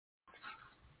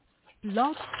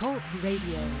Blog Talk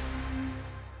Radio.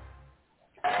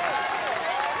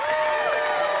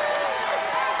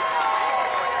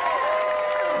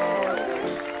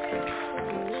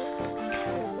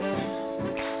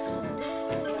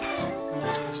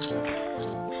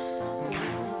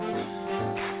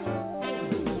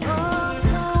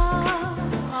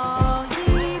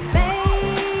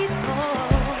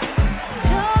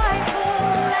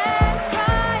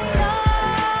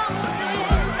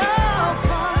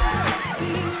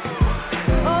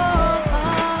 Oh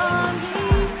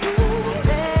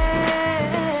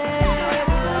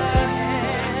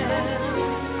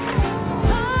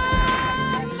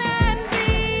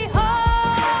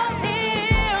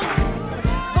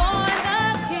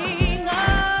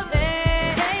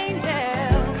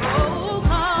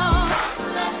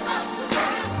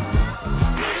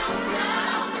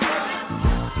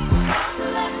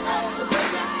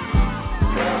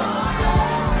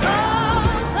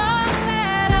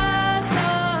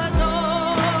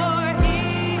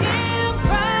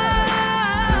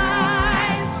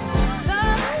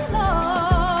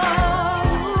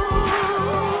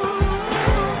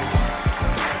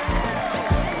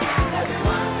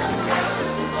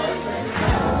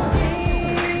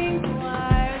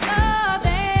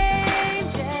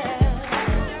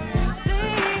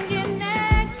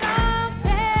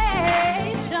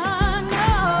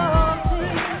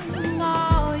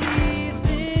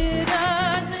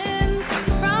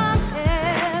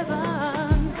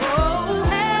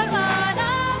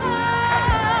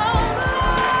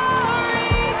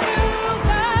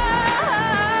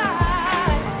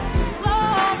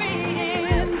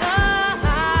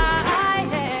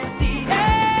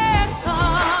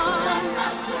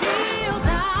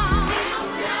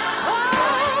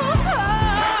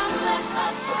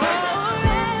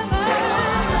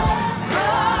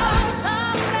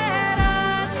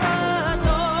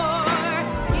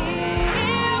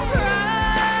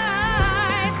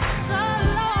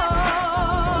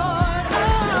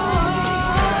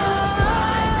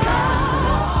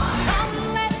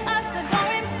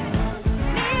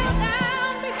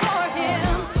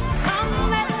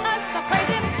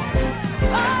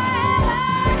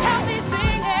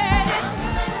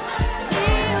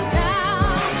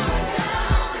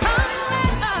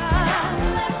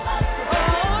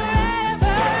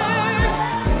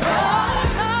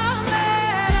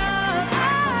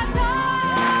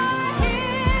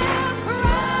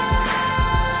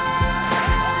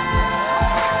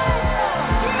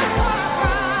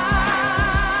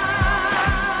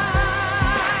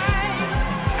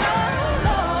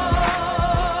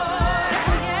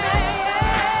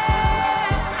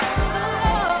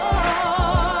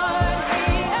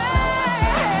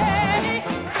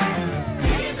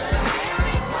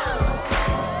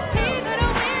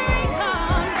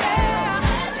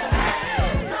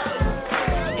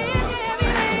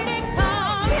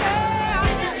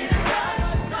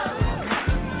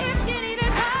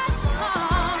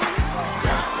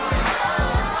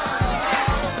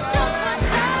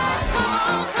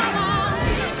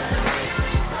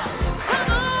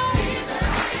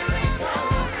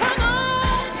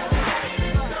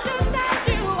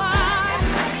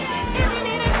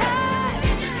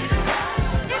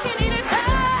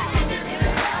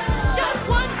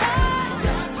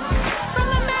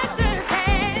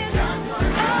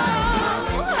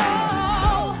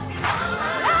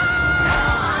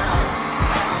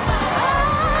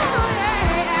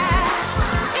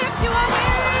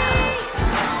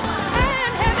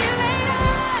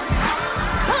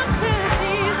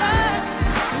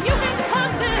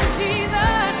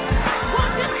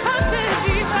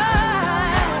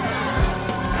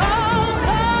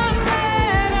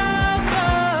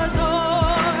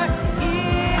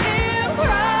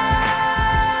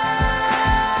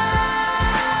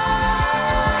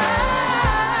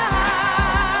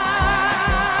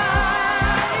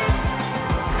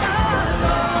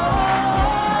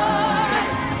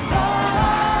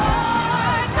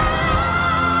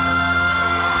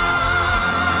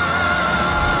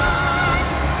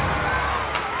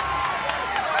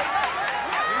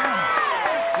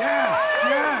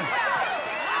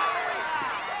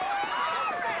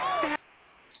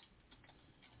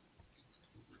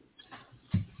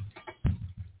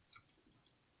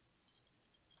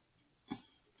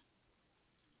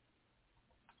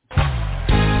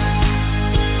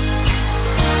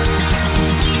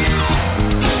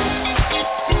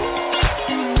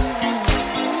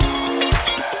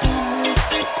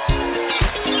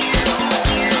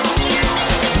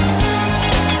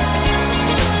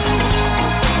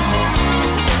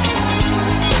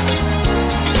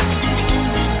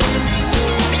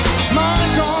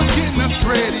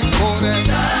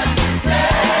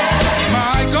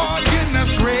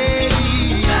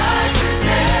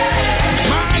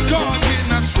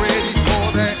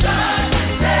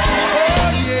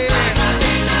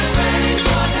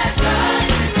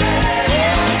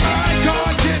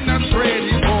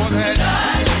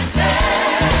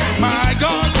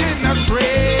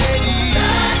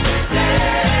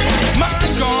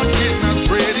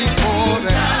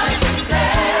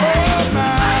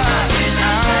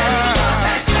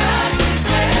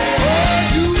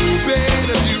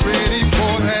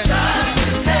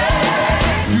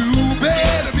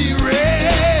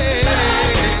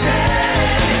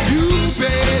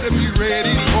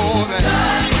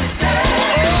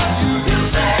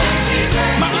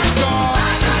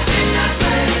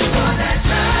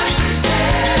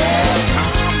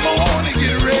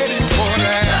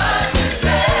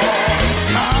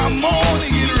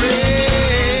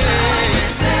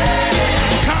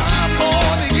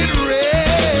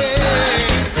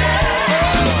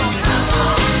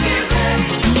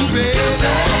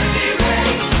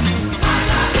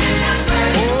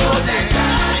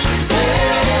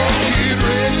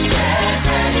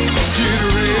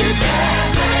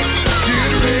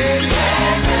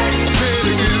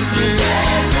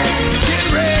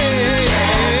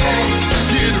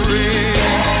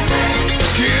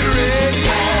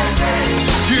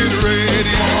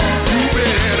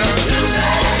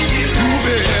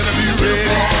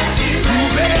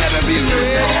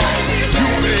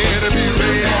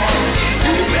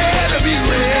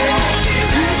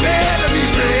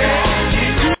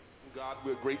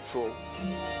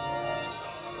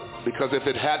because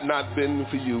if it had not been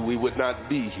for you, we would not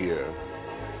be here.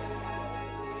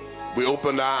 We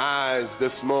opened our eyes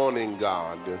this morning,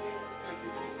 God,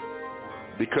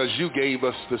 because you gave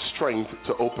us the strength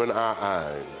to open our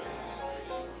eyes.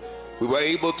 We were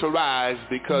able to rise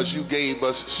because you gave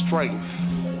us strength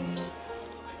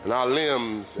in our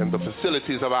limbs and the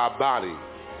facilities of our body.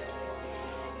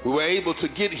 We were able to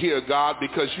get here, God,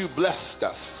 because you blessed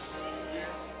us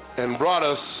and brought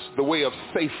us the way of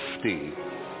safety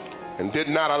and did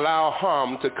not allow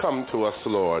harm to come to us,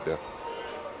 Lord.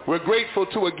 We're grateful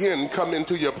to again come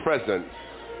into your presence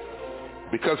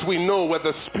because we know where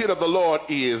the Spirit of the Lord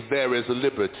is, there is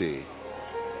liberty.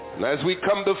 And as we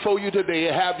come before you today,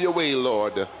 have your way,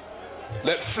 Lord.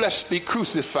 Let flesh be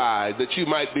crucified that you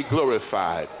might be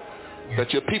glorified,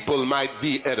 that your people might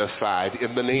be edified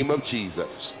in the name of Jesus.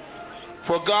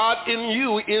 For God, in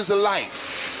you is life.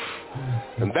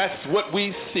 And that's what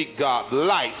we seek, God,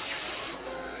 life.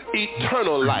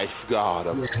 Eternal life, God.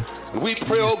 We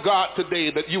pray, oh God,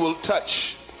 today that you will touch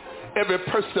every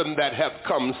person that have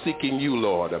come seeking you,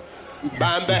 Lord.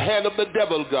 Bind the hand of the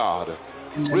devil, God.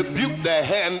 Rebuke the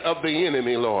hand of the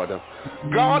enemy, Lord.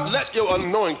 God, let your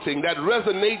anointing that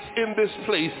resonates in this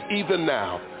place even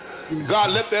now.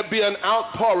 God, let there be an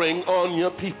outpouring on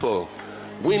your people.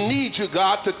 We need you,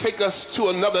 God, to take us to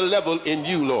another level in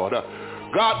you, Lord.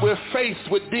 God, we're faced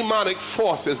with demonic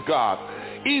forces, God.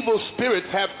 Evil spirits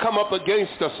have come up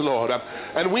against us, Lord,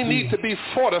 and we need to be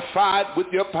fortified with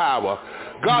your power.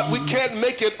 God, we can't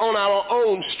make it on our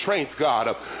own strength, God.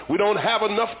 We don't have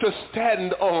enough to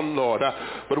stand on, Lord.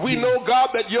 But we know, God,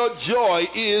 that your joy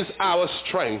is our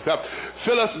strength.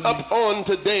 Fill us up on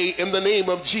today in the name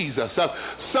of Jesus.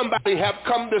 Somebody have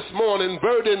come this morning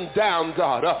burdened down,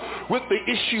 God, with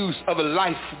the issues of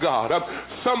life, God.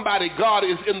 Somebody, God,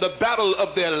 is in the battle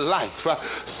of their life.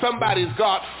 Somebody's,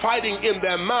 God, fighting in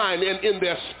their mind and in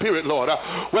their spirit, Lord,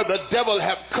 where the devil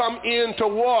have come in to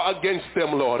war against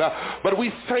them, Lord. But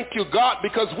we thank you, God,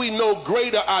 because we know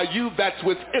greater are you that's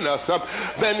within us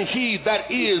than he that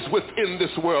is within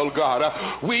this world, God.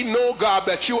 We know, God,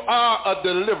 that you are a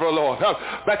deliverer, Lord,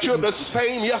 that you're the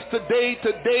same yesterday,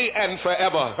 today, and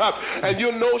forever. And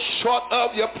you're no short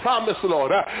of your promise,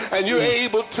 Lord, and you're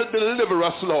able to deliver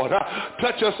us, Lord.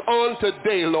 Touch us on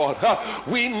today, Lord.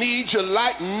 We need you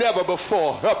like never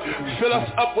before. Fill us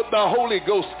up with the Holy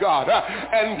Ghost, God,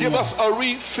 and give us a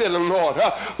refilling, Lord,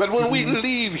 that when we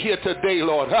leave here today,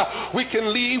 Lord, we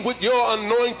can leave with your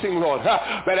anointing, Lord,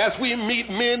 that as we meet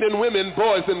men and women,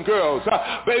 boys and girls,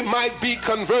 they might be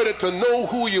converted to know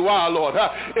who you are, Lord.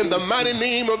 In the mighty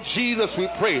name of Jesus we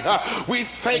pray. We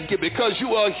thank you because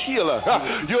you are a healer.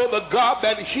 You're the God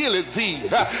that healeth thee,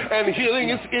 and healing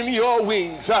is in your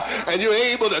wings, and you're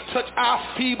able to touch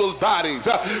our feeble bodies.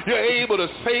 You're able to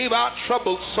save our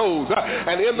troubled souls,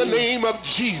 and in the name of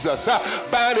Jesus,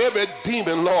 bind every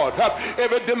demon, Lord,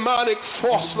 every demonic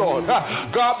force, Lord,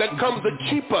 God, that comes to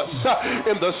keep us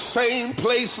in the same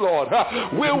place, Lord.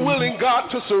 We're willing, God,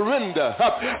 to surrender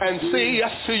and say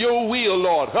yes to your will,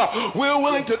 Lord. We're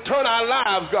willing to turn our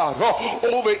lives, God,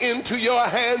 over into your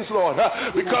hands, Lord,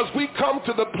 because we come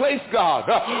to the place,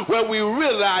 God, where we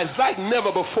realize like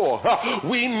never before,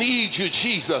 we need you,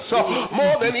 Jesus.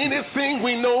 More than anything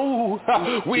we know,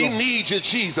 we need you,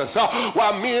 Jesus.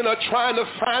 While men are trying to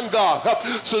find, God,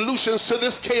 solutions to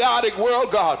this chaotic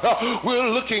world, God, we're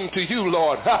looking to you,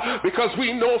 Lord, because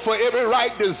we know for every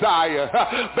right desire,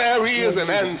 there is an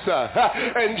answer.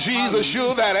 And Jesus,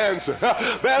 you're that answer.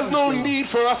 There's no need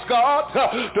for us, God,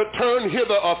 to turn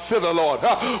hither or thither, Lord.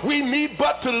 We need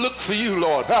but to look for you,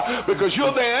 Lord, because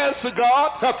you're the answer,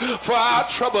 God, for our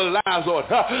troubled lives, Lord.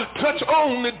 Touch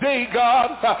on the day,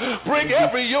 God. Break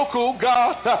every yoke, oh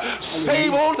God.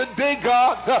 Save on the day,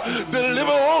 God.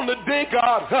 Deliver on the day,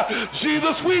 God.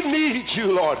 Jesus, we need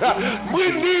you, Lord.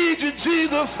 We need you,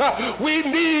 Jesus. We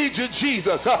need you,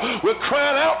 Jesus. We're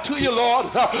crying out to you, Lord.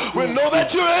 We know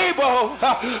that you're able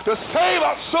to save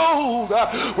our souls.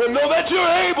 We know that you're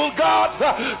able, God,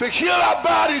 to heal our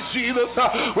bodies, Jesus.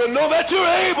 We know that you're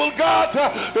able, God,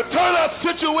 to turn our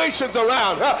situations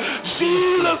around.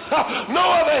 Jesus, no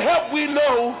other help we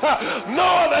know. No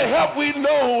other help we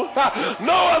know.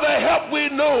 No other help we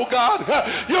know, God.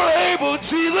 You're able,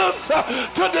 Jesus,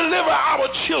 to deliver our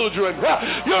children.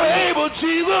 You're able,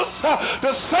 Jesus,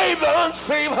 to save the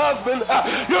unsaved husband.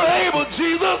 You're able,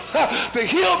 Jesus, to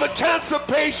heal the cancer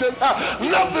patient.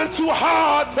 Nothing too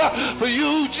hard for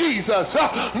you, Jesus.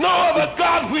 No other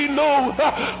God we know.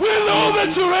 We know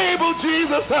that you're able,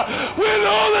 Jesus. We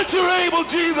know that you're able,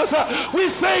 Jesus. We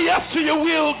say yes to your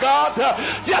will, God.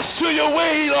 Yes to your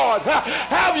way, Lord.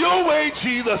 Have your way,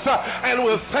 Jesus. And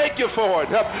we'll thank you for it.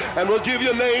 And we'll give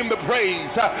your name the praise.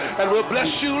 And we'll bless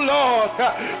you, Lord.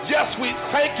 Yes, we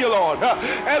thank you, Lord.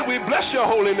 And we bless your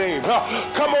holy name.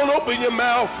 Come on, open your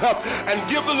mouth and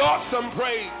give the Lord some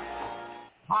praise.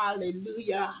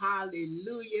 Hallelujah,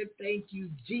 hallelujah. Thank you,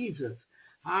 Jesus.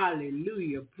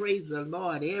 Hallelujah. Praise the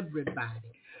Lord, everybody.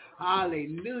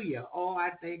 Hallelujah. Oh, I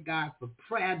thank God for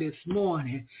prayer this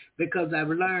morning because I've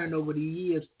learned over the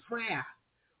years prayer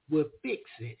will fix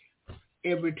it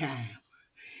every time.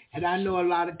 And I know a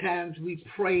lot of times we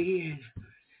pray and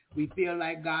we feel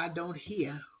like God don't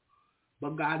hear,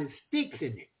 but God is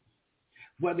fixing it.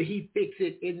 Whether he fix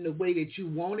it in the way that you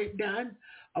want it done,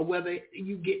 or whether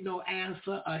you get no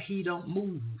answer or he don't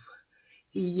move,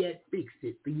 he yet fixed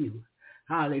it for you.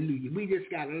 Hallelujah. We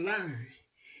just got to learn.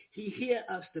 He hear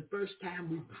us the first time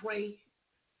we pray.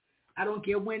 I don't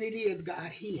care when it is,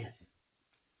 God hears.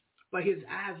 But his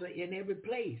eyes are in every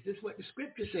place. This is what the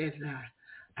scripture says now.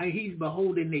 And he's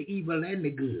beholding the evil and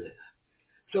the good.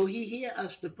 So he hear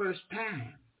us the first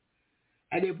time.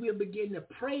 And if we'll begin to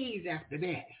praise after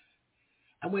that,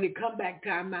 and when it come back to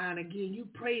our mind again, you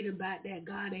prayed about that,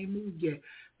 God ain't moved yet.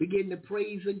 Begin to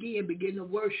praise again, begin to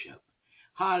worship.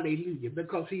 Hallelujah,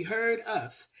 because he heard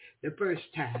us the first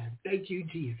time. Thank you,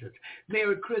 Jesus.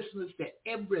 Merry Christmas to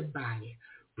everybody.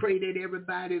 Pray that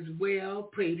everybody's well.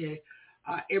 Pray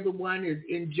that everyone is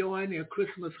enjoying their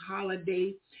Christmas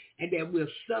holiday and that we're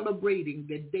celebrating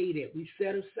the day that we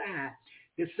set aside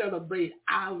to celebrate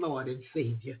our Lord and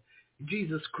Savior,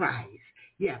 Jesus Christ.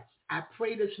 Yeah. I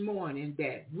pray this morning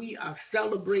that we are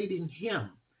celebrating him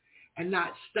and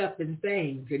not stuffing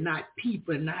things and not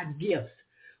people and not gifts.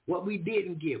 What we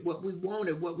didn't get, what we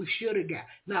wanted, what we should have got.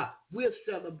 Now, we're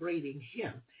celebrating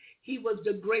him. He was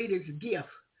the greatest gift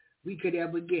we could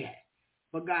ever get.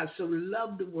 But God so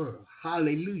loved the world,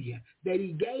 hallelujah, that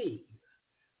he gave.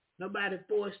 Nobody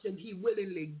forced him. He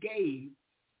willingly gave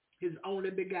his only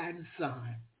begotten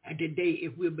son. And today,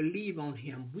 if we believe on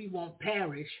him, we won't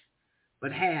perish,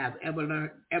 but have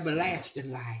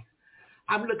everlasting life.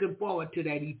 I'm looking forward to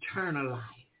that eternal life.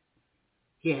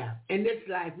 Yeah, in this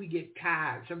life we get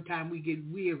tired. Sometimes we get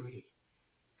weary.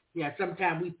 Yeah,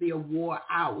 sometimes we feel wore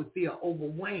out. We feel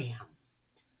overwhelmed.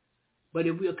 But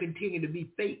if we'll continue to be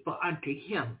faithful unto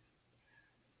him,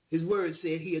 his word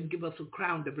said he'll give us a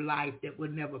crown of life that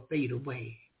will never fade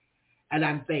away. And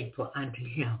I'm thankful unto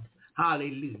him.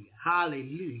 Hallelujah,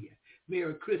 hallelujah.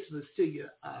 Merry Christmas to you,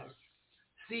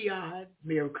 Sion.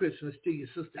 Merry Christmas to you,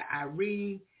 Sister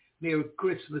Irene. Merry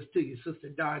Christmas to you, Sister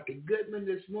Dorothy Goodman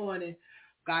this morning.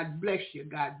 God bless you.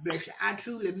 God bless you. I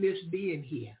truly miss being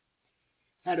here.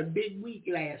 Had a big week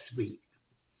last week.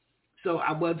 So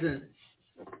I wasn't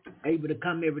able to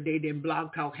come every day. Then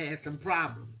Blog Talk had some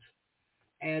problems.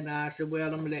 And I said, well,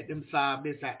 I'm going to let them solve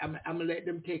this. I'm going to let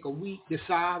them take a week to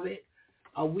solve it,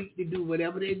 a week to do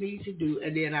whatever they need to do,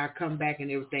 and then I'll come back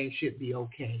and everything should be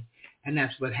okay. And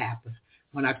that's what happened.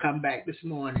 When I come back this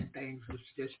morning, things was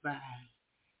just fine.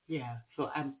 Yeah, so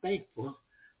I'm thankful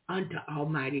unto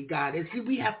Almighty God. And see,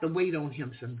 we have to wait on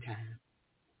him sometime.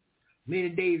 Many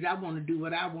days I want to do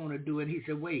what I want to do, and he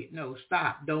said, wait, no,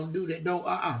 stop. Don't do that.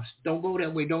 Don't go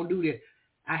that way. Don't do that.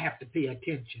 I have to pay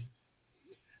attention.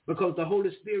 Because the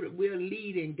Holy Spirit will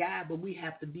lead and guide, but we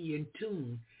have to be in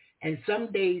tune. And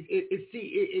some days,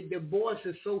 the voice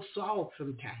is so soft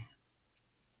sometimes.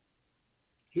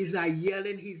 He's not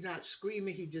yelling. He's not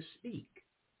screaming. He just speaks.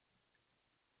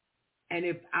 And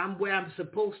if I'm where I'm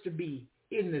supposed to be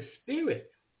in the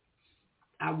spirit,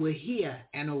 I will hear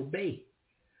and obey.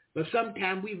 But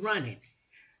sometimes we running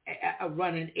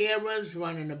errands,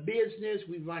 running a business,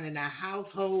 we running our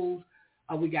households,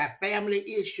 we got family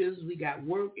issues, we got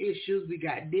work issues, we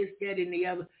got this, that, and the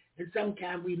other, and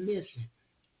sometimes we miss it.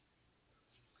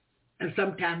 And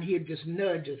sometimes he'll just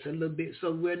nudge us a little bit,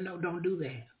 so no, don't do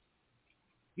that.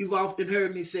 You've often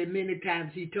heard me say many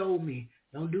times, he told me,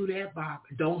 don't do that, Bob.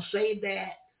 Don't say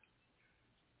that.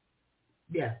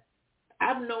 Yeah.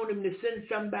 I've known him to send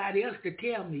somebody else to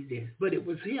tell me this, but it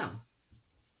was him.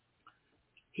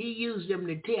 He used them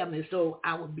to tell me so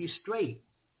I would be straight.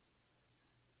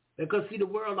 Because, see, the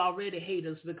world already hates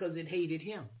us because it hated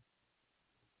him.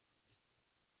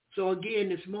 So, again,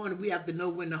 this morning, we have to know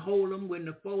when to hold them, when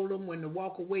to fold them, when to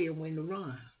walk away, and when to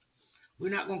run. We're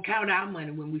not going to count our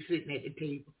money when we're sitting at the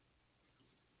table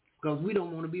because we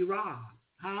don't want to be robbed.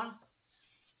 Huh?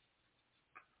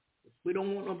 We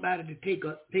don't want nobody to take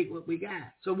what we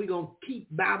got. So we're going to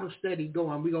keep Bible study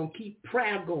going. We're going to keep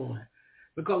prayer going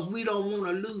because we don't want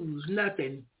to lose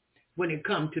nothing when it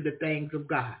comes to the things of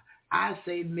God. I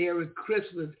say Merry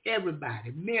Christmas,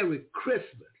 everybody. Merry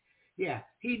Christmas. Yeah,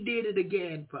 he did it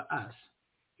again for us.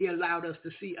 He allowed us to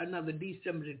see another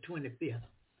December the 25th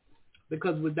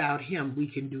because without him, we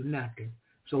can do nothing.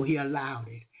 So he allowed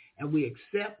it. and we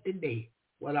accept today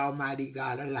what Almighty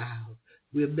God allows.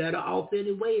 We're better off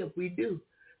anyway if we do,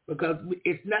 because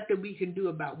it's nothing we can do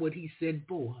about what he sent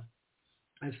for.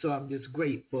 And so I'm just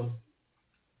grateful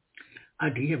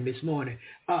unto him this morning.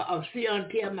 See,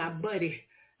 until my buddy,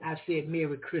 I said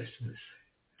Merry Christmas.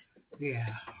 Yeah,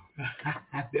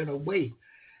 I've been away,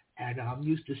 and I'm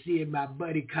used to seeing my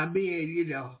buddy come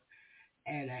in,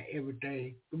 and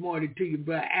everything. Good morning to you,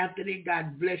 brother Anthony.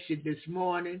 God bless you this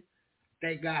morning.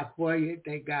 Thank God for you.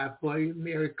 Thank God for you.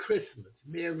 Merry Christmas.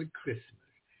 Merry Christmas.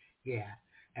 Yeah.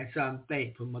 And so I'm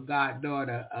thankful. My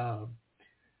goddaughter,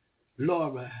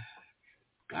 Laura.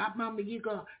 God, Mama, you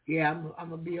go. Yeah, I'm going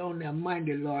to be on there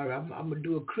Monday, Laura. I'm going to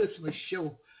do a Christmas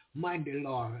show Monday,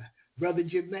 Laura. Brother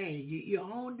Jermaine, you're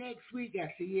on next week.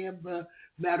 I said, yeah, but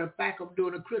matter of fact, I'm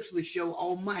doing a Christmas show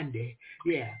on Monday.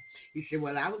 Yeah. He said,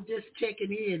 well, I was just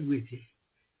checking in with you.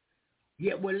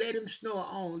 Yeah, well, let him snore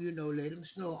on, let him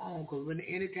snore on, because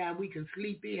anytime we can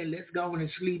sleep in, let's go on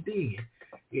and sleep in.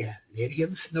 Yeah, let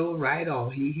him snore right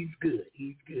on. He's good.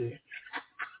 He's good.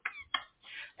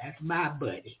 That's my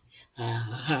buddy.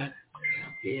 Uh-huh.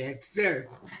 Yes, sir.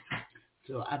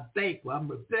 So I'm thankful. I'm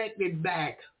reflecting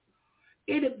back.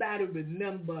 Anybody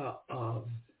remember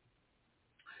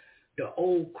the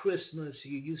old Christmas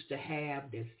you used to have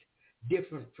that's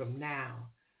different from now?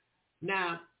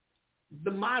 Now,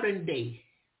 the modern day,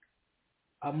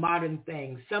 modern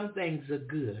things, some things are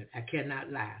good. I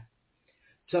cannot lie.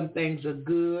 Some things are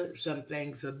good. Some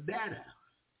things are better.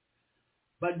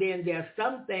 But then there are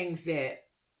some things that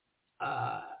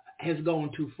has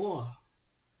gone too far.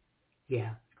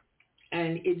 Yeah.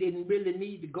 And it didn't really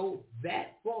need to go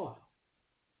that far.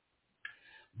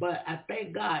 But I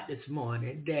thank God this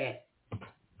morning that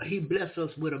he blessed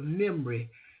us with a memory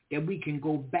that we can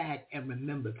go back and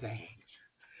remember things.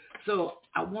 So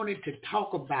I wanted to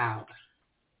talk about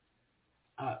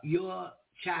your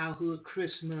childhood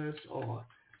Christmas or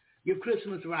your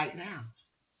Christmas right now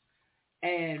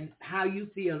and how you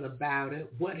feel about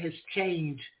it. What has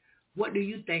changed? What do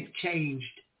you think changed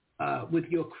with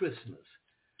your Christmas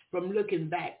from looking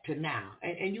back to now?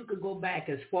 And you can go back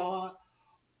as far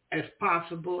as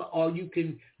possible, or you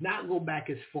can not go back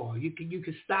as far. You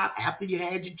can stop after you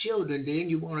had your children. Then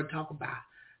you want to talk about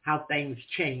how things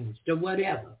changed or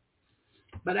whatever.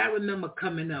 But I remember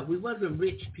coming up, we wasn't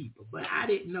rich people, but I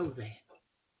didn't know that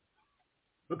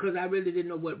because I really didn't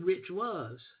know what rich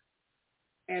was.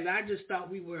 And I just thought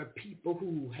we were people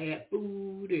who had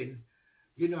food and,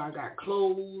 I got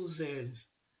clothes and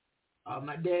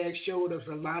my dad showed us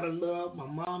a lot of love. My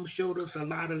mom showed us a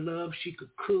lot of love. She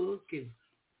could cook and,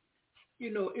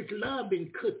 it's love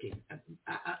in cooking, and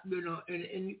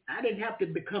I didn't have to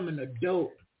become an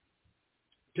adult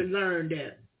to learn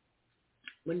that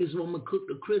when this woman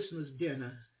cooked a Christmas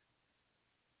dinner,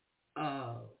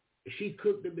 she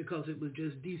cooked it because it was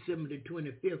just December the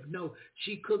 25th. No,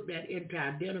 she cooked that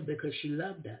entire dinner because she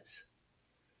loved us.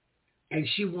 And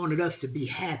she wanted us to be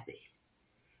happy.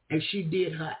 And she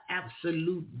did her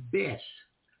absolute best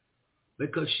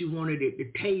because she wanted it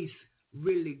to taste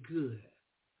really good.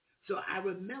 So I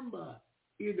remember,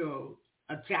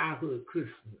 a childhood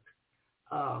Christmas.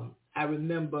 I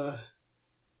remember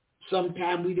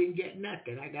sometime we didn't get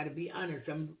nothing. I got to be honest.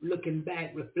 I'm looking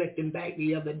back, reflecting back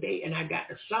the other day, and I got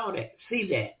to see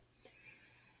that.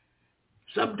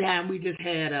 Sometimes we just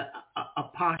had a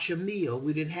partial meal.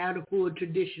 We didn't have the full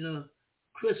traditional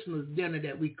Christmas dinner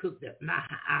that we cooked at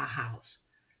our house.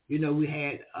 We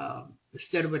had,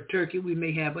 instead of a turkey, we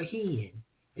may have a hen.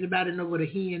 Anybody know what a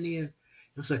hen is?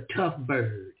 It's a tough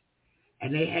bird.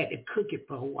 And they had to cook it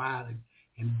for a while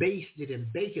and baste it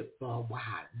and bake it for a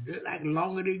while. Like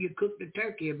longer than you cook the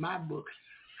turkey in my book.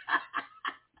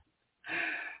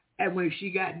 And when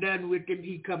she got done with him,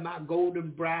 he come out golden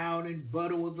brown and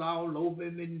butter was all over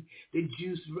him and the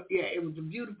juice. Yeah, it was a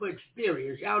beautiful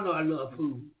experience. Y'all know I love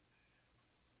food.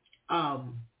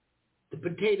 The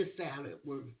potato salad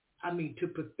was, to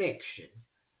perfection.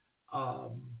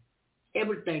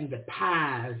 Everything, the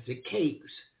pies, the cakes,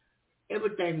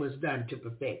 everything was done to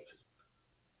perfection.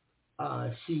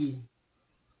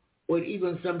 Or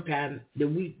even sometime the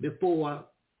week before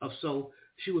or so,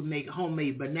 she would make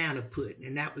homemade banana pudding.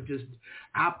 And that was just,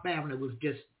 our family was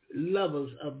just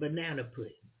lovers of banana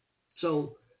pudding.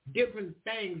 So different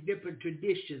things, different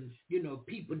traditions,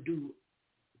 people do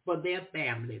for their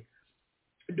family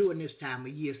during this time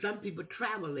of year. Some people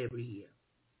travel every year.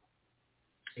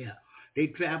 Yeah, they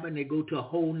travel and they go to a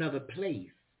whole nother place.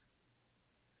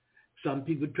 Some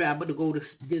people travel to go to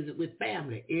visit with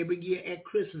family. Every year at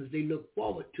Christmas, they look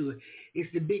forward to it.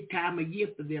 It's the big time of year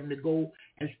for them to go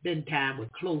and spend time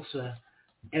with closer,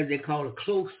 as they call it,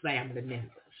 close family members.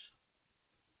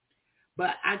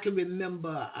 But I can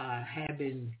remember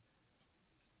having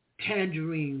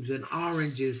tangerines and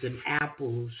oranges and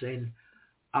apples and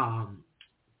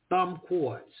thumb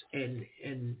quarts and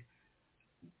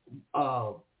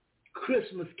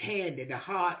Christmas candy, the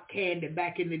hard candy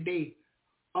back in the day.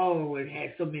 Oh, it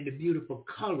had so many beautiful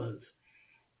colors.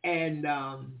 And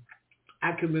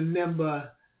I can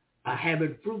remember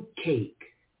having fruit cake.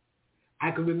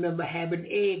 I can remember having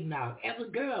eggnog. As a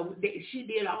girl, she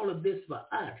did all of this for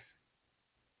us.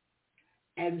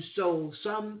 And so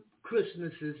some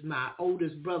Christmases, my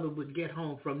oldest brother would get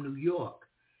home from New York,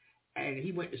 and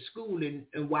he went to school in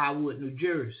Wildwood, New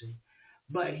Jersey.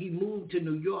 But he moved to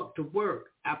New York to work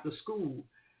after school,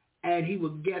 and he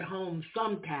would get home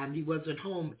sometime. He wasn't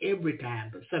home every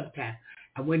time, but sometimes.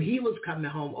 And when he was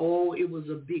coming home, oh, it was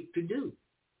a big to-do.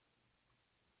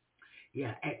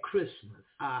 Yeah, at Christmas.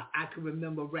 I can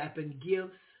remember wrapping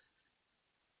gifts.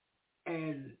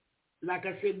 And like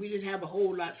I said, we didn't have a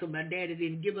whole lot, so my daddy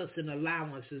didn't give us an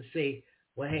allowance and say,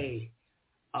 well, hey,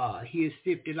 here's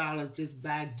 $50, just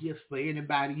buy gifts for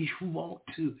anybody you want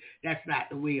to. That's not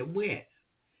the way it went.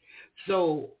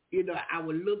 So, I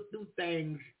would look through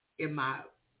things in my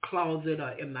closet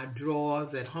or in my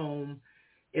drawers at home,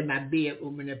 in my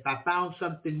bedroom, and if I found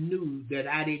something new that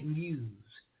I didn't use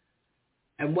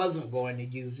and wasn't going to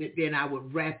use it, then I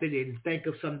would wrap it and think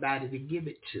of somebody to give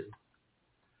it to.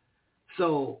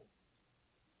 So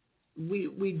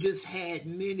we just had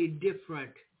many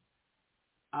different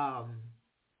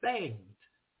things.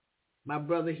 My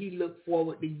brother, he looked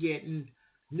forward to getting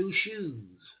new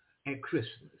shoes at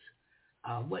Christmas.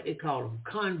 What they call them,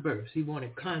 Converse. He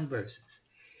wanted Converses.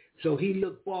 So he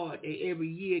looked forward to every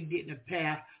year getting a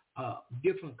pair of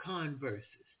different Converses.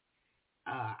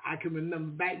 I can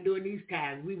remember back during these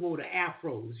times, we wore the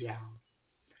afros, y'all.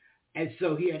 And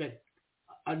so he had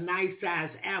a nice size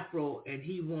afro, and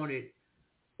he wanted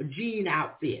jean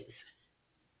outfits,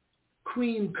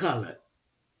 cream colored,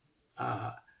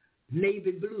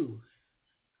 navy blue.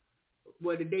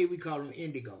 Well, today we call them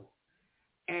indigo.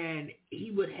 And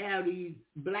he would have these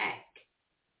black,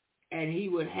 and he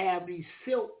would have these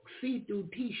silk see-through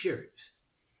T-shirts.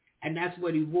 And that's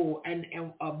what he wore. And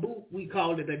a boot, we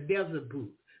called it a desert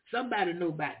boot. Somebody know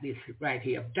about this right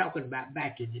here. I'm talking about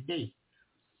back in the day.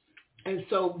 And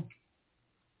so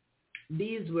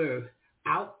these were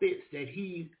outfits that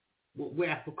he would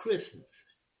wear for Christmas.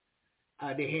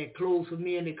 They had clothes for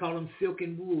men. They call them silk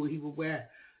and wool. He would wear,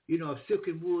 a silk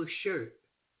and wool shirt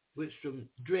with some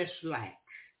dress slacks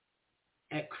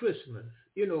at Christmas,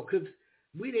 because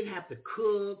we didn't have to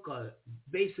cook or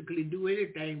basically do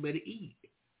anything but eat.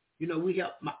 We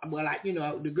helped,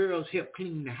 the girls helped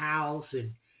clean the house,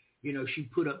 and, she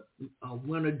put up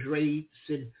winter drapes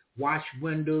and wash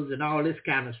windows and all this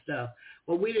kind of stuff.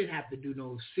 But we didn't have to do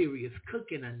no serious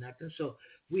cooking or nothing. So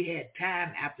we had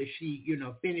time after she,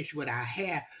 finished with our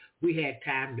hair, we had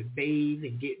time to bathe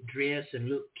and get dressed and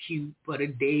look cute for the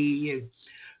day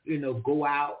and, go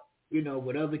out,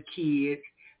 with other kids.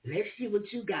 Let's see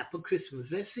what you got for Christmas.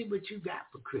 Let's see what you got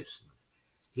for Christmas.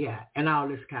 Yeah, and all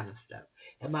this kind of stuff.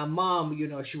 And my mom,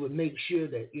 she would make sure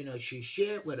that, she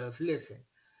shared with us, listen,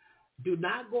 do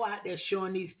not go out there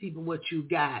showing these people what you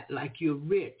got like you're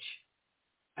rich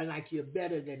and like you're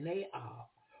better than they are.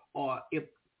 Or if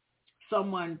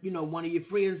someone, one of your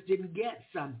friends didn't get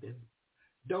something,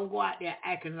 don't go out there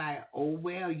acting like, oh,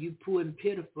 well, you poor and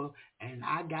pitiful and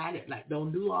I got it. Like,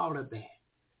 don't do all of that.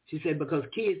 She said, because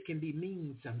kids can be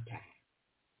mean sometimes.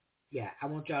 Yeah, I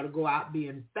want y'all to go out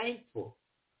being thankful.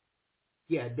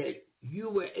 Yeah, that you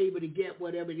were able to get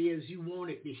whatever it is you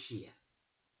wanted this year.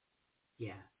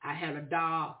 Yeah, I had a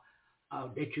doll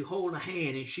that you hold her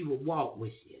hand and she would walk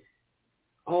with you.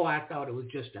 Oh, I thought it was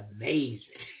just amazing.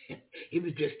 It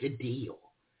was just a deal,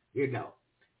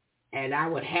 And I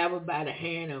would have her by the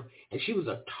hand, and she was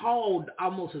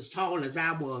almost as tall as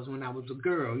I was when I was a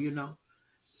girl,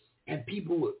 And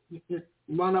people would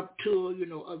run up to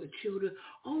her, other children.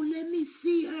 Oh, let me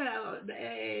see her.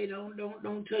 Hey,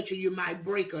 don't touch her. You might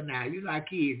break her now. You know how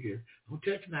kids do. Don't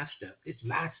touch my stuff. It's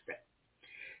my stuff.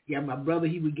 Yeah, my brother,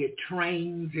 he would get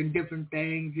trains and different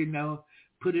things,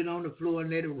 put it on the floor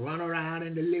and let it run around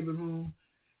in the living room.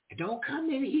 And don't come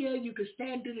in here. You can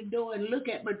stand to the door and look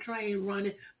at my train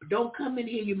running, but don't come in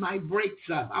here. You might break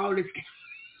something. All this.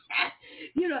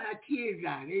 You know how kids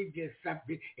are. They just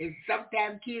something. And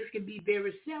sometimes kids can be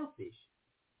very selfish.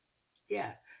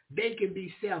 Yeah, they can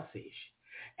be selfish.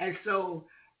 And so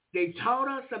they taught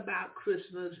us about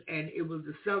Christmas, and it was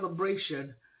the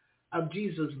celebration of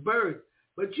Jesus' birth.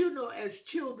 But as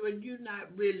children, you're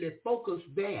not really focused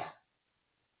there.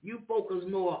 You focus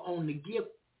more on the gift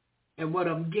and what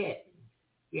I'm getting.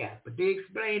 Yeah, but they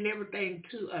explained everything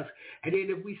to us. And then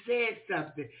if we said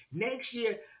something, next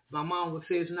year, my mom would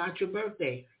say, it's not your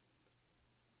birthday.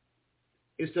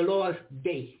 It's the Lord's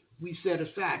day. We set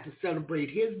aside to celebrate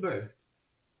his birth.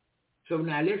 So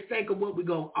now let's think of what we're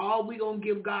going to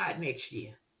give God next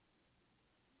year.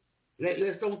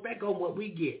 Let's don't think on what we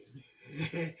get.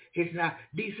 It's not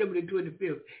December the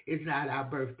 25th. It's not our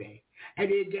birthday.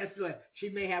 And then guess what? She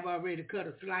may have already cut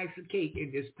a slice of cake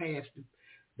and just passed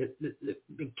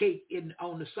the cake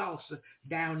on the saucer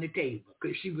down the table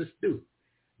because she was through.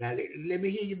 Now, let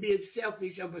me hear you being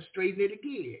selfish. I'm going to straighten it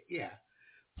again. Yeah.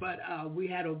 But we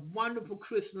had a wonderful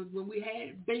Christmas when we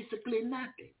had basically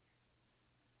nothing.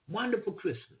 Wonderful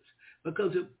Christmas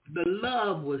because the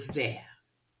love was there.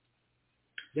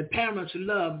 The parents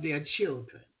loved their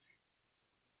children.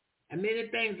 And many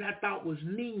things I thought was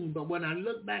mean, but when I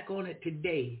look back on it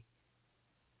today,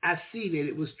 I see that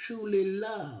it was truly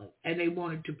love, and they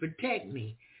wanted to protect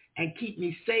me and keep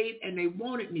me safe, and they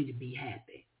wanted me to be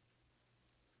happy.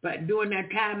 But during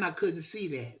that time, I couldn't see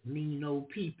that. Mean old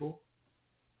people.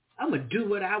 I'm going to do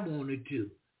what I want to do.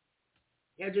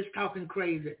 They're just talking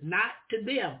crazy, not to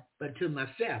them, but to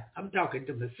myself. I'm talking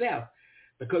to myself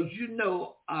because,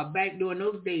 back during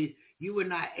those days, you were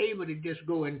not able to just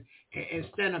go and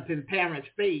stand up in parents'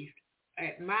 face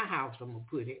at my house, I'm going to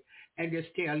put it, and just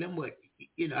tell them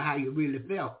how you really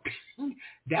felt.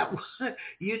 That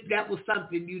was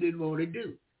something you didn't want to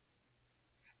do.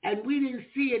 And we didn't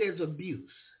see it as abuse.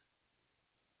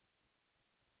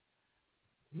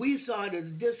 We saw it as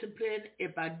discipline.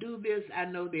 If I do this, I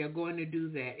know they're going to do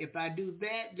that. If I do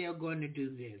that, they're going to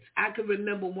do this. I can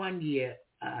remember one year,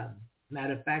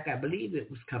 matter of fact, I believe it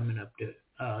was coming up to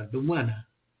the winter.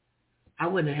 I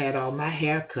wouldn't have had all my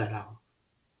hair cut off.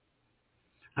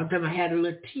 I'm talking I had a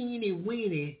little teeny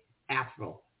weeny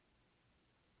afro.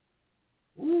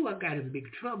 Ooh, I got in big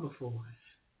trouble for it.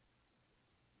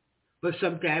 But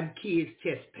sometimes kids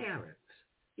test parents,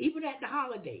 even at the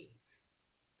holidays.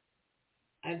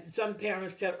 And some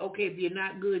parents tell, okay, if you're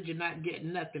not good, you're not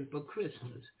getting nothing for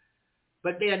Christmas.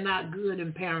 But they're not good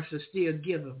and parents will still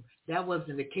give them. That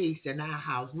wasn't the case in our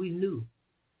house. We knew.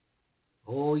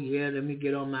 Oh, yeah, let me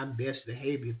get on my best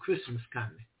behavior. Christmas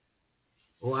coming.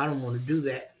 Oh, I don't want to do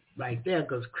that right there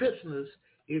because Christmas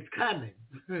is coming.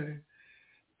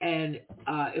 And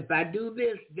if I do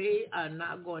this, they are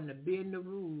not going to bend the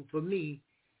rule for me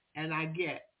and I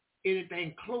get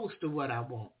anything close to what I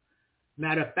want.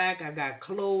 Matter of fact, I got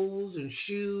clothes and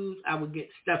shoes. I would get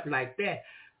stuff like that.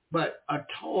 But a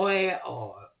toy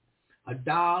or a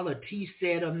doll, a tea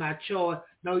set of my choice,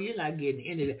 no, you're not getting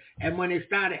any of that. And when they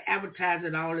started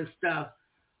advertising all this stuff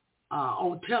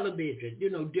on television,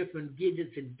 different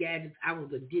gadgets and gadgets, I was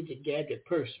a gadget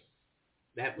person.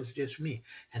 That was just me.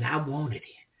 And I wanted it.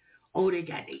 Oh, they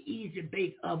got the Easy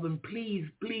Bake Oven. Please,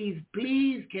 please,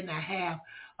 please, can I have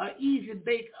an Easy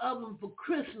Bake Oven for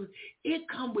Christmas? It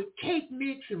come with cake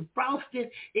mix and frosting.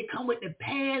 It come with the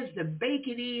pans to bake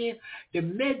it in, the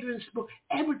measuring spoon,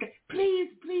 everything. Please,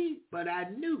 please. But I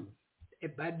knew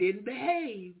if I didn't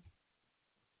behave,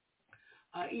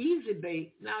 Easy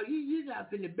Bake, now you're not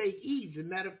going to bake easy.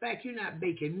 Matter of fact, you're not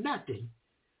baking nothing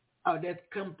that's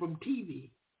come from TV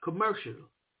commercial.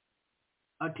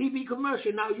 A TV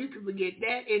commercial, now you can forget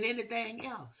that and anything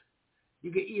else.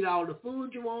 You can eat all the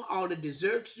food you want, all the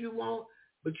desserts you want,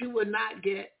 but you will not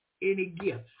get any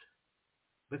gifts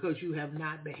because you have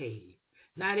not behaved.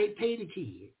 Now they pay the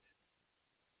kids.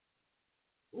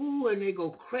 Ooh, and they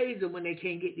go crazy when they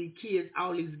can't get these kids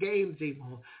all these games they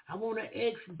want. I want an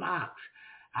Xbox.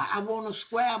 I want a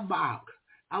square box.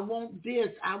 I want this.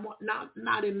 I want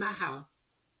not in my house.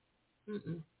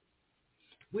 Mm-mm.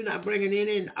 We're not bringing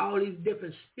in all these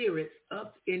different spirits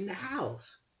up in the house.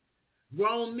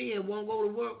 Grown men won't go to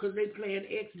work because they playing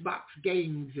Xbox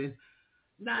games and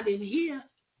not in here.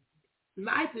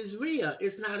 Life is real.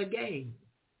 It's not a game.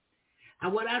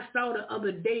 And what I saw the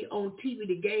other day on TV,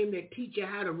 the game that teach you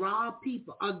how to rob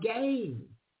people, a game.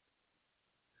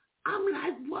 I'm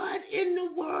like, what in the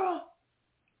world?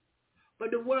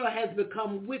 But the world has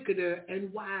become wickeder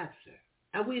and wiser.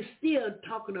 And we're still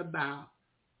talking about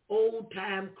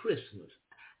old-time Christmas,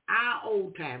 our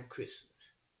old-time Christmas.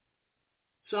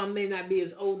 Some may not be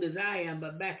as old as I am,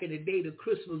 but back in the day, the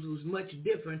Christmas was much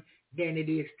different than it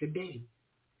is today.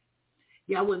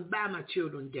 Yeah, I wouldn't buy my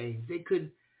children games. They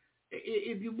couldn't.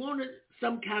 If you wanted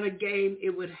some kind of game,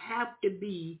 it would have to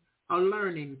be a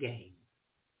learning game.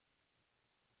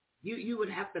 You would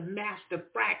have to master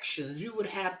fractions. You would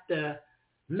have to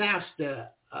master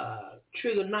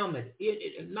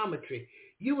trigonometry.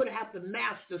 You would have to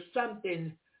master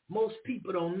something most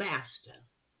people don't master.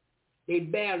 They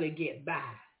barely get by.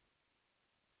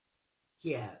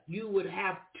 Yeah, you would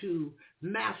have to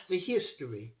master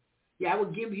history. Yeah, I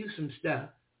would give you some stuff.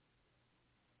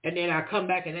 And then I come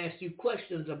back and ask you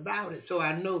questions about it so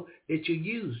I know that you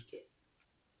used it.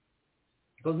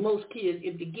 Because most kids,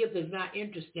 if the gift is not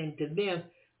interesting to them,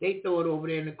 they throw it over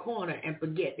there in the corner and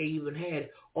forget they even had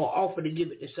it or offer to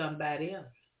give it to somebody else.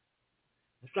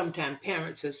 Sometimes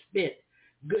parents have spent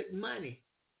good money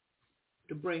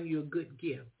to bring you a good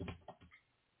gift.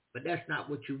 But that's not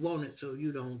what you wanted, so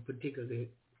you don't particularly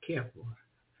care for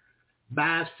it.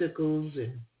 Bicycles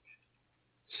and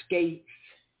skates.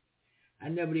 I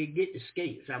never did get the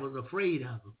skates. I was afraid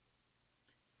of them.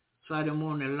 So I didn't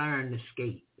want to learn to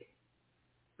skate.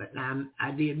 But now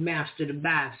I did master the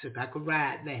bicycle. I could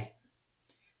ride that.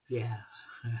 Yeah.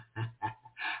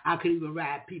 I could even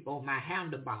ride people on my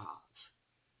handlebars.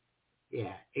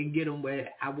 Yeah, and get them where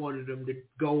I wanted them to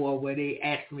go or where they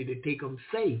asked me to take them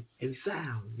safe and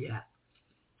sound. Yeah,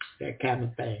 that kind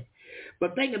of thing.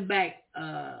 But thinking back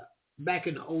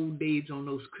in the old days on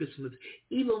those Christmas,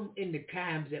 even in the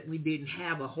times that we didn't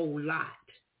have a whole lot,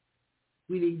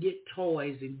 we didn't get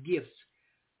toys and gifts.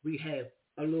 We had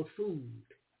a little food.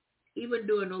 Even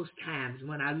during those times,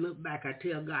 when I look back, I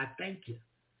tell God, thank you.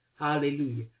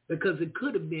 Hallelujah. Because it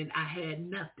could have been I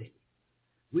had nothing.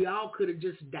 We all could have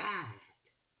just died.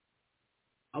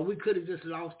 Or we could have just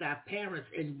lost our parents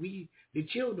and we, the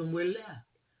children, were left.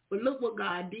 But look what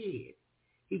God did.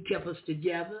 He kept us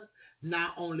together.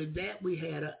 Not only that, we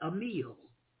had a meal.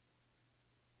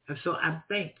 And so I'm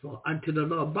thankful unto the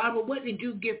Lord. Barbara, what did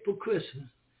you get for Christmas?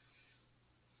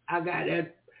 I got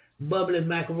that bubbling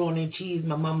macaroni and cheese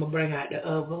my mama bring out the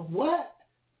oven. What?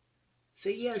 So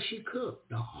yeah, she cooked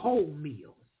the whole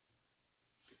meal.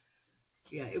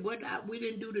 Yeah, it wasn't. We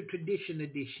didn't do the tradition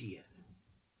of this year.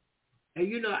 And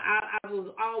you know, I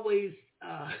was always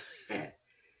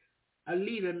a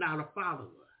leader, not a follower.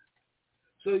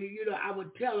 So you know, I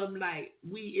would tell them like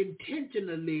we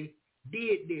intentionally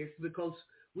did this because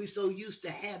we're so used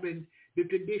to having the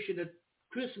tradition of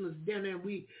Christmas dinner, and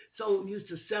we so used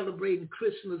to celebrating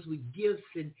Christmas with gifts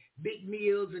and big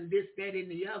meals and this, that,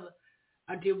 and the other,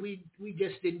 until we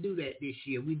just didn't do that this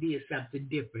year. We did something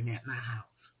different at my house.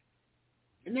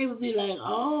 And they would be like,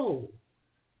 oh,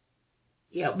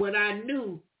 yeah, when I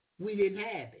knew we didn't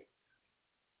have it.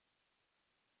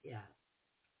 Yeah.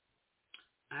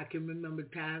 I can remember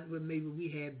times when maybe we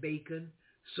had bacon,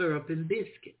 syrup, and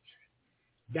biscuits.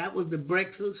 That was the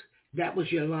breakfast, that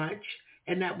was your lunch,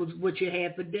 and that was what you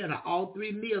had for dinner. All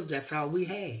three meals, that's all we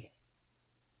had.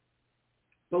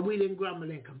 But we didn't grumble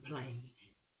and complain.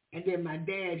 And then my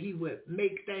dad, he would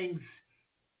make things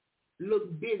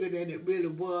look bigger than it really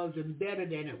was and better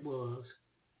than it was,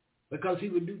 because he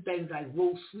would do things like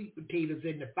roast sweet potatoes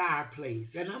in the fireplace.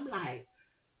 And I'm like,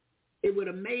 it would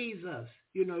amaze us,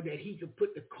 you know, that he could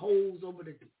put the coals over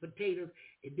the potatoes.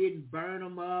 It didn't burn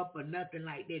them up or nothing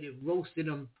like that. It roasted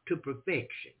them to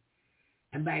perfection.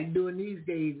 And back during these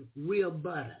days, real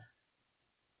butter.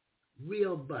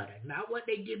 Real butter. Not what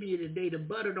they give you today. The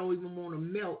butter don't even want to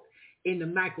melt in the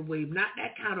microwave. Not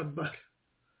that kind of butter.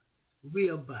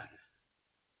 Real butter.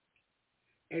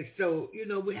 And so, you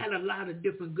know, we had a lot of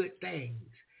different good things.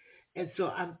 And so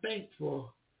I'm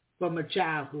thankful for my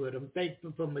childhood. I'm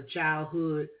thankful for my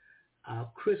childhood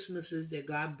Christmases that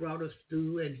God brought us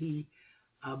through, and he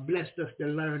blessed us to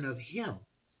learn of him.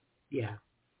 Yeah.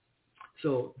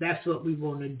 So that's what we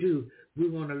want to do. We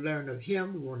want to learn of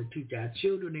him. We want to teach our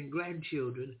children and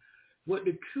grandchildren what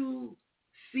the true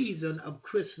season of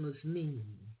Christmas means.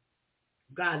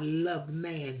 God loved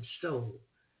man so.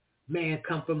 Man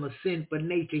come from a sinful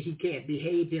nature. He can't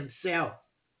behave himself.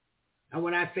 And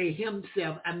when I say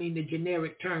himself, I mean the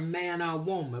generic term man or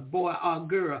woman, boy or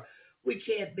girl. We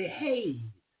can't behave.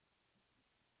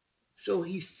 So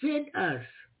he sent us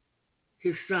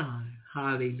his son.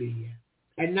 Hallelujah.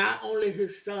 And not only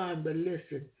his son, but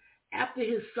listen, after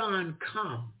his son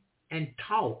come and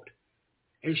taught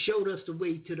and showed us the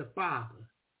way to the Father,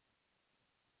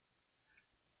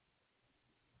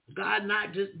 God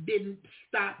not just didn't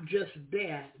stop just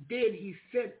there. Then he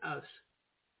sent us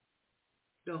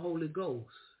the Holy Ghost.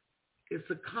 It's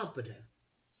a comforter.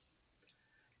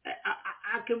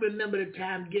 I can remember the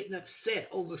time getting upset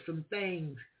over some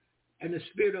things, and the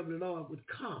Spirit of the Lord would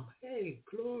come. Hey,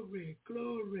 glory,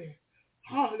 glory,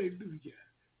 hallelujah.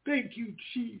 Thank you,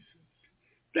 Jesus.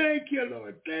 Thank you,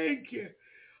 Lord. Thank you.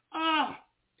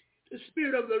 The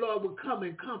Spirit of the Lord would come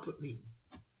and comfort me.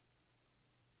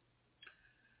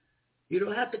 You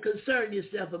don't have to concern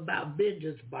yourself about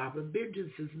vengeance, Barbara.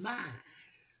 Vengeance is mine.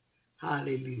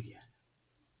 Hallelujah.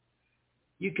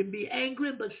 You can be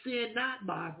angry, but sin not,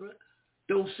 Barbara.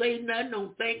 Don't say nothing.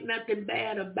 Don't think nothing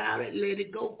bad about it. Let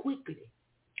it go quickly.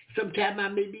 Sometimes I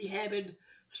may be having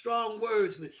strong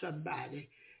words with somebody,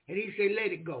 and he say,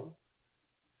 let it go.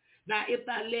 Now, if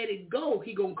I let it go,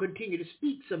 he going to continue to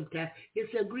speak sometimes. He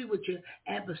said, agree with your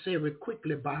adversary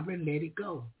quickly, Barbara, and let it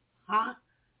go. Huh?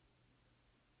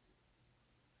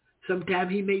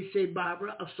 Sometimes he may say,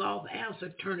 Barbara, a soft answer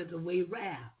turneth away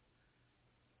wrath.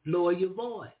 Lower your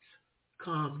voice.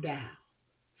 Calm down.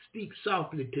 Speak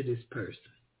softly to this person.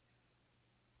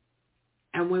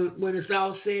 And when it's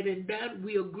all said and done,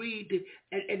 we agreed to,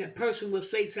 and the person will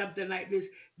say something like this,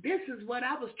 this is what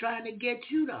I was trying to get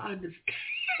you to understand.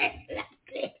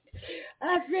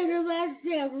 I said to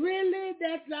myself, really?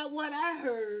 That's not what I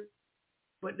heard.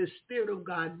 But the Spirit of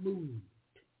God moved.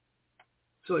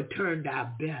 So it turned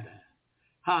out better.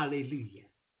 Hallelujah.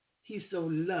 He so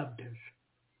loved us.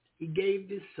 He gave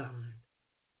his son,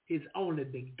 his only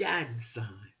begotten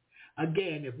son.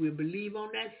 Again, if we believe on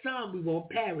that son, we won't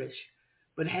perish,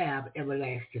 but have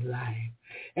everlasting life.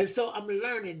 And so I'm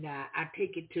learning now, I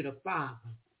take it to the Father.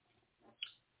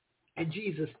 And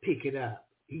Jesus pick it up.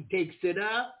 He takes it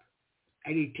up,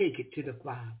 and he take it to the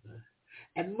Father.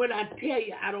 And when I tell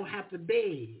you, I don't have to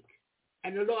beg.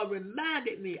 And the Lord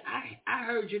reminded me, I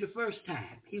heard you the first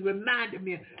time. He reminded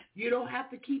me, you don't have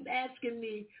to keep asking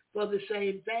me for the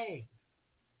same thing.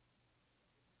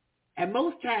 And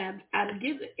most times,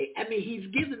 he's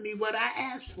given me what I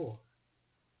asked for.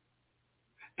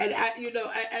 And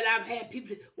I've had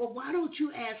people say, well, why don't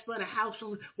you ask for the house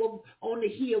on the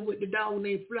hill with the dog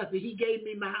named Fluffy? He gave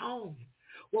me my own.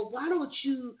 Well, why don't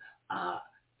you,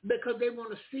 because they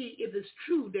want to see if it's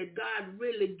true that God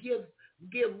really give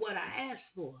what I asked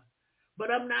for. But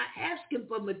I'm not asking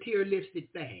for materialistic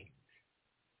things.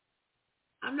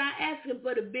 I'm not asking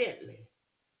for the Bentley,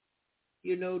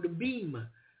 the Beamer.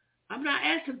 I'm not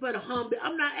asking for the Humvee.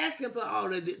 I'm not asking for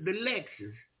all of the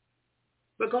Lexus.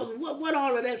 Because what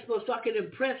all of that's for, so I can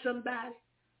impress somebody?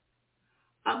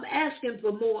 I'm asking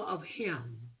for more of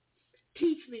him.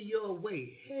 Teach me your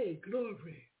way. Hey,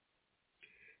 glory.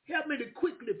 Help me to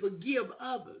quickly forgive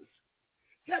others.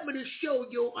 Help me to show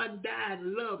your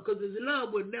undying love, because his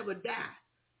love will never die.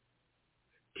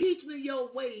 Teach me your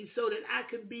ways so that I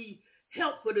can be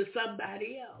helpful to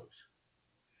somebody else.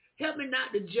 Help me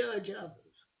not to judge others.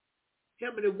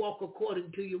 Help me to walk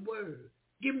according to your word.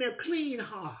 Give me a clean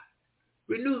heart.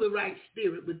 Renew the right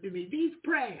spirit within me. These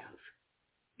prayers,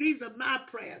 these are my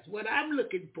prayers, what I'm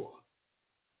looking for.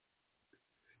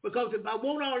 Because if I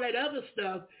want all that other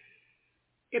stuff,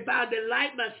 if I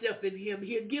delight myself in him,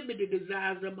 he'll give me the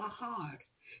desires of my heart.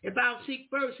 If I'll seek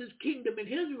first his kingdom and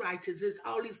his righteousness,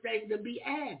 all these things will be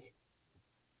added.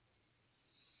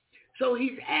 So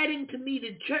he's adding to me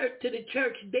the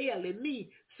church daily, me,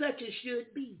 such as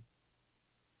should be.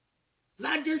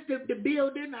 Not just the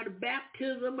building or the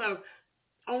baptism or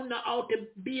on the altar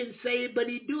being saved, but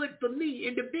he do it for me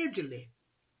individually.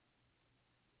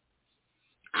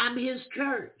 I'm his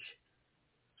church.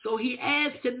 So he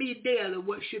adds to me daily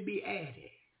what should be added.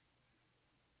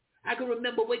 I can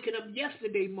remember waking up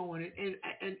yesterday morning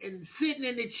and sitting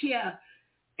in the chair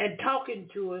and talking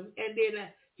to him, and then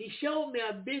he showed me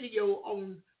a video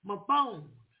on my phone.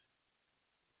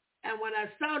 And when I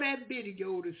saw that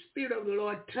video, the Spirit of the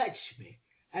Lord touched me,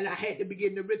 and I had to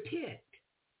begin to repent.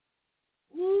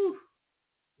 Woo!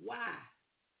 Why?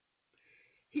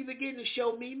 He began to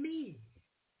show me.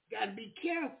 Got to be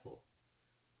careful.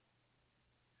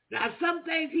 Now, some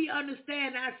things he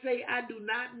understands, I say, I do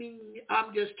not mean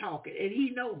I'm just talking, and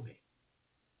he know me.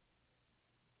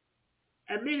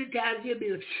 And many times he'll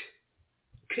be like,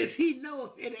 because he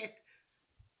knows it.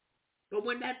 But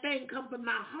when that thing comes from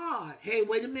my heart, hey,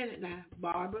 wait a minute now,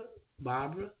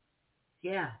 Barbara,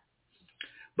 yeah.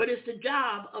 But it's the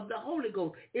job of the Holy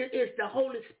Ghost. It's the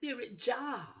Holy Spirit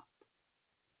job.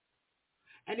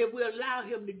 And if we allow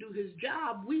him to do his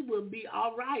job, we will be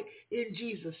all right in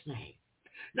Jesus' name.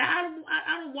 Now,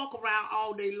 I don't walk around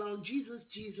all day long, Jesus,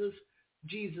 Jesus,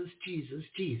 Jesus, Jesus,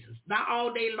 Jesus. Not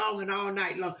all day long and all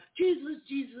night long. Jesus,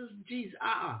 Jesus, Jesus,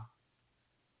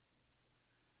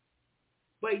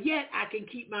 But yet, I can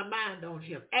keep my mind on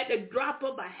him. At the drop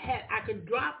of a hat, I can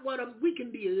drop we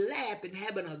can be laughing,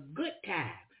 having a good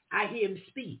time. I hear him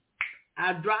speak.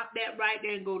 I drop that right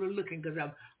there and go to looking because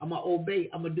I'm going to obey.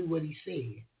 I'm going to do what he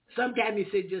said. Sometimes he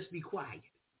said, just be quiet.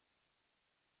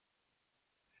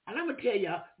 And I'm going to tell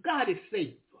y'all, God is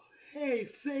faithful. Hey,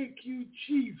 thank you,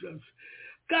 Jesus.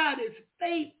 God is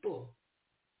faithful.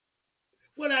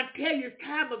 When I tell you it's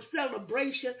time of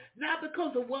celebration, not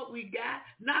because of what we got,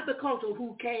 not because of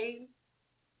who came.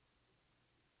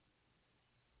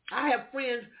 I have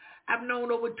friends I've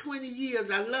known over 20 years.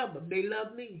 I love them. They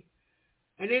love me.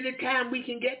 And anytime we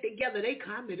can get together, they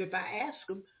come. And if I ask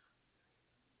them,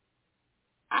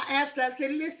 I asked her, I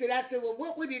said, listen, I said, well,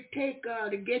 what would it take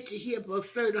to get you here for a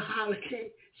certain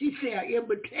holiday? She said, an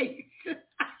invitation.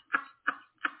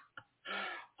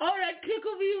 Oh, that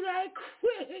tickled me right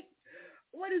quick.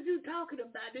 What is you talking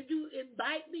about? Did you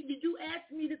invite me? Did you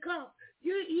ask me to come?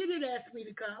 You didn't ask me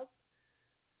to come.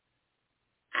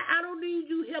 I don't need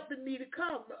you helping me to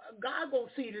come. God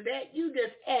gonna see to that. You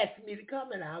just ask me to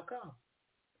come and I'll come.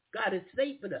 God is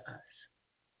faithful to us.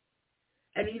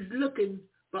 And he's looking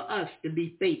for us to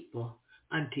be faithful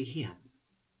unto him.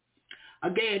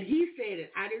 Again, he said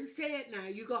it. I didn't say it now.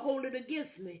 You can hold it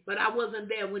against me. But I wasn't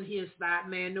there when he inspired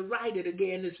man to write it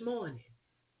again this morning.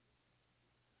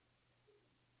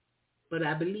 But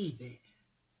I believe it.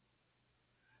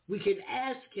 We can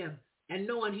ask him, and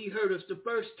knowing he heard us the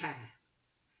first time.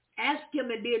 Ask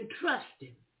him and then trust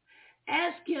him.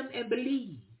 Ask him and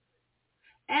believe.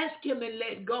 Ask him and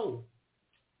let go.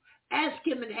 Ask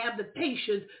him and have the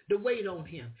patience to wait on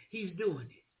him. He's doing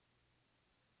it.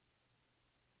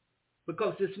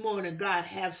 Because this morning God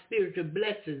has spiritual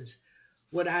blessings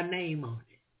with our name on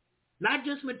it. Not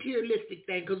just materialistic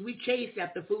things, because we chase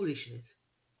after foolishness.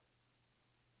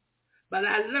 But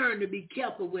I learned to be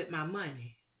careful with my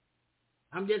money.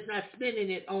 I'm just not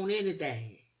spending it on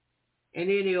anything and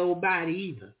any old body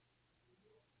either.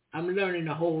 I'm learning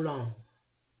to hold on.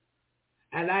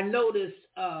 And I noticed,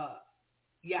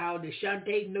 y'all, that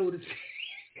Shantae noticed.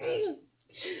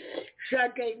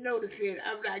 Shantae noticed it.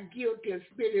 I'm not guilty of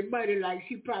spending money like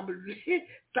she probably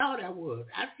thought I was.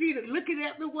 I seen her looking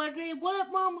at me one day. What,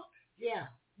 Mama? Yeah.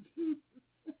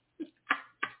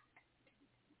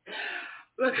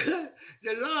 Because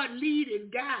the Lord lead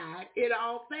and guide in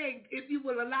all things if you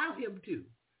will allow him to.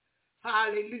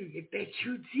 Hallelujah. Thank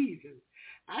you, Jesus.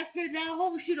 I said, now I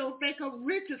hope she don't think I'm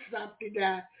rich or something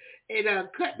now and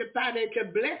cut the financial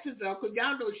blessings off, because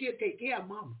y'all know she'll take care of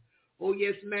Mama. Oh,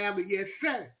 yes, ma'am, and yes,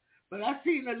 sir. But I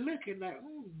seen her looking like,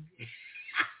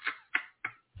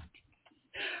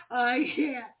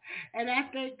 yeah. And I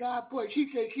thank God for it. She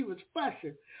said she was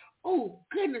fussing. Oh,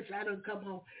 goodness, I done come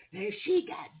home. And she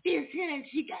got this here and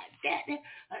she got that.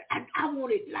 I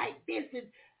want it like this, and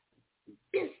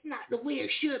this not the way it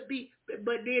should be.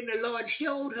 But then the Lord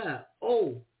showed her,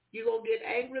 oh, you going to get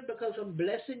angry because I'm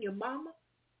blessing your mama?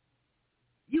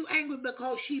 You angry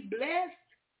because she blessed?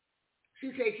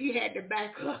 She said she had to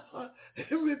back up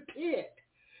and repent.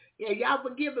 Yeah, y'all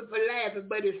forgive me for laughing,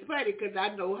 but it's funny because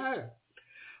I know her.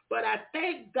 But I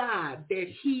thank God that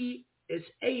he is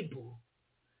able,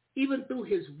 even through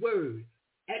his word.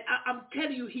 And I'm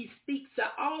telling you, he speaks to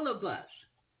all of us.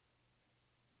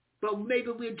 But maybe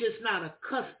we're just not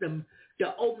accustomed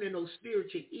to opening those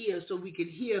spiritual ears so we can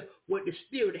hear what the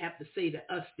Spirit have to say to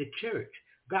us, the church.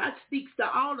 God speaks to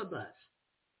all of us.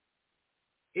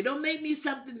 It don't make me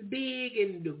something big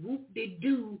and the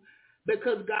whoop-de-doo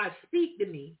because God speak to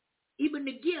me, even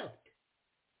the gift.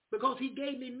 Because he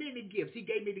gave me many gifts. He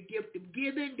gave me the gift of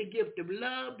giving, the gift of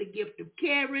love, the gift of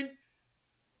caring.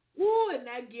 Ooh, and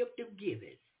that gift of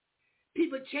giving.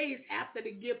 People chase after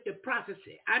the gift of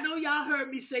prophecy. I know y'all heard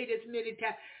me say this many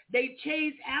times. They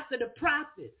chase after the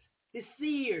prophets, the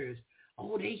seers.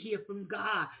 Oh, they hear from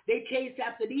God. They chase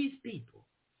after these people.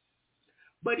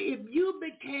 But if you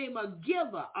became a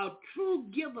giver, a true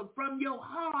giver from your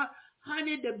heart,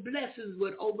 honey, the blessings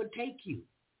would overtake you.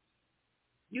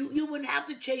 You wouldn't have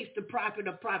to chase the prophet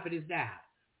or prophetess down,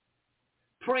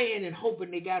 praying and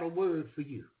hoping they got a word for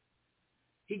you.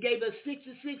 He gave us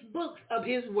 66 books of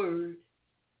his word.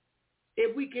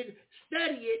 If we can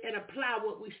study it and apply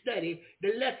what we study,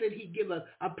 the lesson he give us,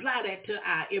 apply that to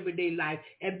our everyday life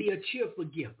and be a cheerful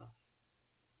giver.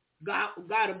 God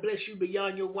will bless you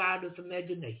beyond your wildest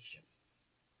imagination.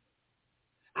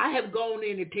 I have gone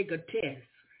in to take a test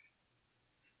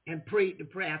and prayed the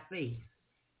prayer of faith.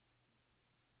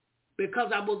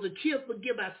 Because I was a cheerful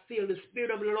giver, I feel the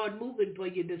Spirit of the Lord moving for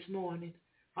you this morning.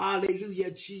 Hallelujah,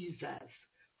 Jesus.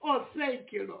 Oh,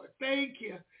 thank you, Lord. Thank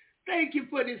you. Thank you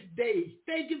for this day.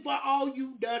 Thank you for all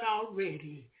you've done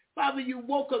already. Father, you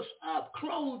woke us up,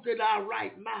 clothed in our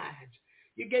right minds.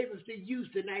 You gave us the use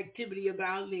and activity of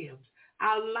our limbs,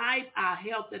 our life, our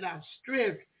health, and our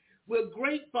strength. We're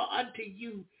grateful unto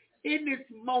you in this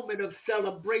moment of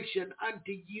celebration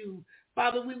unto you.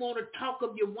 Father, we want to talk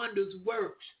of your wondrous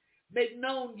works. Make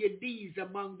known your deeds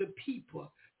among the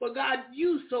people. For God,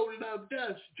 you so loved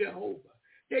us, Jehovah,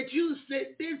 that you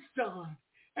sent this Son.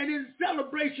 And in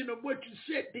celebration of what you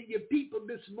said to your people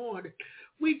this morning,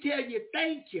 we tell you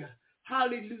thank you.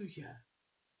 Hallelujah.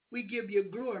 We give you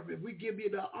glory. We give you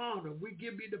the honor. We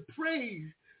give you the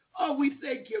praise. Oh, we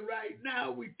thank you right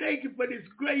now. We thank you for this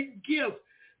great gift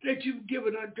that you've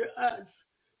given unto us.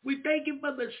 We thank you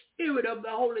for the Spirit of the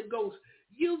Holy Ghost.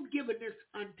 You've given this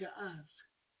unto us.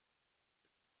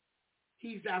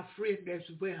 He's our friend as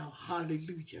well.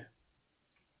 Hallelujah.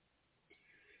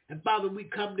 And Father, we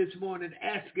come this morning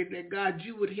asking that, God,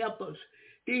 you would help us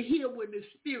to hear when the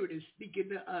Spirit is speaking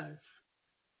to us.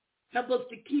 Help us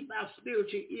to keep our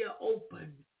spiritual ear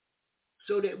open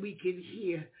so that we can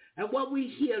hear. And what we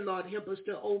hear, Lord, help us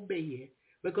to obey it,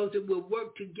 because it will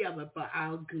work together for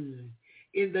our good.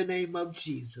 In the name of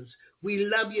Jesus. We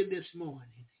love you this morning.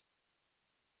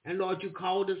 And Lord, you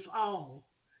called us all.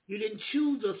 You didn't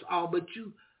choose us all, but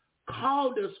you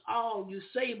called us all. You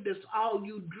saved us all.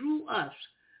 You drew us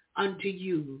unto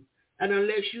you. And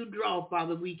unless you draw,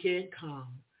 Father, we can't come.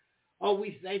 Oh,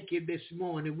 we thank you this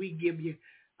morning. We give you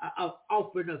an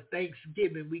offering of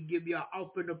thanksgiving. We give you an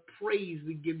offering of praise.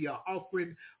 We give you an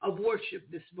offering of worship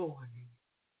this morning.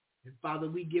 And Father,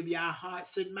 we give you our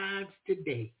hearts and minds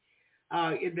today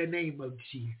in the name of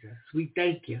Jesus. We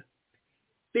thank you.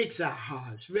 Fix our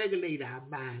hearts. Regulate our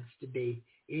minds today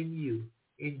in you.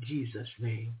 In Jesus'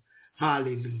 name.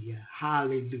 Hallelujah.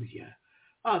 Hallelujah.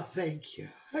 Oh, thank you.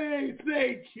 Hey,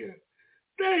 thank you.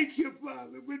 Thank you,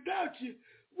 Father. Without you,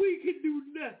 we can do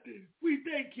nothing. We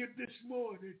thank you this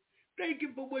morning. Thank you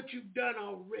for what you've done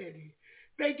already.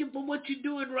 Thank you for what you're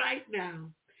doing right now.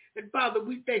 And Father,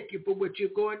 we thank you for what you're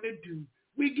going to do.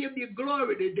 We give you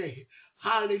glory today.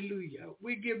 Hallelujah.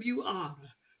 We give you honor,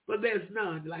 for there's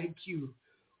none like you.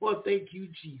 Oh, thank you,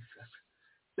 Jesus.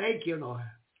 Thank you, Lord.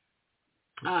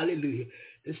 Hallelujah.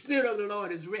 The Spirit of the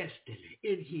Lord is resting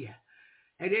in here.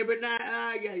 And every now,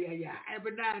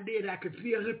 every now and then I can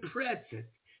feel the presence.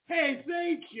 Hey,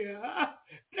 thank you.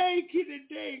 Thank you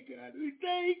today, God. We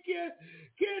thank you.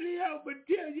 Can't help but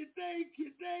tell you thank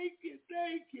you, thank you,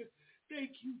 thank you.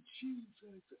 Thank you,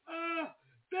 Jesus.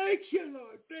 Thank you,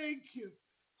 Lord. Thank you.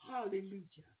 Hallelujah.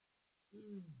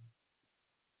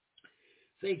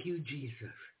 Thank you,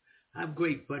 Jesus. I'm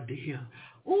grateful to him.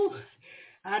 Oh,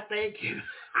 I thank him.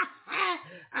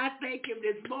 I thank him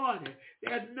this morning.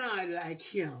 There's none like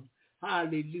him.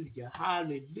 Hallelujah.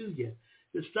 Hallelujah.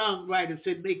 The songwriter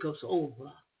said, make us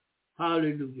over.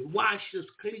 Hallelujah. Wash us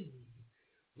clean.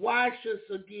 Wash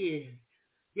us again.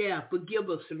 Yeah, forgive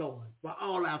us, Lord, for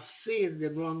all our sins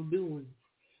and wrongdoings,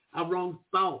 our wrong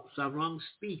thoughts, our wrong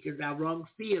speakings, our wrong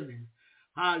feelings.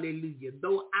 Hallelujah.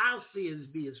 Though our sins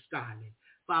be as scarlet,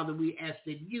 Father, we ask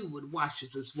that you would wash us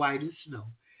as white as snow.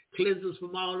 Cleanse us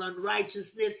from all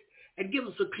unrighteousness and give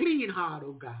us a clean heart,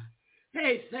 oh God.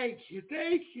 Hey, thank you,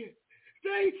 thank you.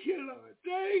 Thank you, Lord.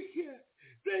 Thank you.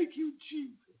 Thank you,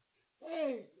 Jesus.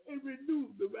 Hey, and renew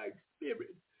the right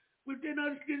spirit within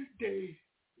us this day.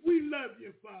 We love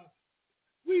you, Father.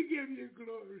 We give you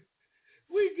glory.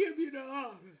 We give you the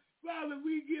honor. Father,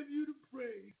 we give you the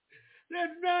praise. There's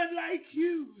none like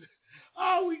you.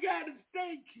 All we got is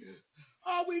thank you.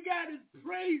 All we got is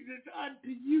praises unto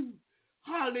you.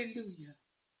 Hallelujah.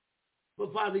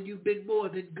 But Father, you've been more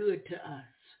than good to us.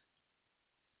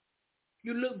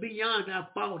 You look beyond our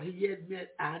fault and yet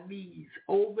met our needs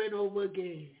over and over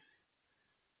again.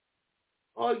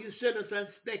 Oh, you sent us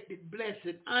unexpected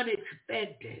blessing,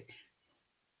 unexpected.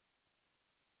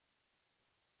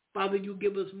 Father, you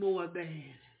give us more than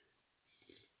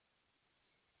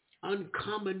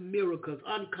uncommon miracles,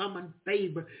 uncommon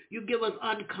favor. You give us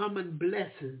uncommon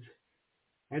blessings.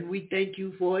 And we thank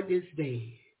you for it this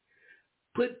day.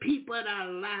 Put people in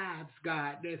our lives,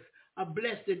 God, that's a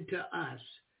blessing to us.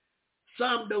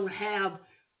 Some don't have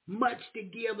much to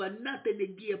give or nothing to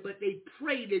give, but they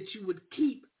pray that you would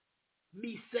keep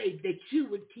me safe, that you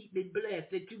would keep me blessed,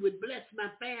 that you would bless my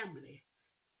family.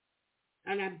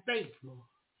 And I'm thankful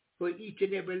for each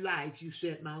and every life you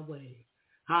sent my way.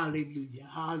 Hallelujah,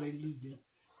 hallelujah.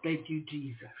 Thank you,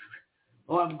 Jesus.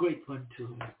 Oh, I'm grateful to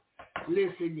you.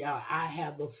 Listen, y'all, I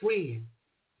have a friend,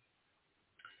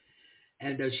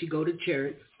 and she go to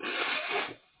church.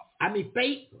 I mean,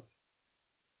 faithful.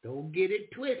 Don't get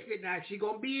it twisted now. She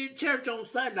going to be in church on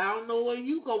Sunday. I don't know where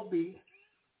you going to be.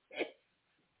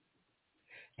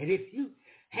 And if you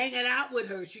hanging out with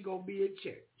her, she going to be in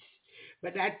church.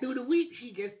 But not through the week, she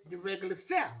just the regular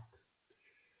self.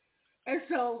 And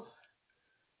so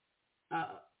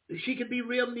she can be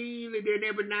real mean, and then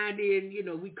every now and then, you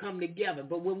know, we come together.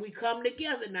 But when we come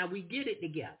together, now we get it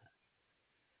together.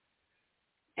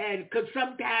 And because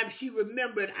sometimes she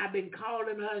remembered I've been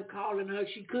calling her.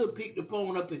 She could pick the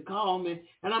phone up and call me.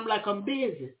 And I'm like, I'm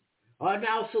busy. Or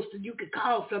now, sister, you can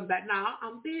call somebody. Now,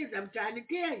 I'm busy. I'm trying to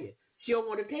tell you. She don't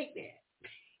want to take that.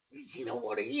 She don't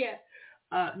want to hear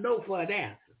no for an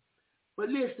answer. But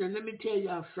listen, let me tell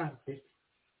y'all something.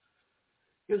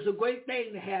 It's a great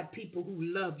thing to have people who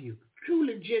love you,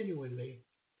 truly, genuinely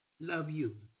love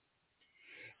you.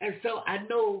 And so I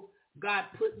know God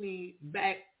put me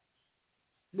back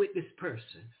with this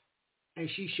person, and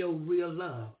she showed real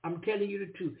love. I'm telling you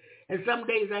the truth. And some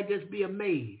days I just be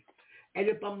amazed. And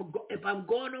if I'm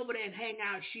going over there and hang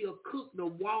out, she'll cook the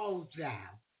walls down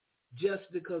just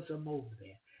because I'm over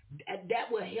there.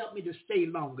 That will help me to stay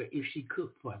longer if she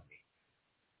cooked for me.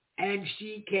 And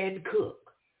she can cook.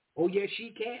 Oh, yes,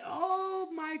 she can. Oh,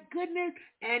 my goodness.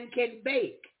 And can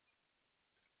bake.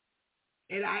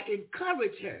 And I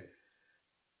encourage her,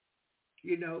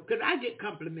 you know, because I get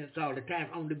compliments all the time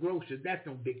on the groceries. That's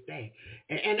no big thing.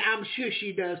 And I'm sure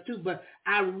she does too, but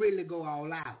I really go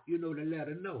all out, you know, to let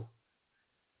her know.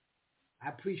 I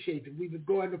appreciate it. We were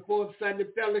going to Fourth Sunday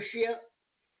Fellowship,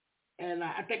 and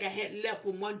I think I had left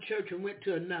from one church and went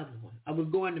to another one. I was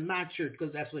going to my church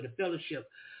because that's where the fellowship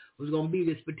was going to be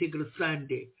this particular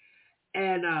Sunday.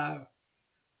 And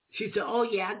she said, "Oh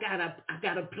yeah, I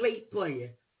got a plate for you."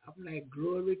 I'm like,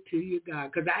 "Glory to you,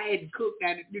 God," because I hadn't cooked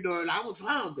that, you know, and I was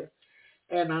hungry,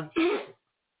 and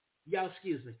y'all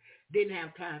excuse me, didn't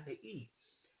have time to eat.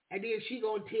 And then she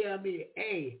gonna tell me,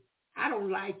 "Hey, I don't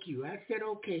like you." I said,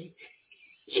 "Okay."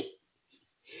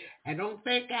 And don't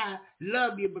think I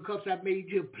love you because I made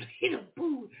you a plate of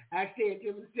food. I said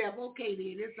to myself, "Okay,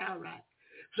 then, it's all right."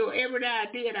 So every now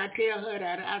and then I tell her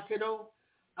that. I said, "Oh,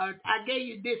 I gave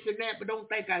you this and that, but don't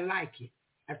think I like you."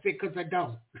 I said, "Because I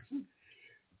don't."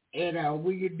 And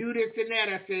when you do this and that,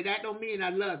 I said, "That don't mean I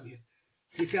love you."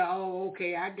 She said, "Oh,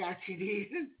 okay, I got you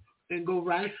then." And go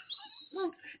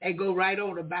right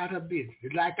on about her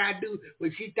business. Like I do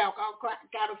when she talk all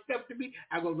kind of stuff to me,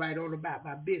 I go right on about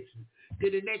my business.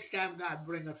 Till the next time God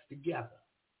bring us together.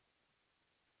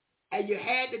 And you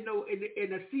had to know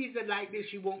in a season like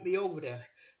this, you want me over there.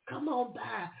 Come on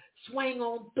by, swing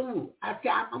on through. I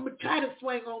said, I'm going to try to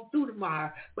swing on through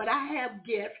tomorrow, but I have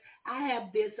guests. I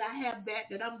have this, I have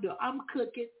that I'm doing. I'm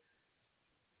cooking.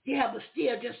 Yeah, but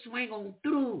still just swing on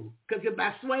through. Because if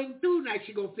I swing through now,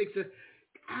 she going to fix it.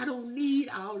 I don't need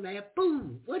all that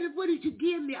food. What did you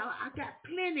give me? I got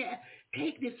plenty.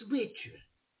 Take this with you.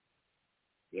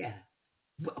 Yeah.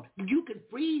 Well, you can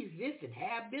freeze this and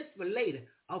have this for later.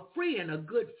 A friend, a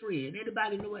good friend.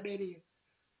 Anybody know what that is?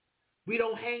 We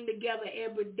don't hang together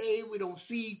every day. We don't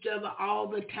see each other all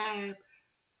the time.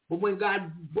 But when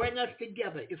God brings us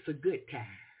together, it's a good time.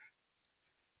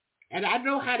 And I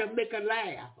know how to make her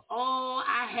laugh. Oh,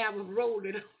 I have her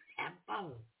rolling on that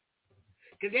phone.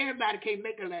 Because everybody can't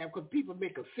make her laugh because people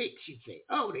make her sick, she said.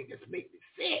 Oh, they just make me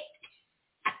sick.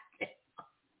 I said,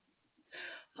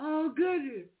 oh,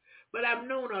 goodness. But I've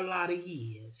known her a lot of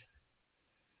years.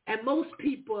 And most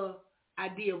people I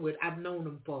deal with, I've known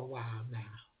them for a while now.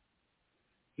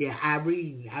 Yeah,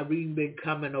 Irene. Irene been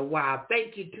coming a while.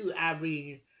 Thank you, too,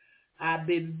 Irene. I've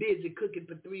been busy cooking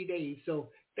for 3 days, so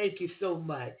thank you so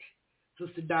much.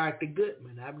 Sister Dr.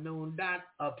 Goodman. I've known Doc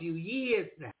a few years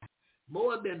now.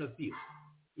 More than a few.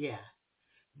 Yeah.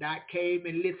 Doc came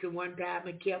and listened one time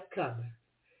and kept coming.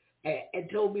 And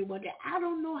told me one day, I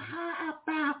don't know how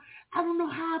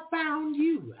I found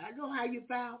you. I know how you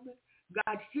found me.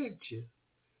 God sent you.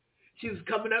 She was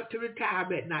coming up to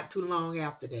retirement not too long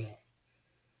after that.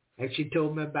 And she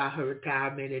told me about her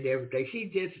retirement and everything. She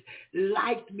just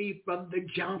liked me from the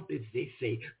jump, as they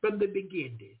say, from the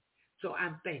beginning. So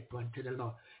I'm thankful unto the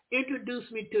Lord.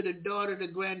 Introduced me to the daughter, the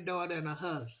granddaughter, and her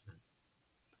husband.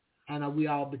 And we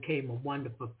all became a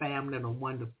wonderful family and a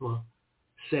wonderful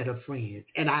set of friends.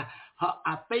 And I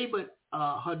favored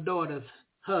her daughter's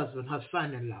husband, her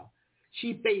son-in-law.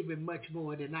 She favored much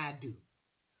more than I do.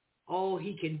 Oh,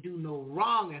 he can do no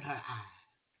wrong in her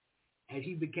eyes. And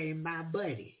he became my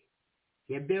buddy.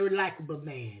 He's a very likable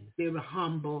man, very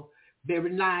humble,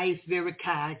 very nice, very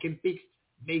kind, can fix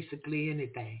basically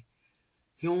anything.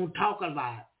 He don't talk a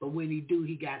lot, but when he do,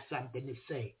 he got something to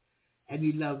say. And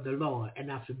he loved the Lord, and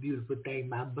that's a beautiful thing,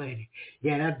 my buddy.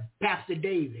 Yeah, that's Pastor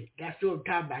David. That's what I'm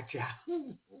talking about,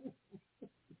 y'all.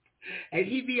 And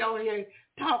he be on here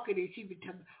talking, and she be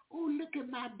telling me, oh, look at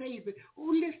my baby.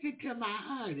 Oh, listen to my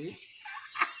honey.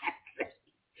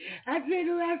 I said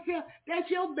to myself, that's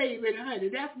your baby, honey.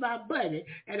 That's my buddy.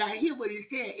 And I hear what he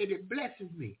said, and it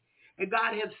blesses me. And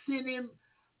God has sent him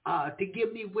to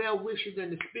give me well wishes in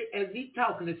the spirit. As he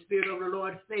talking, the Spirit of the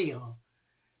Lord fell.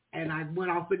 And I went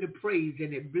off into praise,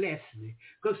 and it blessed me.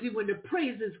 Because see, when the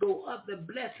praises go up, the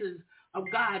blessings of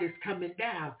God is coming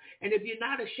down. And if you're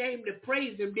not ashamed to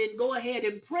praise him, then go ahead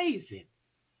and praise him.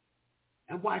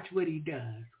 And watch what he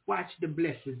does. Watch the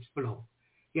blessings flow.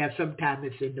 Yeah, sometimes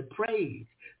it's in the praise.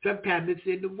 Sometimes it's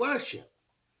in the worship.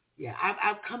 Yeah,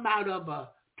 I've come out of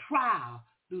a trial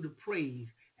through the praise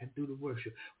and through the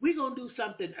worship. We're going to do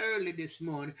something early this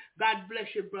morning. God bless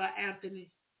you, Brother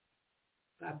Anthony.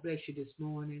 God bless you this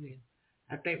morning. And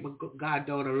I think my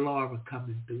goddaughter Laura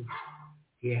coming through.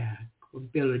 Yeah, from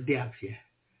Philadelphia.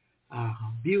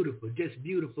 Beautiful, just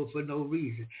beautiful for no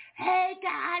reason. Hey,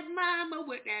 Godmama,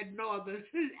 with that northern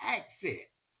accent.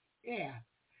 Yeah.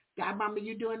 Godmama,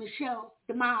 you doing the show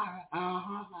tomorrow?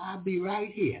 I'll be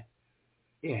right here.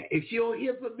 Yeah, if she don't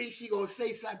hear from me, she going to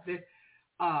say something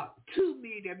to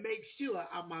me that makes sure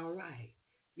I'm all right.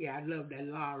 Yeah, I love that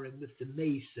Laura and Mr.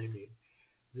 Mason and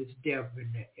Miss Deborah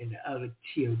and the other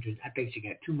children. I think she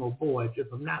got 2 more boys, if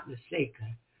I'm not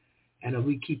mistaken. And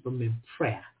we keep them in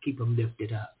prayer, keep them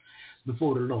lifted up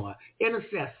before the Lord.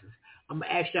 Intercessors, I'm going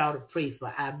to ask y'all to pray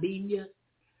for Albania.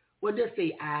 Well, just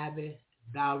say Ivy,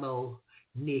 Gallo,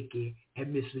 Nikki,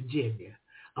 and Miss Virginia.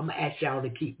 I'm going to ask y'all to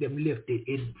keep them lifted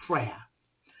in prayer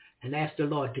and ask the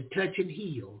Lord to touch and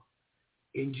heal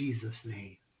in Jesus'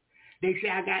 name. They say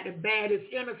I got the baddest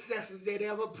intercessors that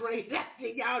ever prayed. I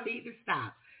think y'all need to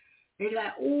stop. They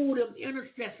like, oh, them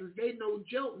intercessors, they no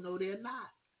joke. No, they're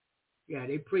not. Yeah,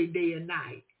 they pray day and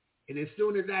night. And as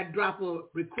soon as I drop a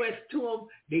request to them,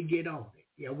 they get on it.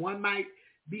 Yeah, one might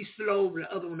be slow, but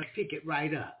the other one will pick it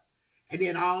right up. And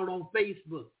then all on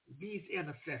Facebook, these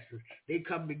intercessors, they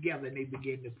come together and they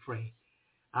begin to pray.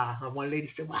 One lady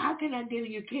said, well, how can I do it?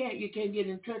 You can't get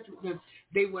in touch with them.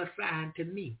 They were assigned to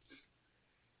me.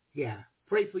 Yeah,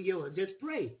 pray for yours. Just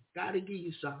pray. God will give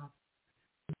you some.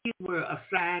 These were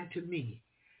assigned to me.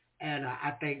 And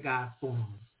I thank God for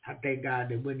them. I thank God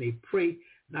that when they pray,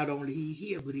 not only he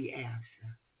hear, but he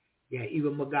answer. Yeah,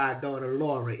 even my goddaughter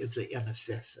Laura is an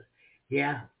intercessor.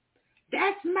 Yeah.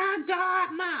 That's my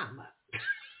God mama.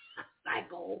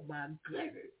 Like, oh my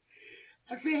goodness.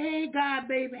 I said, hey God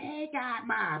baby, hey God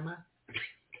mama. I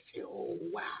said, oh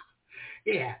wow.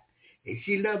 Yeah. And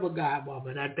she love her God mama,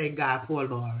 and I thank God for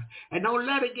Laura. And don't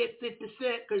let her get 50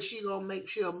 cents, because she gonna make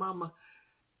sure mama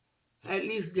at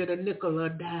least get a nickel or a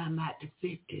dime out to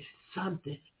 50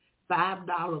 something.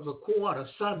 $5 a quarter,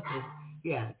 something.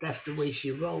 Yeah, that's the way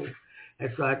she rolls.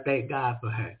 And so I thank God for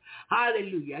her.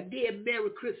 Hallelujah. Again, Merry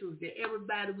Christmas to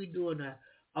everybody. We're doing a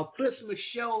Christmas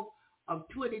show of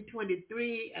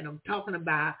 2023, and I'm talking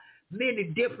about many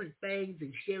different things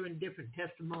and sharing different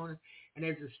testimonies. And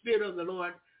as the Spirit of the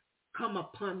Lord come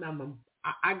upon them,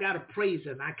 I got to praise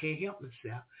him. I can't help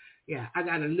myself. Yeah, I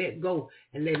got to let go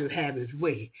and let him have his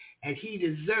way. And he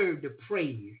deserved the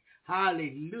praise.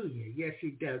 Hallelujah. Yes,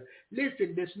 he does.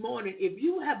 Listen, this morning, if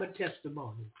you have a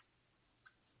testimony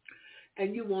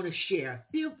and you want to share,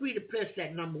 feel free to press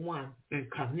that number 1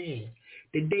 and come in.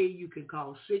 Today you can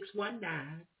call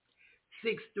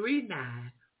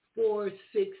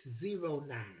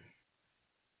 619-639-4609.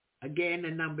 Again, the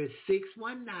number is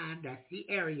 619. That's the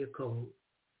area code.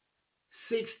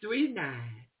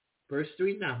 639, first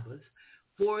 3 numbers,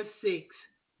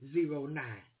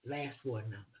 4609, last 4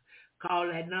 numbers. Call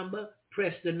that number,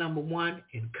 press the number 1,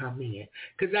 and come in.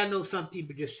 Because I know some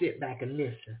people just sit back and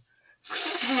listen.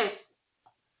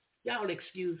 Y'all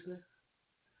excuse me.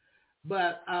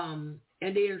 But, and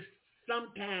then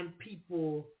sometimes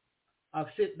people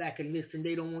sit back and listen.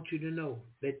 They don't want you to know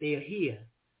that they're here,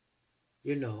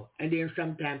 you know. And then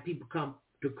sometimes people come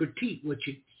to critique what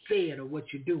you're saying or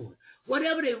what you're doing.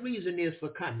 Whatever their reason is for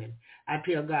coming, I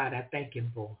tell God I thank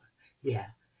him for it. Yeah,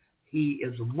 he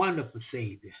is a wonderful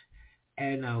Savior.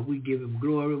 And we give him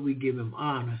glory, we give him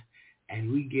honor,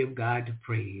 and we give God the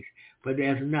praise. For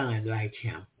there's none like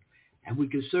him. And we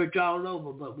can search all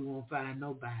over, but we won't find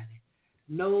nobody.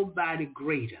 Nobody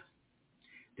greater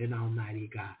than Almighty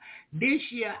God. This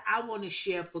year, I want to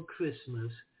share for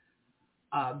Christmas,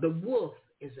 the wolf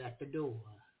is at the door.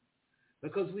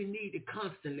 Because we need to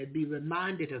constantly be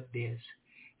reminded of this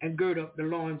and gird up the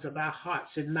loins of our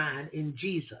hearts and mind in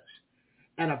Jesus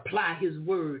and apply his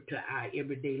word to our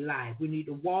everyday life. We need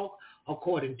to walk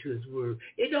according to his word.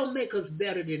 It don't make us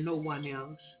better than no one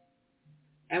else.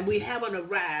 And we haven't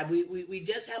arrived. We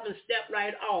just haven't stepped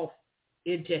right off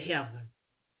into heaven.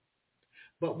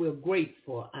 But we're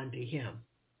grateful unto him.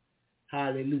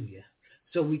 Hallelujah.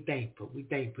 So we thankful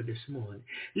this morning.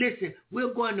 Listen,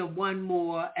 we're going to one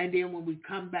more, and then when we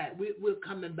come back, we're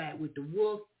coming back with the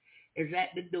wolf is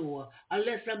at the door,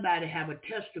 unless somebody have a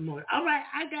testimony. All right,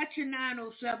 I got you,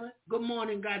 907. Good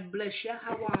morning. God bless you.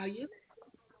 How are you?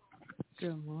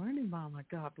 Good morning, Mama.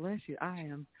 God bless you. I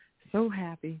am so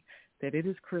happy that it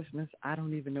is Christmas. I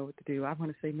don't even know what to do. I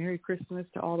want to say Merry Christmas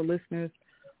to all the listeners,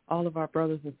 all of our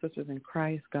brothers and sisters in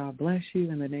Christ. God bless you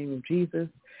in the name of Jesus.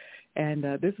 And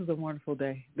this is a wonderful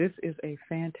day. This is a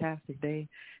fantastic day,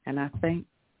 and I thank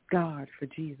God for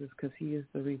Jesus because he is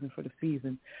the reason for the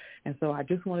season. And so I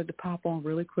just wanted to pop on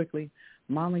really quickly.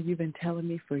 Mama, you've been telling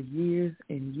me for years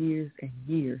and years and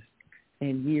years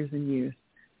and years and years,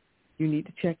 you need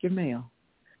to check your mail.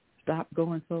 stop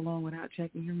going so long without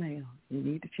checking your mail. You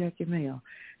need to check your mail.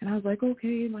 And I was like,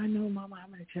 okay, I know, Mama,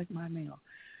 I'm going to check my mail.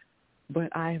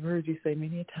 But I have heard you say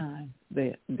many a time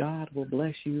that God will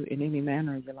bless you in any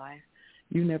manner of your life.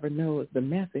 You never know the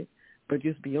method, but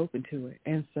just be open to it.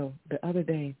 And so the other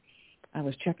day, I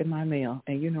was checking my mail,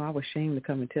 and, I was ashamed to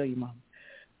come and tell you, Mama,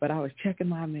 but I was checking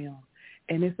my mail,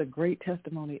 and it's a great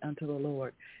testimony unto the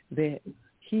Lord that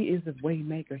he is a way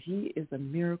maker. He is a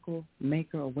miracle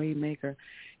maker, a way maker.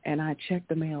 And I checked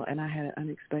the mail, and I had an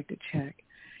unexpected check.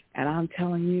 And I'm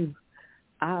telling you,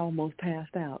 I almost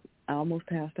passed out.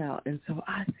 And so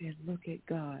I said, look at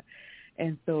God.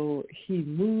 And so he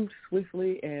moved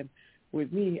swiftly, and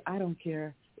with me, I don't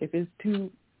care if it's $2,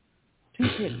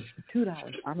 $2.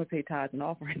 I'm going to pay tithes and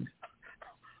offerings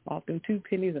off them 2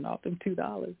 pennies and off them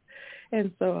 $2.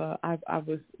 And so I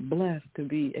was blessed to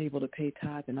be able to pay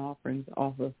tithes and offerings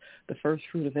off of the first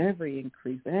fruit of every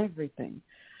increase, everything,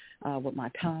 with my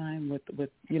time, with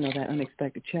that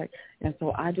unexpected check. And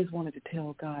so I just wanted to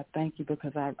tell God thank you,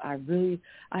 because I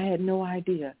had no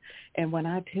idea. And when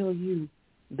I tell you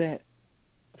that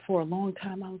for a long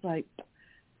time I was like,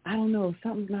 I don't know,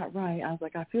 something's not right. I was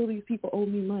like, I feel these people owe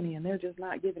me money, and they're just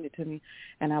not giving it to me.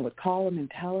 And I would call them and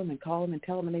tell them and call them and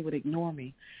tell them, and they would ignore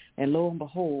me. And lo and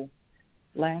behold,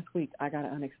 last week I got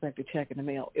an unexpected check in the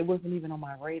mail. It wasn't even on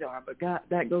my radar, but God,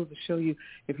 that goes to show you,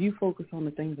 if you focus on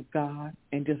the things of God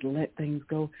and just let things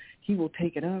go, he will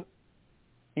take it up,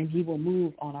 and he will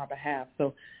move on our behalf.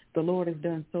 So the Lord has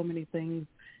done so many things,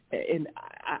 and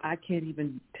I can't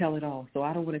even tell it all. So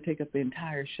I don't want to take up the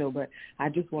entire show, but I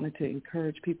just wanted to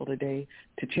encourage people today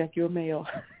to check your mail.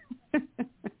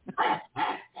 Check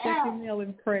your mail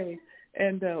and pray.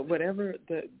 And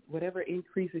whatever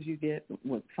increases you get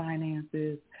with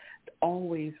finances,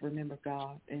 always remember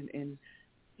God, and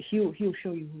He'll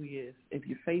show you who he is. If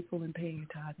you're faithful in paying your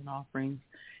tithes and offerings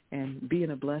and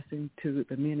being a blessing to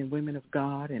the men and women of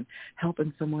God and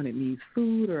helping someone that needs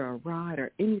food or a ride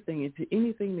or anything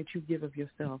that you give of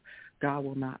yourself, God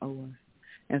will not owe us.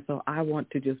 And so I want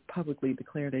to just publicly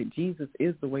declare that Jesus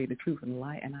is the way, the truth, and the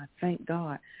light, and I thank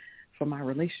God for my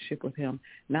relationship with him.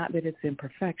 Not that it's in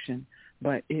perfection,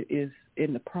 but it is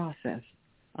in the process.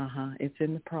 It's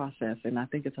in the process, and I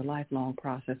think it's a lifelong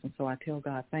process. And so I tell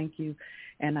God thank you,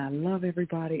 and I love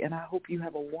everybody, and I hope you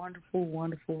have a wonderful,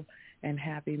 wonderful, and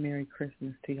happy Merry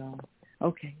Christmas to y'all.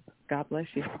 Okay, God bless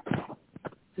you.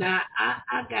 Now,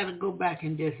 I got to go back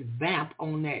and just vamp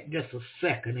on that just a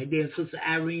second, and then Sister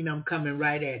Irene, I'm coming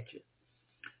right at you.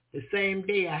 The same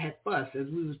day I had fussed, as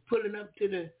we was pulling up to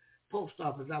the post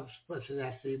office, I was fussing.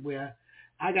 I said, well,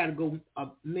 I got to go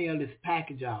mail this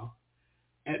package off.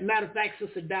 As a matter of fact,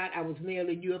 Sister Dot, I was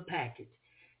mailing you a package.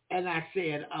 And I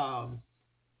said,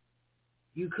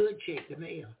 you could check the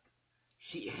mail.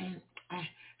 She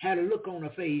had a look on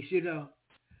her face, you know.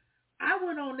 I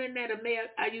went on in there to mail.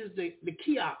 I used the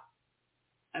kiosk.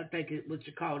 I think it's what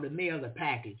you call the mail the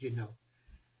package, you know.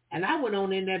 And I went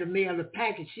on in there to mail the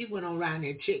package. She went on around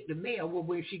there and checked the mail. Well,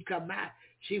 when she come out,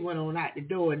 she went on out the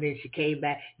door, and then she came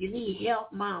back. You need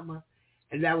help, Mama?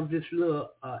 And that was this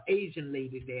little Asian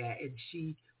lady there, and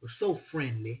she was so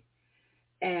friendly.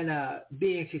 And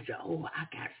then she said, oh, I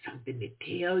got something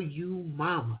to tell you,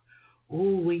 Mama.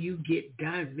 Oh, when you get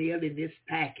done mailing this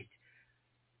package,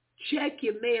 check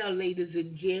your mail, ladies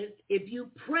and gents. If you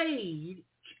prayed,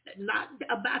 not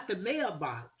about the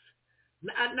mailbox,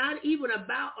 not even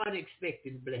about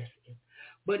unexpected blessings,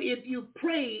 but if you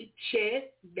prayed,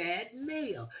 check that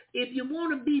mail. If you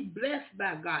want to be blessed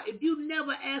by God, if you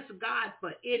never ask God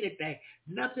for anything,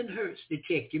 nothing hurts to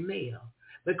check your mail,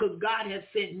 because God has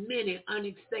sent many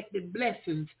unexpected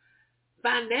blessings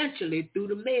financially through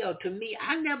the mail to me.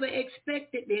 I never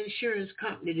expected the insurance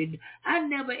company to. I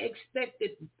never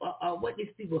expected what these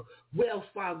people, Wells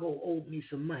Fargo owed me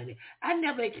some money. I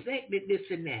never expected this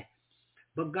and that.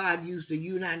 But God used the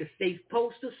United States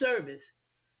Postal Service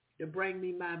to bring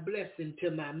me my blessing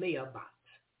to my mailbox.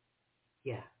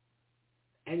 Yeah.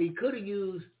 And he could have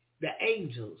used the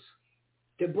angels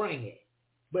to bring it,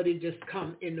 but it just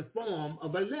come in the form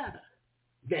of a letter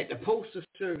that the Postal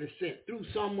Service sent through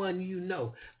someone you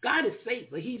know. God is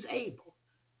faithful. He's able.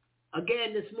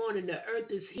 Again, this morning, the earth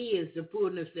is his, the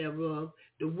fullness thereof,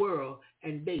 the world,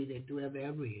 and they that dwell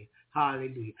therein.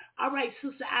 Hallelujah. All right,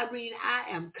 Sister Irene,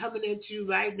 I am coming at you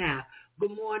right now.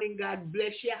 Good morning. God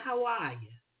bless you. How are you?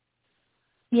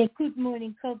 Yeah, good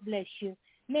morning. God bless you.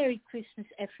 Merry Christmas,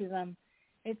 everyone.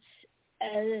 It's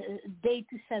a day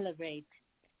to celebrate.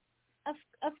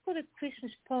 I've got a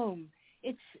Christmas poem.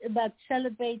 It's about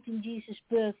celebrating Jesus'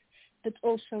 birth, but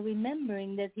also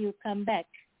remembering that he'll come back.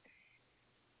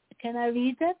 Can I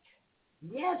read that?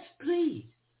 Yes, please.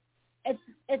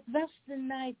 It was the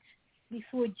night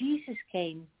before Jesus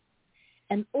came,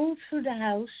 and all through the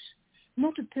house,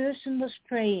 not a person was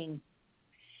praying.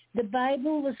 The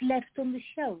Bible was left on the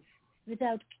shelf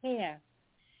without care.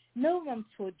 No one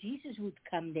thought Jesus would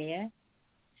come there.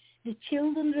 The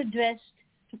children were dressed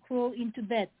to crawl into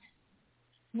bed,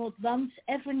 not once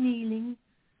ever kneeling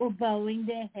or bowing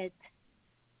their head.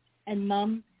 And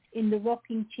Mom, in the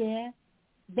rocking chair,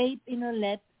 babe in her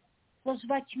lap, was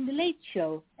watching the Late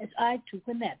Show as I took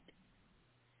a nap.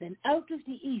 Then out of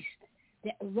the east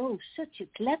there arose such a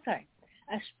clatter.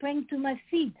 I sprang to my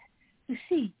feet to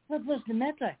see what was the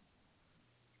matter.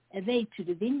 Away to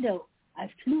the window I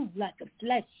flew like a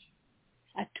flash.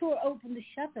 I tore open the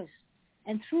shutters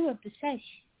and threw up the sash.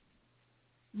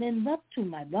 Then what to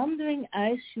my wondering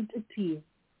eyes should appear?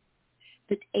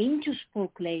 But angels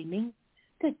proclaiming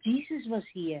that Jesus was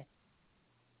here.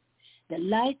 The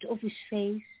light of his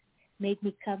face made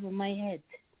me cover my head.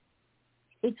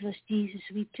 It was Jesus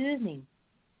returning,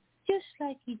 just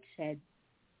like he'd said.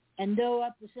 And though I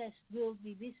possessed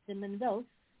worldly wisdom and wealth,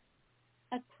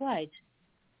 I cried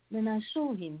when I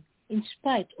saw him in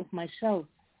spite of myself.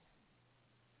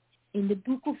 In the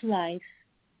book of life,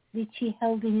 which he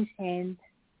held in his hand,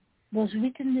 was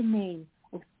written the name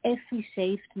of every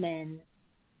saved man.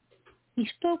 He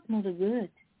spoke not a word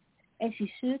as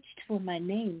he searched for my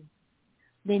name.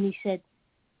 Then he said,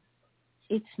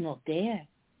 "It's not there."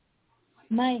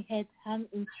 My head hung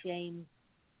in shame.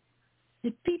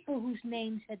 The people whose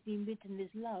names had been written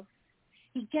with love,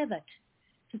 he gathered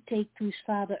to take to his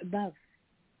Father above.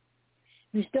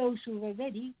 With those who were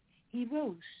ready, he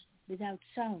rose without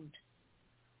sound,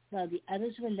 while the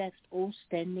others were left all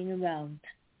standing around.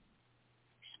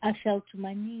 I fell to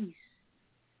my knees,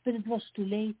 but it was too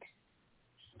late.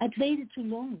 I'd waited too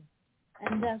long,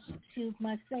 and thus sealed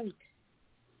my fate.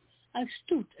 I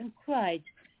stood and cried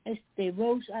as they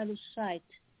rose out of sight.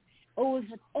 Oh,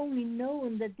 if I'd only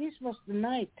known that this was the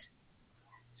night.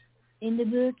 In the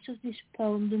words of this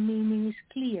poem, the meaning is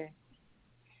clear.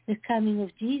 The coming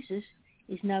of Jesus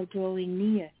is now drawing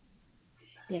near.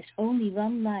 There's only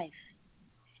one life,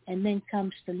 and then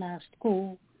comes the last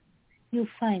call. You'll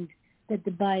find that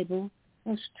the Bible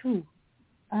was true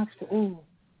after all.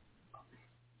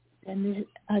 And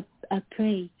I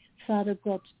pray, Father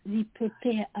God, we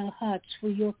prepare our hearts for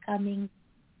your coming.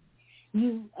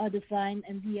 You are the vine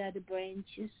and we are the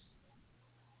branches.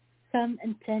 Come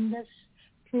and tend us,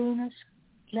 prune us,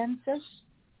 cleanse us,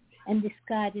 and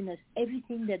discard in us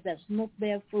everything that does not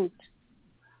bear fruit,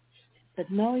 but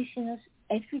nourishing us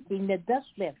everything that does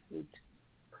bear fruit.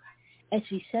 As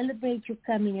we celebrate your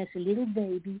coming as a little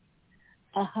baby,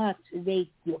 our hearts await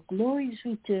your glorious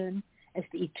return as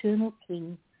the eternal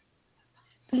King.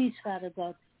 Please, Father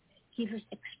God, give us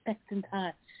expectant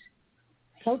hearts.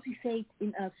 Cultivate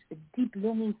in us a deep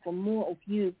longing for more of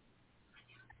you.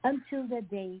 Until that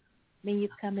day, may you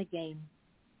come again.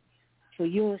 For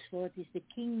yours, Lord, is the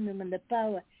kingdom and the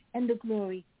power and the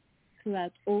glory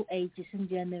throughout all ages and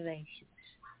generations.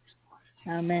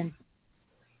 Amen.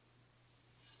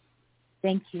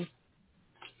 Thank you.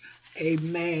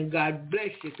 Amen. God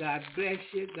bless you. God bless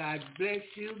you. God bless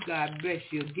you. God bless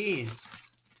you again.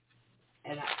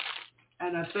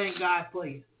 And I thank God for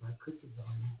you. My cookies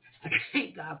on me. I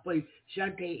thank God for you.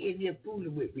 Shante in here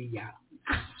fooling with me, y'all.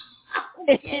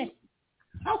 Okay.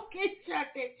 Okay,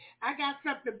 Shante. I got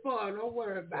something for her. Don't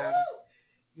worry about it.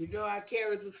 You know I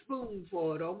carry the spoon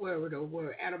for her. Don't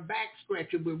worry. And a back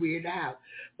scratcher when we're in the house.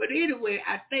 But anyway,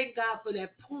 I thank God for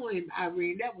that poem,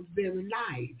 Irene. That was very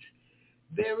nice.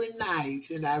 Very nice.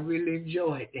 And I really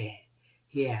enjoyed that.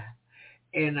 Yeah.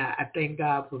 And I thank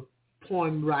God for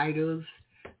poem writers,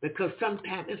 because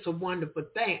sometimes it's a wonderful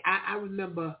thing. I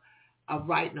remember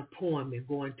writing a poem and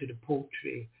going to the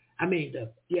poetry.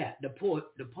 The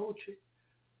poetry.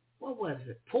 What was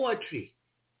it? Poetry.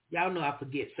 Y'all know I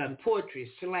forget something.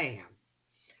 Poetry slam.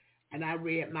 And I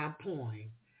read my poem.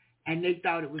 And they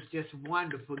thought it was just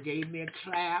wonderful. Gave me a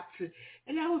clap.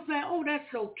 And I was like, oh, that's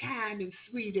so kind and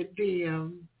sweet of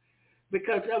them.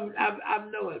 Because I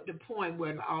know the poem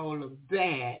wasn't all of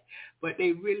that, but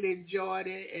they really enjoyed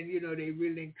it, and, you know, they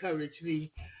really encouraged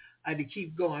me to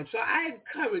keep going. So I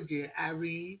encourage you,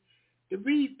 Irene, to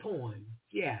read poems.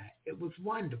 Yeah, it was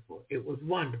wonderful. It was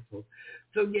wonderful.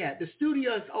 So, yeah, the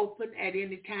studio is open at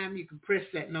any time. You can press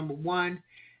that number 1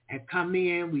 and come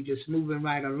in. We're just moving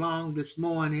right along this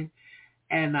morning.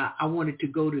 And I wanted to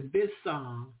go to this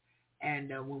song, and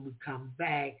when we come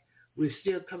back, we're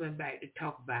still coming back to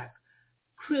talk about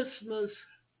Christmas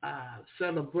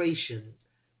celebration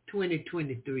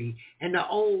 2023 and the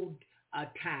old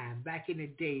time back in the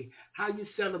day, how you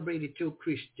celebrated your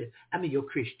Christmas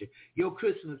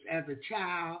as a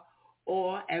child,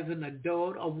 or as an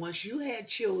adult, or once you had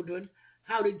children,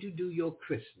 how did you do your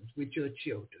Christmas with your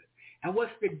children? And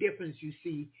what's the difference you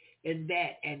see in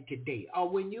that and today, or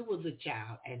when you was a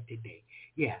child and today?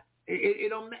 Yeah, it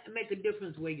don't make a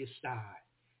difference where you start.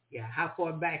 Yeah, how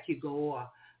far back you go, or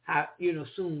how,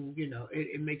 soon,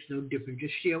 it makes no difference.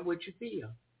 Just share what you feel.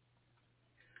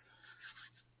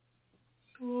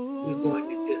 We're going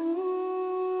to do.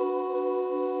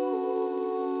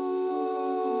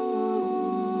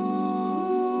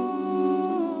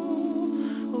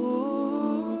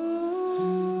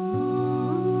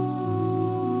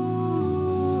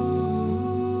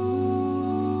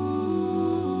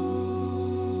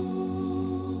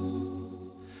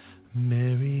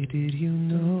 Mary, did you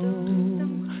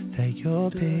know that your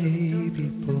baby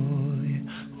boy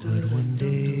would one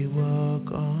day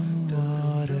walk on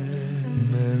water?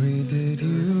 Mary, did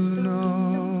you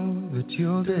know that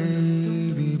your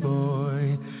baby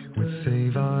boy would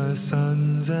save our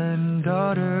sons and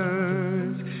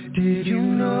daughters? Did you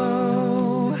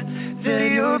know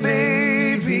that your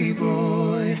baby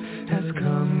boy has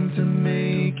come to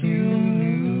make you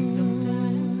new?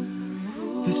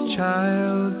 This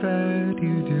child that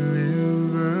you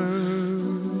delivered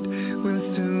will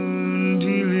soon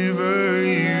deliver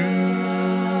you.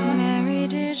 Mary,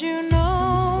 did you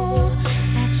know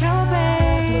that your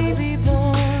baby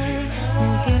boy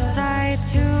will give sight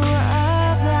to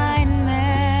a blind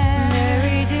man?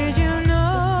 Mary, did you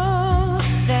know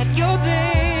that your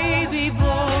baby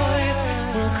boy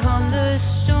will calm the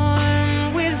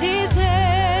storm with his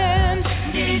hand?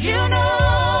 Did you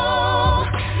know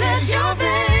that your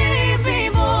baby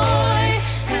boy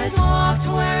has walked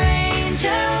where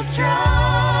angels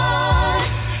trod?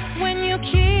 When you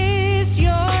kiss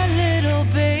your little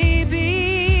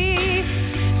baby,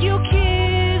 you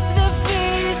kiss the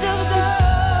face of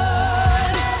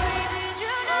God. Did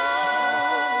you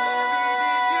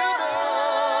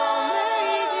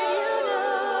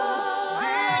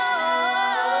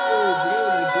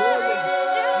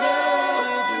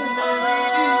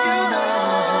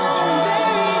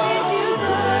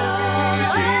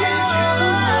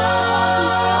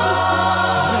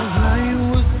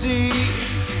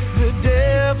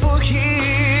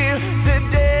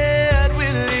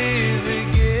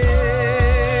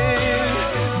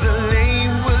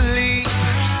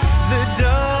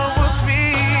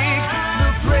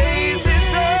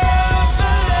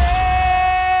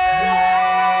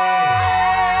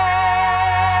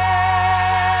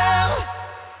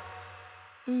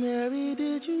Mary,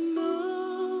 did you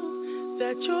know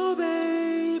that your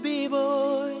baby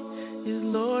boy is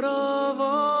Lord of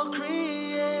all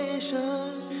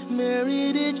creation?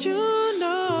 Mary, did you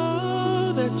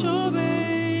know that your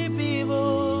baby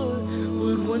boy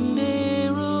would one day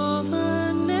rule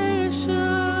the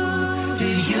nation?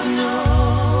 Did you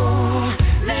know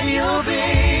that your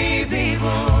baby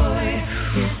boy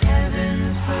is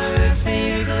heaven's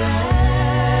perfect lamb?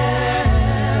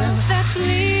 That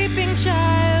sleeping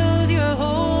child you're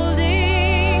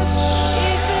holding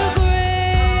is the great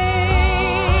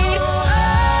I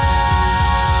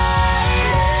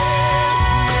am. Did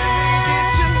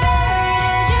you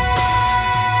know?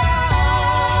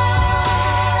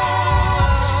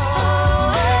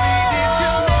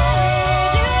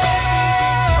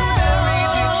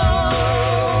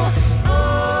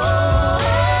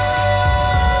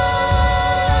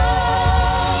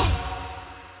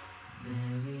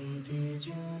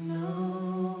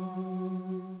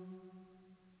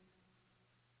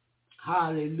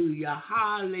 Hallelujah,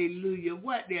 hallelujah.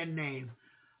 What their name?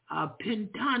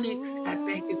 Pentonics, I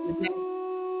think is the name.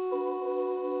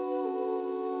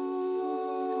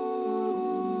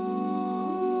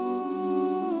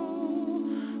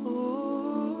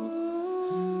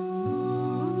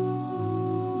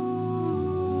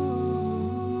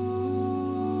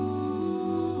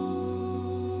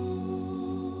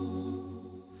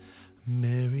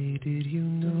 Mary, did you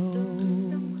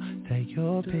know that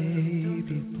your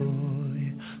baby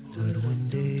boy would one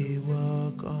day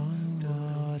walk on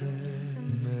water?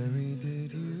 Mary,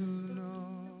 did you know?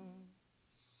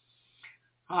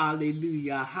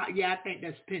 Hallelujah. Yeah, I think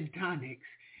that's Pentonics.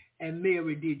 And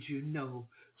Mary, did you know?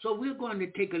 So we're going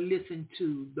to take a listen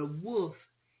to The Wolf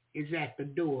is at the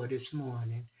Door this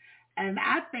morning. And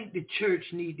I think the church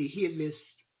need to hear this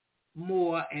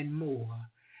more and more.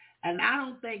 And I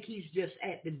don't think he's just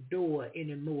at the door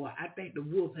anymore. I think the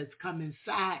wolf has come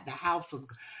inside the house of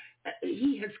God.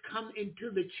 He has come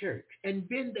into the church and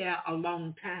been there a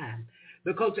long time,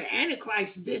 because the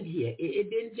Antichrist been here. It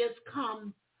didn't just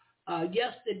come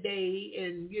yesterday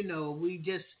and, we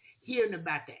just hearing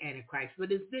about the Antichrist,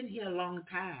 but it's been here a long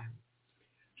time.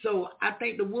 So I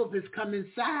think the wolf has come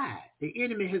inside. The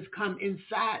enemy has come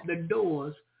inside the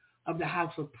doors of the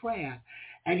house of prayer.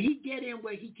 And he get in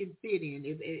where he can fit in.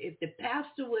 If the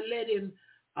pastor will let him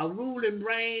rule and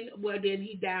reign, well, then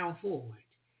he down for it.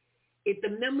 If the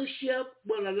membership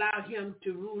will allow him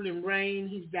to rule and reign,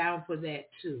 he's down for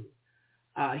that too.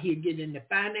 He'll get in the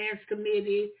finance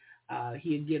committee.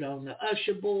 He'll get on the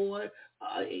usher board.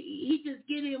 He just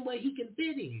get in where he can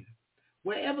fit in.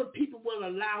 Wherever people will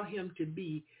allow him to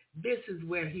be, this is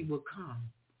where he will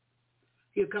come.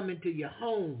 He'll come into your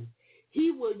home.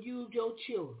 He will use your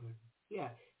children. Yeah,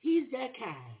 he's that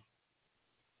kind.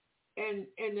 And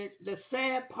the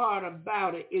sad part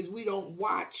about it is we don't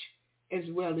watch as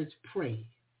well as pray.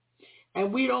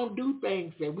 And we don't do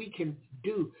things that we can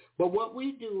do. But what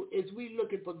we do is we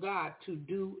looking for God to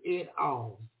do it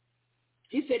all.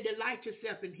 He said, delight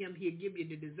yourself in him. He'll give you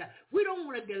the desire. We don't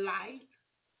want to delight.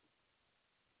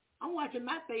 I'm watching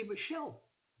my favorite show.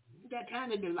 That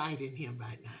kind of delight in him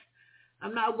right now.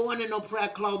 I'm not going in no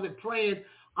prayer closet praying.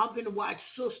 I'm going to watch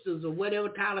Sisters or whatever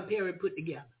Tyler Perry put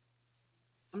together.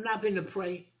 I'm not going to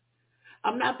pray.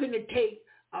 I'm not going to take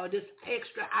this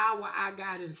extra hour I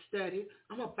got and study.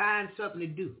 I'm going to find something to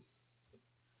do.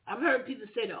 I've heard people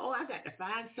say that, I got to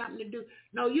find something to do.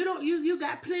 No, you don't. You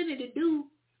got plenty to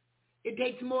do. It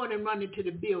takes more than running to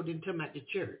the building to the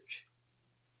church.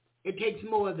 It takes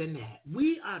more than that.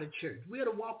 We are the church. We're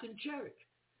the walking church.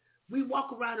 We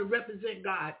walk around and represent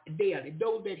God daily,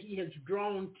 those that he has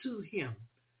drawn to him.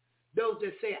 Those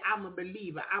that say, I'm a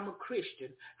believer, I'm a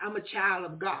Christian, I'm a child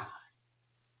of God.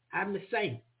 I'm the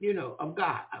saint, of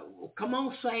God. Come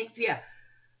on, saints, yeah.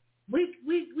 We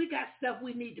got stuff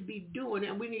we need to be doing,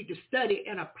 and we need to study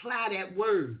and apply that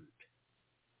word.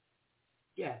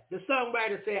 Yeah, the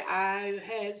songwriter said, I've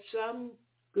had some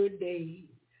good days.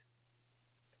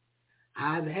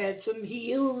 I've had some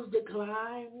hills to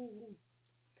climb.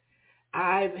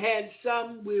 I've had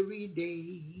some weary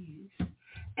days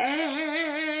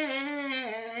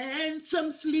and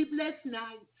some sleepless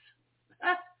nights.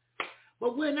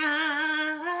 But when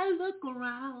I look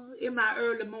around in my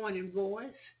early morning voice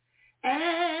and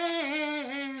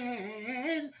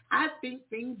I think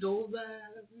things over,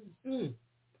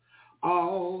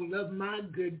 all of my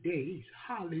good days,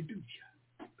 hallelujah,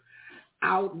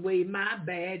 outweigh my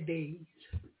bad days.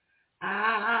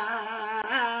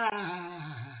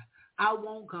 I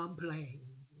won't complain.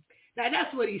 Now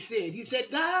that's what he said. He said,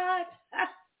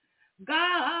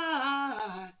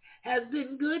 God has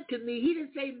been good to me. He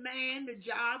didn't say man, the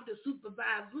job, the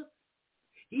supervisor.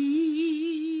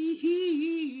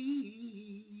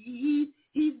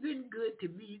 He's been good to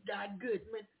me, God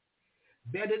Goodman.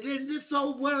 Better than this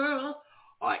old world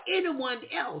or anyone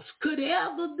else could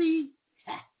ever be.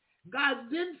 God's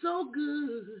been so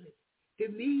good to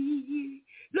me.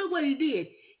 Look what he did.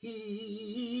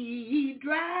 He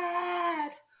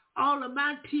dried all of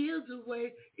my tears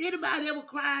away. Anybody ever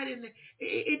cried?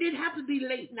 It didn't have to be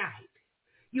late night.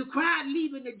 You cried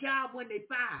leaving the job when they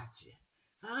fired you.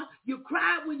 Huh? You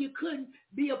cried when you couldn't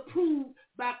be approved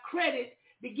by credit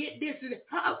to get this.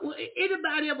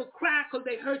 Anybody ever cried because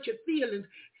they hurt your feelings?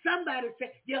 Somebody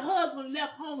said, your husband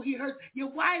left home, he hurt. Your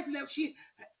wife left,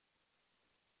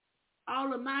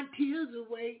 all of my tears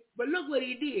away. But look what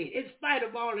he did. In spite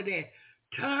of all of that,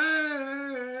 turn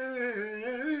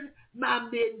my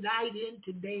midnight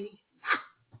into day.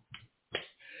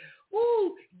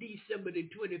 Ooh, December the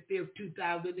 25th,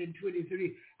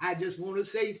 2023. I just want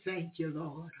to say thank you,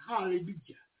 Lord.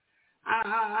 Hallelujah.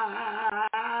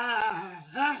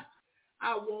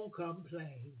 I won't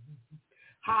complain.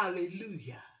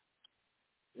 Hallelujah.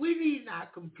 We need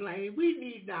not complain. We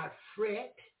need not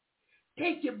fret.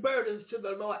 Take your burdens to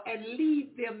the Lord and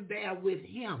leave them there with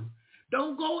him.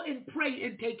 Don't go and pray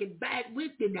and take it back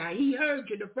with you now. He heard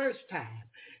you the first time.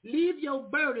 Leave your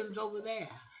burdens over there.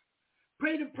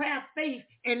 Pray the prayer of faith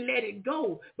and let it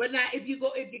go. But now if you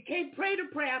can't pray the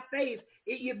prayer of faith,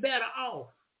 you're better off.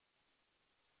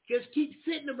 Just keep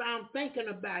sitting around thinking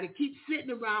about it. Keep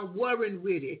sitting around worrying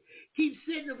with it. Keep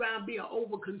sitting around being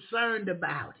over concerned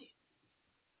about it.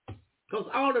 Because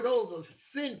all of those are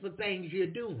sinful things you're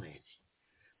doing.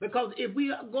 Because if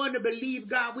we are going to believe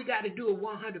God, we got to do it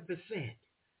 100%.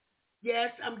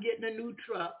 Yes, I'm getting a new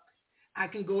truck. I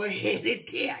can go ahead and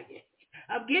tell you.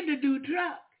 I'm getting a new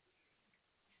truck.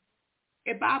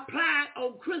 If I applied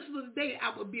on Christmas Day, I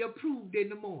would be approved in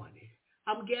the morning.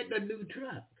 I'm getting a new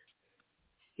truck.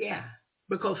 Yeah,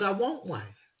 because I want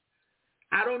one.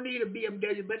 I don't need a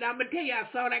BMW, but I'm going to tell you, I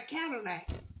saw that Cadillac.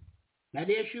 That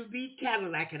SUV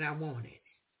Cadillac, and I want it.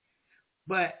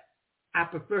 But I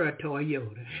prefer a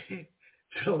Toyota.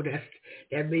 So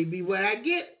that may be what I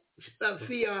get.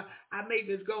 I made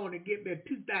this going to get me a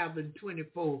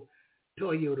 2024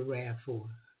 Toyota RAV4.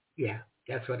 Yeah,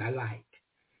 that's what I liked.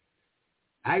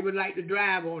 I would like to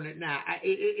drive on it now.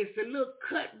 It's a little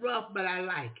cut rough, but I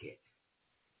like it.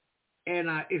 And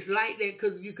it's like that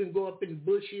because you can go up in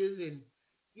bushes and,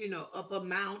 up a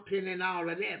mountain and all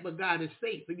of that, but God is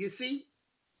faithful. You see?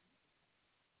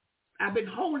 I've been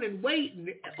holding, waiting.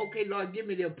 Okay, Lord, give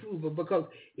me the approval, because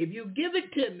if you give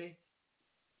it to me,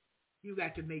 you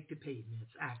got to make the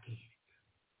payments. I can't.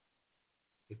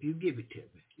 If you give it to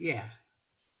me. Yeah.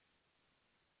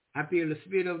 I feel the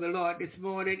Spirit of the Lord this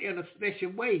morning in a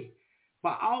special way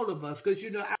for all of us, because,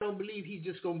 I don't believe he's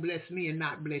just going to bless me and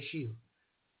not bless you.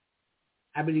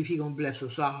 I believe he's going to bless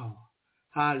us all.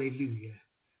 Hallelujah.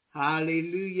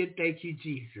 Hallelujah. Thank you,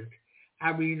 Jesus.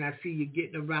 I see you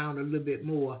getting around a little bit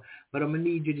more, but I'm going to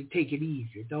need you to take it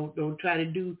easy. Don't try to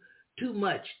do too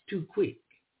much too quick.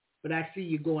 But I see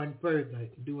you going further,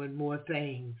 doing more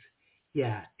things.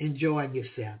 Yeah, enjoying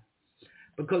yourself.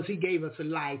 Because he gave us a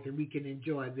life and we can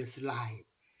enjoy this life.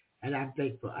 And I'm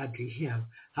thankful unto him.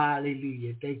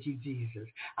 Hallelujah. Thank you, Jesus.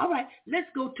 All right, let's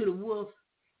go to the wolf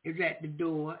is at the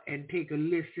door and take a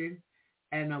listen.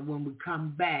 And when we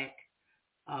come back,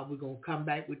 we're going to come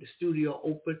back with the studio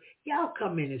open. Y'all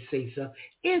come in and say something.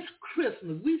 It's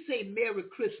Christmas. We say Merry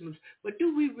Christmas, but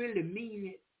do we really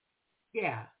mean it?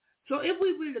 Yeah. So if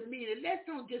we really mean it, let's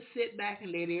don't just sit back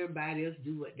and let everybody else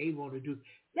do what they want to do.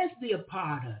 Let's be a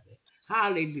part of it.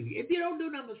 Hallelujah. If you don't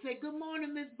do nothing, say, good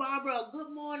morning, Miss Barbara, or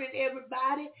good morning,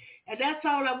 everybody. And that's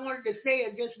all I wanted to say,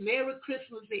 is just Merry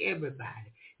Christmas to everybody.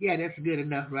 Yeah, that's good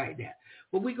enough right there.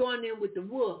 But we're going in with the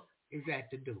wolf is at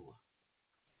the door.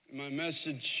 My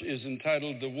message is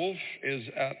entitled, The Wolf is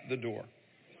at the Door.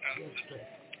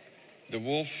 The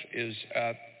wolf is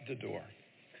at the door.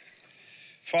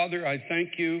 Father, I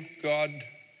thank you, God.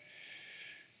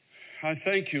 I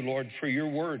thank you, Lord, for your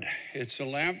word. It's a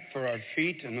lamp for our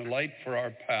feet and a light for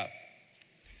our path.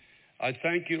 I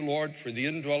thank you, Lord, for the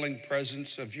indwelling presence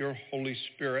of your Holy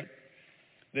Spirit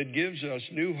that gives us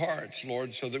new hearts,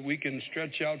 Lord, so that we can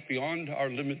stretch out beyond our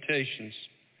limitations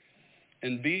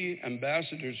and be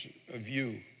ambassadors of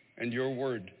you and your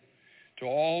word to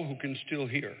all who can still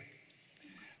hear.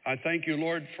 I thank you,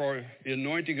 Lord, for the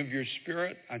anointing of your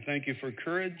Spirit. I thank you for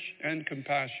courage and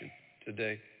compassion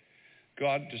today,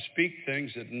 God, to speak things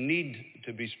that need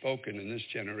to be spoken in this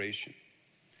generation.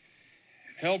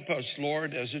 Help us,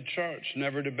 Lord, as a church,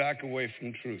 never to back away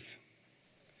from truth.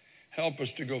 Help us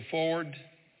to go forward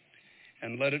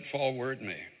and let it fall where it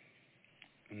may.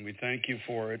 And we thank you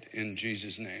for it in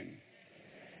Jesus' name.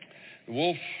 The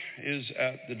wolf is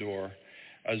at the door.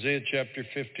 Isaiah chapter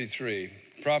 53.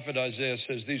 Prophet Isaiah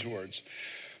says these words,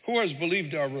 who has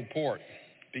believed our report?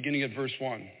 Beginning at verse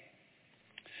 1.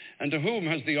 And to whom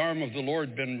has the arm of the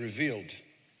Lord been revealed?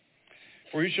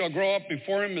 For he shall grow up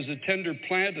before him as a tender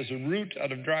plant, as a root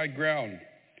out of dry ground.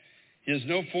 He has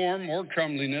no form or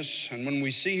comeliness, and when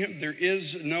we see him, there is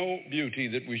no beauty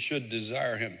that we should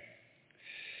desire him.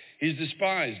 He is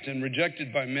despised and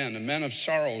rejected by men, a man of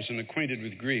sorrows and acquainted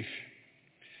with grief.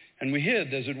 And we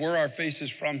hid, as it were, our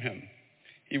faces from him.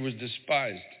 He was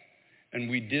despised, and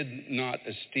we did not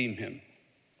esteem him.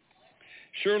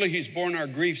 Surely he's borne our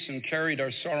griefs and carried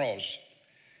our sorrows.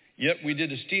 Yet we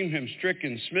did esteem him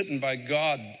stricken, smitten by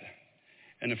God,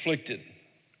 and afflicted.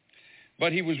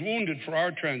 But he was wounded for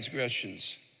our transgressions.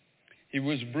 He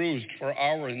was bruised for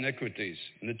our iniquities,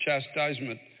 and the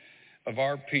chastisement of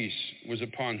our peace was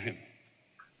upon him.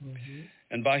 Mm-hmm.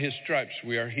 And by his stripes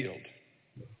we are healed.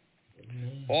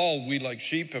 Amen. All we like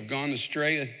sheep have gone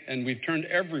astray, and we've turned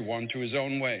everyone to his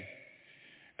own way.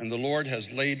 And the Lord has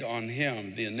laid on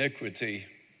him the iniquity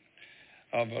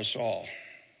of us all.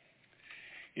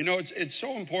 You know, it's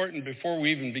so important before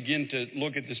we even begin to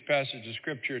look at this passage of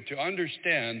Scripture to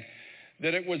understand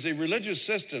that it was a religious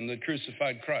system that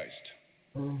crucified Christ.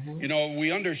 Mm-hmm. You know,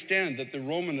 we understand that the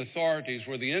Roman authorities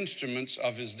were the instruments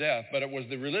of his death, but it was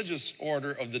the religious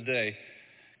order of the day,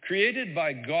 created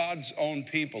by God's own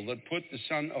people, that put the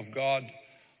Son of God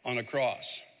on a cross.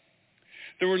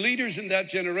 There were leaders in that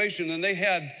generation, and they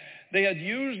had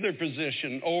used their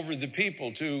position over the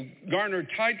people to garner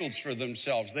titles for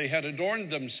themselves. They had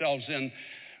adorned themselves in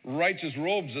righteous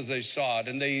robes, as they saw it,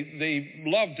 and they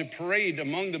loved to parade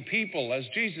among the people, as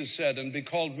Jesus said, and be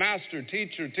called master,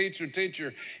 teacher, teacher,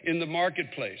 teacher in the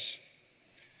marketplace.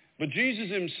 But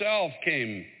Jesus himself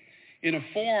came in a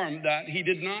form that he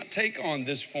did not take on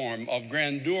this form of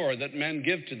grandeur that men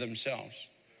give to themselves.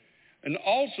 And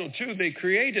also, too, they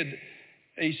created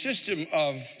a system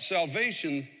of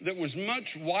salvation that was much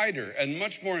wider and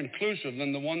much more inclusive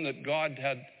than the one that God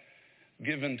had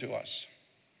given to us.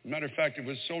 Matter of fact, it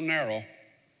was so narrow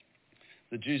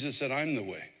That Jesus said, I'm the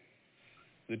way,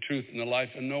 the truth, and the life,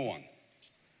 and no one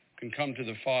can come to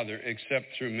the Father except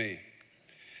through me.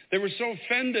 They were so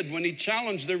offended when he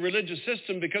challenged their religious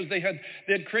system because they had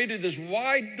created this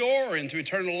wide door into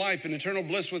eternal life and eternal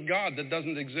bliss with God that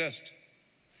doesn't exist.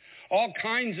 All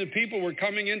kinds of people were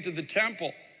coming into the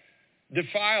temple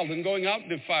defiled and going out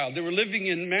defiled. They were living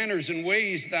in manners and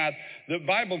ways that the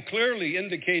Bible clearly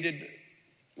indicated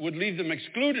would leave them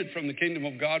excluded from the kingdom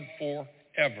of God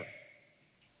forever.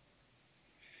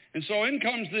 And so in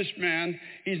comes this man.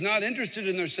 He's not interested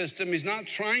in their system. He's not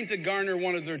trying to garner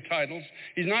one of their titles.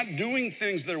 He's not doing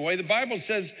things their way. The Bible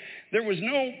says there was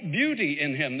no beauty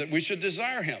in him that we should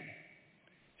desire him.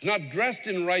 He's not dressed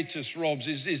in righteous robes.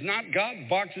 He's not got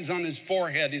boxes on his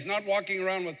forehead. He's not walking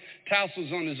around with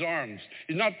tassels on his arms.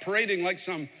 He's not parading like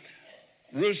some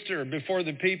rooster before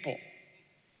the people,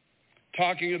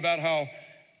 talking about how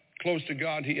close to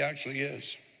God he actually is.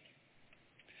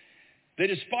 They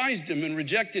despised him and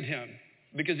rejected him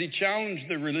because he challenged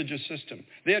their religious system.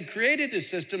 They had created a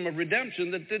system of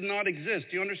redemption that did not exist.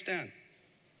 Do you understand?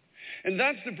 And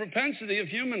that's the propensity of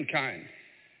humankind.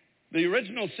 The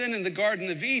original sin in the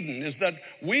Garden of Eden is that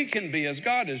we can be as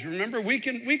God is. Remember, we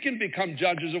can become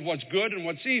judges of what's good and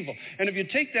what's evil. And if you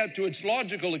take that to its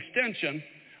logical extension,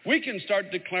 we can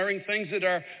start declaring things that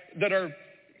are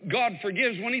God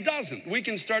forgives when he doesn't. We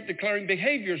can start declaring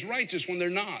behaviors righteous when they're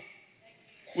not.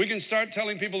 We can start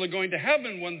telling people they're going to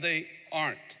heaven when they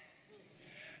aren't.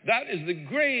 That is the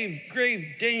grave, grave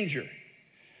danger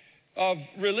of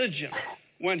religion,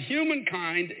 when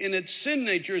humankind in its sin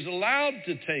nature is allowed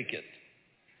to take it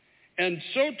and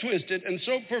so twist it and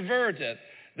so pervert it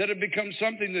that it becomes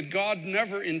something that God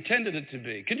never intended it to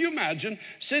be. Can you imagine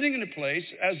sitting in a place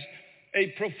as a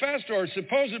professed or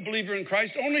supposed believer in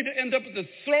Christ only to end up at the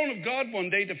throne of God one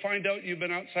day to find out you've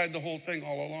been outside the whole thing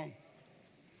all along?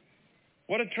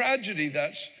 What a tragedy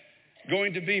that's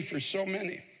going to be for so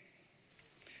many.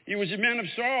 He was a man of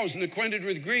sorrows and acquainted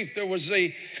with grief. There was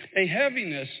a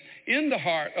heaviness in the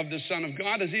heart of the Son of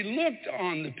God as he looked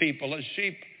on the people as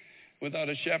sheep without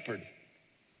a shepherd.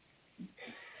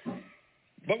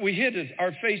 But we hid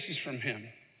our faces from him.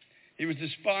 He was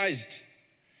despised,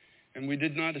 and we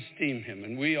did not esteem him.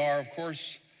 And we are, of course,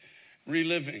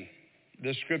 reliving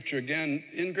this scripture again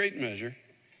in great measure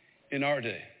in our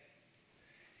day.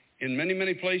 In many,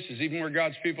 many places, even where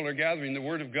God's people are gathering, the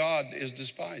word of God is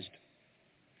despised.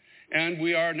 And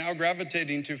we are now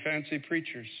gravitating to fancy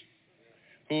preachers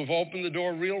who have opened the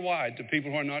door real wide to people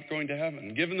who are not going to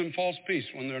heaven, giving them false peace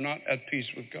when they're not at peace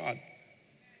with God.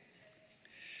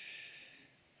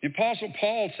 The Apostle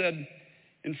Paul said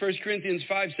in 1 Corinthians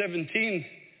 5:17, if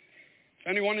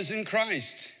anyone is in Christ,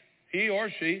 he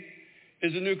or she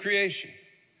is a new creation.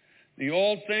 The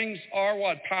old things are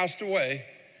what? Passed away.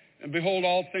 And behold,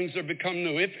 all things are become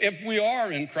new. If we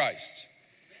are in Christ,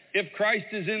 if Christ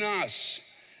is in us,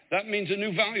 that means a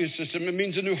new value system. It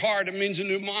means a new heart. It means a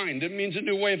new mind. It means a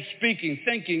new way of speaking,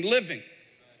 thinking, living.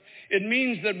 It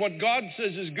means that what God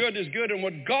says is good, and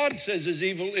what God says is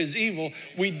evil, is evil.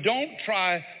 We don't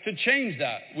try to change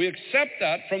that. We accept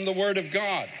that from the Word of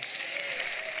God.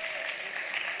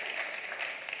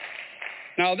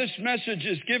 Now, this message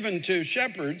is given to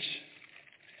shepherds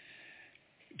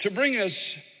to bring us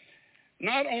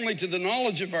not only to the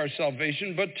knowledge of our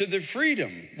salvation, but to the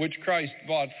freedom which Christ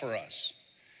bought for us.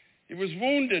 He was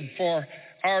wounded for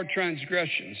our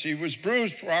transgressions. He was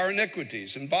bruised for our iniquities.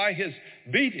 And by his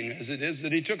beating, as it is,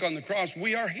 that he took on the cross,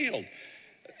 we are healed.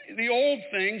 The old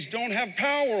things don't have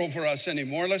power over us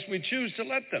anymore unless we choose to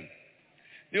let them.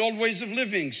 The old ways of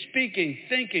living, speaking,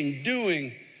 thinking,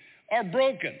 doing are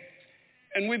broken.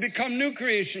 And we become new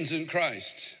creations in Christ.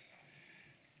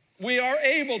 We are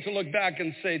able to look back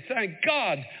and say, thank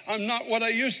God I'm not what I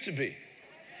used to be.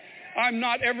 I'm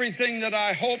not everything that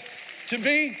I hope to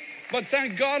be, but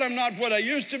thank God I'm not what I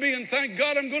used to be, and thank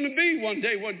God I'm going to be one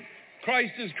day what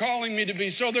Christ is calling me to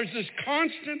be. So there's this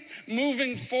constant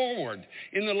moving forward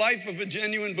in the life of a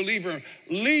genuine believer,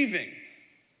 leaving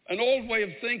an old way of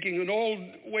thinking, an old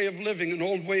way of living, an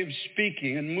old way of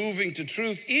speaking, and moving to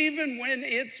truth, even when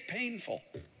it's painful.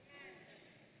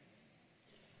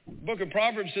 The book of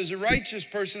Proverbs says a righteous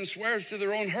person swears to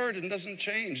their own hurt and doesn't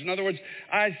change. In other words,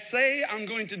 I say I'm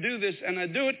going to do this, and I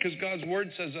do it because God's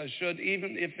word says I should,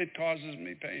 even if it causes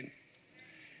me pain.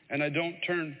 And I don't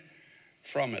turn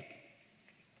from it.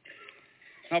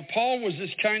 Now, Paul was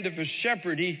this kind of a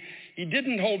shepherd. He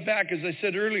didn't hold back, as I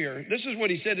said earlier. This is what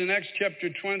he said in Acts chapter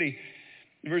 20,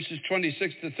 verses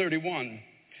 26 to 31.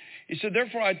 He said,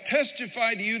 therefore I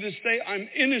testify to you this day, I'm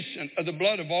innocent of the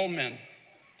blood of all men.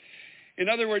 In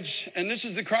other words, and this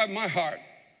is the cry of my heart,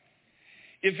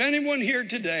 If anyone here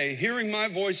today, hearing my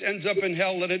voice, ends up in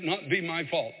hell, let it not be my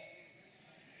fault.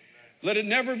 Let it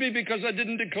never be because I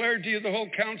didn't declare to you the whole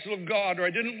counsel of God, or I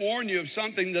didn't warn you of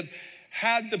something that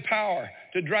had the power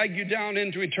to drag you down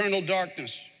into eternal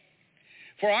darkness.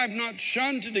 For I have not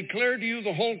shunned to declare to you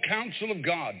the whole counsel of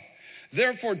God.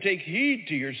 Therefore take heed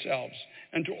to yourselves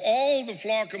and to all the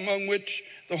flock among which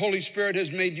the Holy Spirit has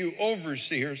made you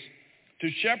overseers, to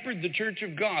shepherd the church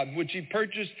of God, which he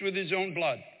purchased with his own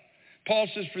blood. Paul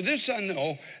says, for this I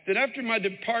know, that after my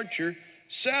departure,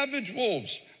 savage wolves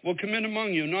will come in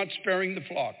among you, not sparing the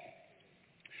flock.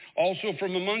 Also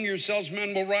from among yourselves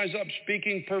men will rise up,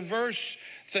 speaking perverse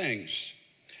things,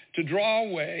 to draw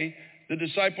away the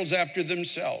disciples after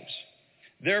themselves.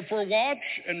 Therefore watch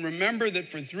and remember that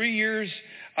for 3 years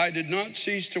I did not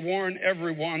cease to warn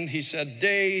everyone, he said,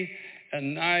 day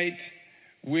and night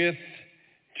with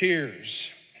tears.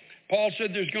 Paul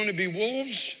said there's going to be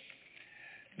wolves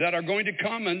that are going to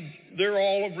come, and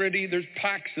there's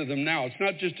packs of them now. It's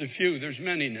not just a few, there's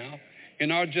many now in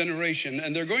our generation.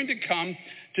 And they're going to come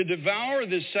to devour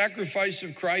the sacrifice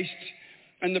of Christ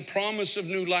and the promise of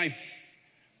new life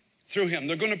through him.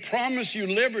 They're going to promise you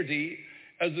liberty,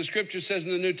 as the scripture says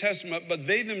in the New Testament, but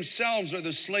they themselves are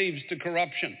the slaves to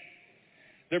corruption.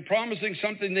 They're promising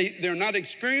something they're not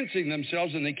experiencing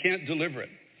themselves, and they can't deliver it.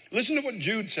 Listen to what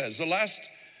Jude says, the last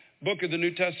book of the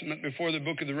New Testament before the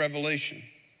book of the Revelation.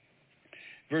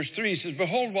 Verse 3 says,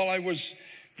 behold, while I was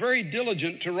very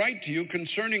diligent to write to you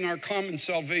concerning our common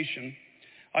salvation,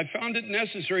 I found it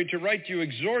necessary to write to you,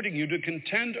 exhorting you to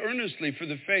contend earnestly for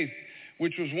the faith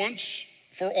which was once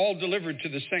for all delivered to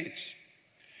the saints.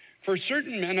 For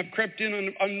certain men have crept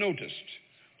in unnoticed,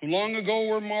 who long ago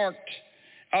were marked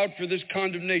out for this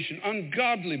condemnation,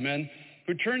 ungodly men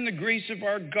who turn the grace of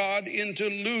our God into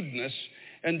lewdness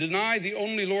and deny the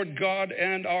only Lord God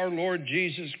and our Lord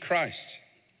Jesus Christ.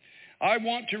 I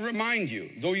want to remind you,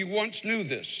 though you once knew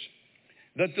this,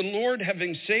 that the Lord,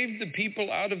 having saved the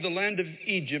people out of the land of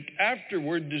Egypt,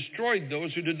 afterward destroyed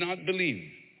those who did not believe.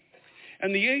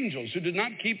 And the angels who did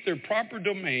not keep their proper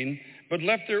domain, but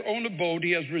left their own abode,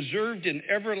 he has reserved in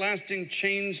everlasting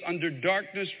chains under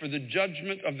darkness for the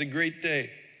judgment of the great day.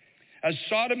 As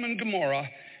Sodom and Gomorrah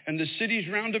and the cities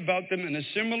round about them in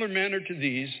a similar manner to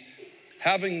these,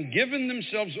 having given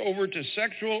themselves over to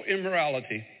sexual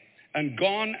immorality and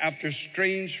gone after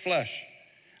strange flesh,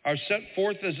 are set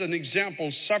forth as an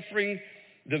example, suffering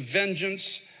the vengeance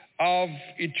of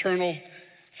eternal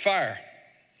fire.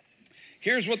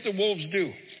 Here's what the wolves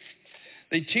do.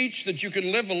 They teach that you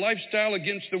can live a lifestyle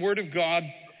against the Word of God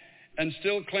and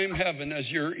still claim heaven as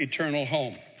your eternal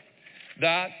home.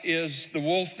 That is the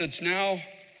wolf that's now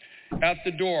at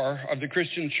the door of the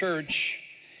Christian church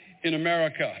in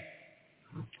America.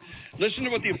 Listen to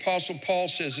what the Apostle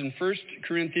Paul says in 1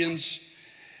 Corinthians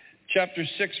chapter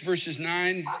 6, verses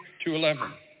 9 to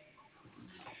 11.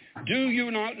 Do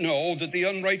you not know that the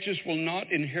unrighteous will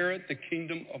not inherit the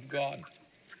kingdom of God?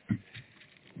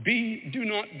 Do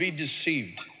not be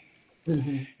deceived.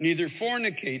 Neither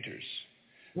fornicators.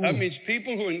 That means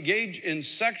people who engage in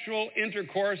sexual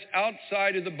intercourse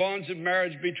outside of the bonds of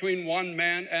marriage between one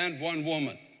man and one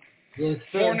woman. Yes,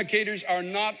 fornicators are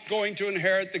not going to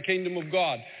inherit the kingdom of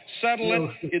God.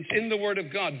 Settle it. It's in the Word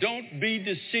of God. Don't be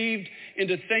deceived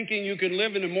into thinking you can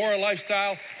live in a moral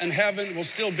lifestyle and heaven will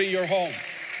still be your home.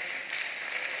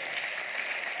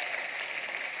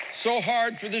 So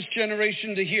hard for this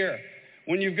generation to hear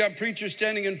when you've got preachers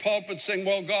standing in pulpits saying,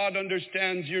 well, God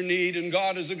understands your need and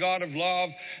God is a God of love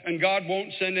and God won't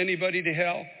send anybody to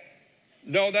hell.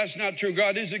 No, that's not true.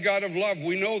 God is a God of love.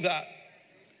 We know that.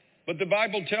 But the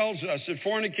Bible tells us that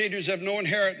fornicators have no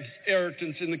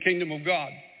inheritance in the kingdom of God,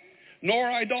 nor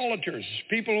idolaters,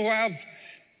 people who have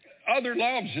other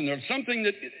loves in there, something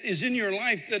that is in your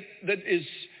life that is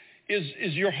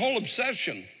your whole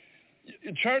obsession.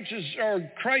 Churches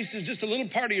or Christ is just a little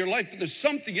part of your life, but there's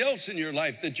something else in your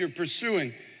life that you're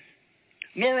pursuing.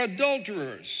 Nor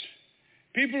adulterers,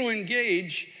 people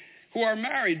who are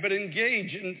married but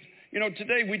engage in,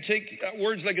 today we take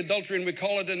words like adultery and we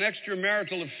call it an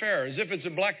extramarital affair, as if it's a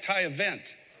black tie event.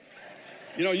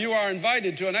 You are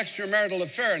invited to an extramarital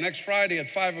affair next Friday at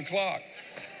 5 o'clock.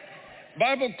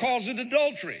 Bible calls it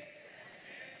adultery.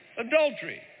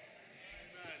 Adultery.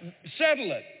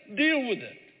 Settle it. Deal with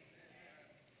it.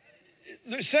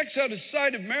 The sex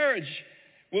outside of marriage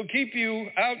will keep you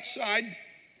outside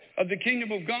of the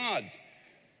kingdom of God.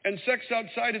 And sex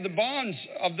outside of the bonds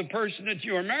of the person that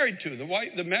you are married to,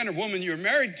 the man or woman you're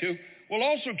married to, will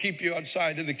also keep you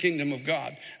outside of the kingdom of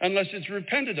God, unless it's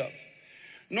repented of.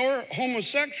 Nor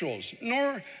homosexuals,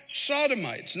 nor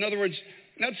sodomites. In other words,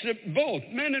 that's both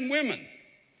men and women.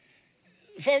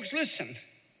 Folks, listen.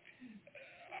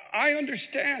 I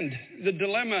understand the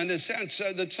dilemma in a sense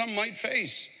that some might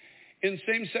face in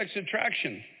same-sex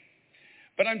attraction.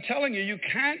 But I'm telling you, you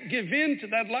can't give in to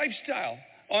that lifestyle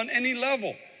on any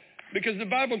level, because the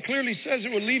Bible clearly says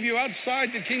it will leave you outside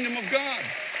the kingdom of God.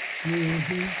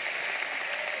 Mm-hmm.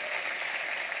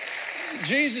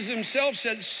 Jesus himself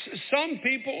said some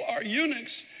people are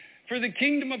eunuchs for the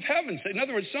kingdom of heaven. In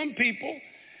other words, some people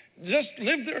just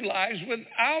live their lives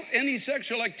without any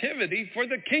sexual activity for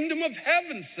the kingdom of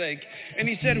heaven's sake. And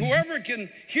he said, whoever can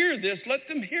hear this, let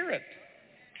them hear it.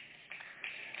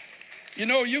 You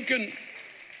know, you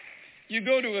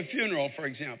go to a funeral, for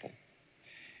example,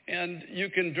 and you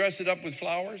can dress it up with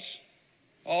flowers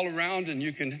all around, and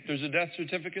there's a death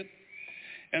certificate,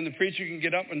 and the preacher can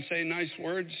get up and say nice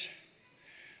words.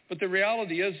 But the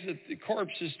reality is that the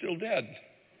corpse is still dead.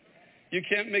 You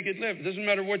can't make it live. It doesn't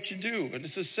matter what you do. And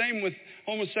it's the same with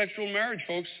homosexual marriage,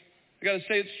 folks. I got to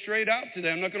say it straight out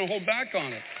today. I'm not going to hold back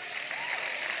on it.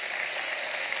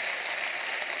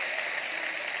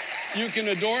 You can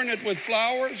adorn it with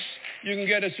flowers. You can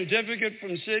get a certificate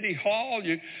from City Hall.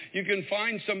 You can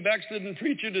find some backslidden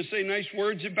preacher to say nice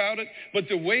words about it. But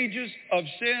the wages of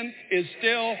sin is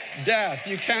still death.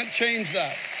 You can't change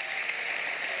that.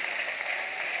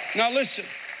 Now listen.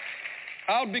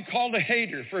 I'll be called a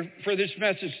hater for this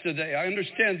message today. I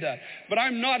understand that. But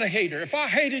I'm not a hater. If I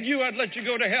hated you, I'd let you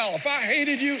go to hell. If I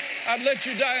hated you, I'd let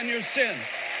you die in your sin.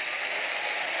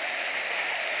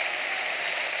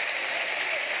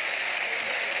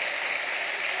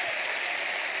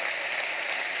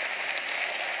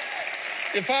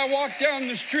 If I walk down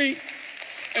the street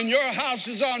and your house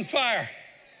is on fire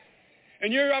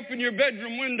and you're up in your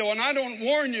bedroom window and I don't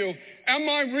warn you, am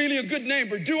I really a good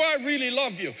neighbor? Do I really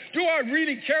love you? Do I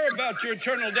really care about your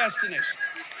eternal destiny?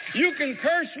 You can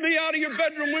curse me out of your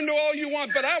bedroom window all you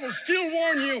want, but I will still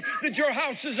warn you that your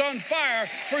house is on fire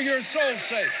for your soul's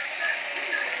sake.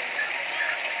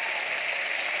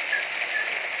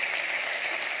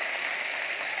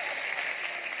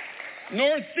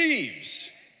 Nor thieves,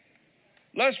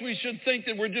 lest we should think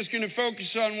that we're just going to focus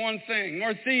on one thing.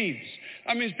 Nor thieves.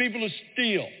 That means people who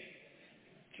steal.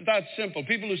 It's that simple.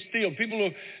 People who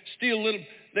steal little,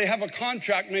 they have a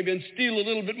contract maybe and steal a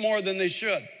little bit more than they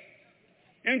should.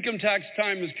 Income tax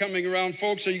time is coming around,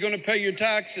 folks. Are you going to pay your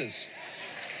taxes?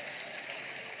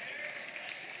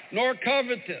 Nor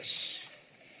covetous,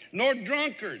 nor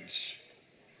drunkards.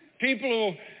 People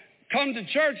who come to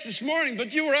church this morning,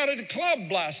 but you were out at a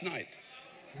club last night.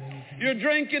 You're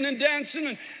drinking and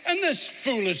dancing and this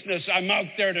foolishness. I'm out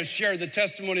there to share the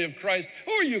testimony of Christ.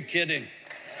 Who are you kidding?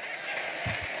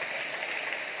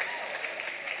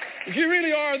 If you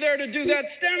really are there to do that,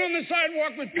 stand on the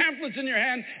sidewalk with pamphlets in your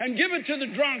hand and give it to the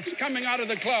drunks coming out of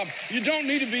the club. You don't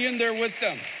need to be in there with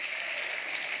them.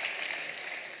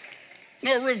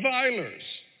 Nor revilers.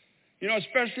 You know,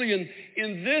 especially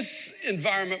in this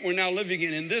environment we're now living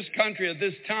in this country at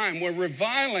this time, where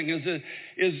reviling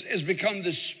is become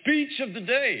the speech of the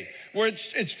day, where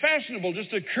it's fashionable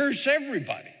just to curse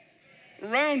everybody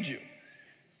around you.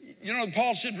 You know,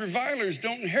 Paul said revilers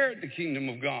don't inherit the kingdom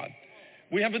of God.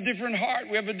 We have a different heart.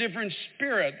 We have a different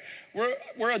spirit.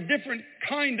 We're a different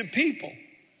kind of people.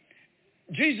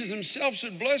 Jesus himself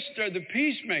said, blessed are the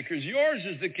peacemakers. Yours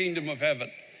is the kingdom of heaven.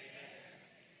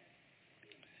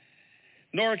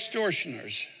 Nor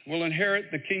extortioners will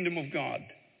inherit the kingdom of God.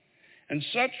 And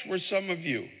such were some of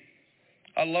you.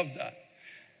 I love that.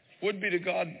 Would be to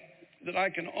God that I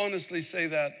can honestly say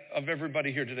that of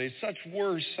everybody here today. Such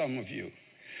were some of you.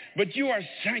 But you are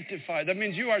sanctified. That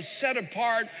means you are set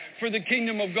apart for the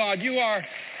kingdom of God. You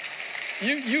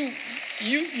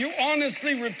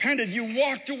honestly repented. You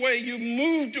walked away. You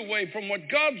moved away from what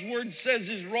God's word says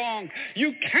is wrong.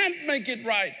 You can't make it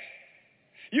right.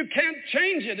 You can't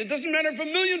change it. It doesn't matter if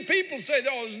 1 million people say,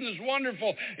 oh, isn't this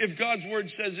wonderful? If God's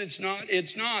word says it's not,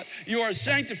 it's not. You are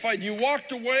sanctified. You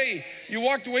walked away. You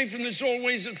walked away from these old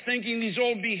ways of thinking, these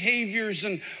old behaviors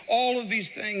and all of these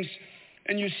things.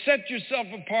 And you set yourself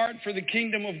apart for the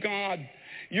kingdom of God.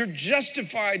 You're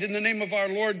justified in the name of our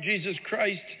Lord Jesus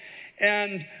Christ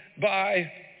and by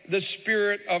the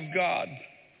Spirit of God.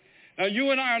 Now,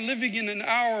 you and I are living in an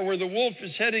hour where the wolf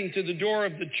is heading to the door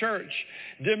of the church,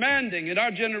 demanding in our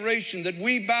generation that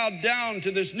we bow down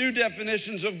to this new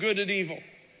definitions of good and evil.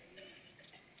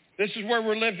 This is where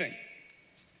we're living.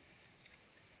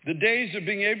 The days of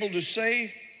being able to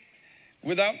say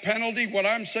without penalty what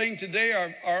I'm saying today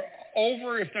are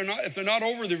over. If they're not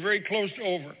over, they're very close to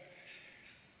over.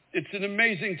 It's an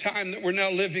amazing time that we're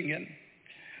now living in.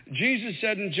 Jesus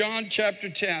said in John chapter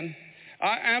 10,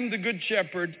 I am the good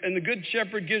shepherd, and the good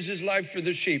shepherd gives his life for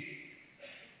the sheep.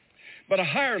 But a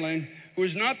hireling who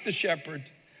is not the shepherd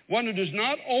one who does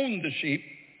not own the sheep,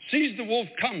 sees the wolf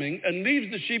coming and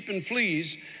leaves the sheep and flees,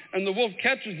 and the wolf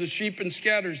catches the sheep and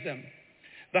scatters them.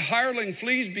 The hireling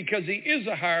flees because he is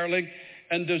a hireling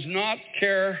and does not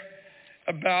care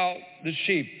about the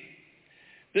sheep.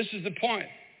 This is the point.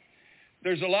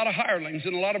 There's a lot of hirelings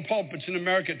in a lot of pulpits in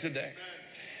America today.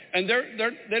 And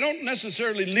they don't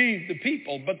necessarily leave the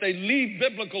people, but they leave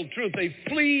biblical truth. They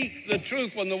flee the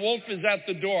truth when the wolf is at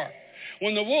the door.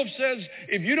 When the wolf says,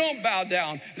 if you don't bow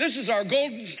down, this is our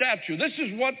golden statue. This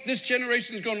is what this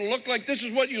generation is going to look like. This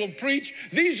is what you'll preach.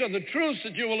 These are the truths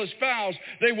that you will espouse.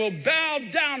 They will bow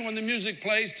down when the music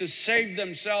plays to save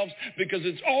themselves, because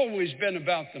it's always been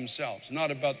about themselves,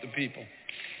 not about the people.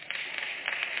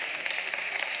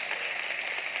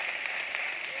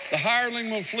 The hireling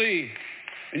will flee.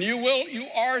 And you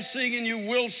are seeing and you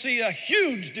will see a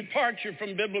huge departure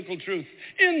from biblical truth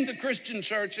in the Christian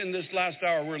church in this last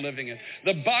hour we're living in.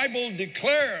 The Bible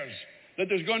declares that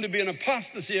there's going to be an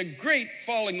apostasy, a great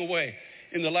falling away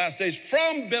in the last days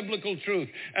from biblical truth.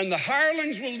 And the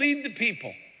hirelings will lead the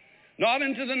people, not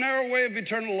into the narrow way of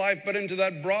eternal life, but into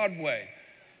that broad way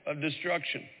of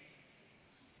destruction.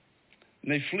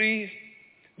 And they flee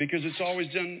because it's always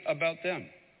been about them.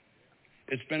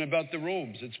 It's been about the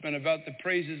robes. It's been about the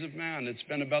praises of man. It's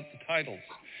been about the titles.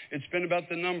 It's been about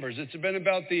the numbers. It's been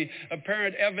about the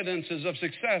apparent evidences of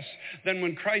success. Then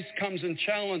when Christ comes and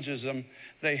challenges them,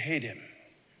 they hate him.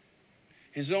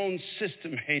 His own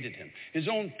system hated him. His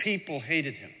own people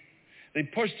hated him. They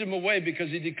pushed him away because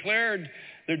he declared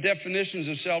their definitions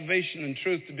of salvation and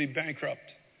truth to be bankrupt.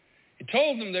 He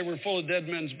told them they were full of dead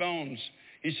men's bones.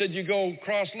 He said, you go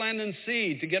across land and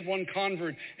sea to get one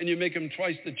convert, and you make him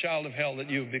twice the child of hell that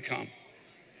you've become.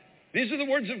 These are the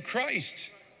words of Christ.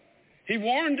 He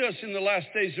warned us in the last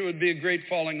days there would be a great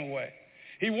falling away.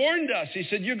 He warned us. He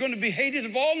said, you're going to be hated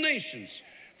of all nations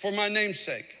for my name's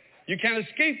sake. You can't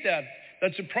escape that.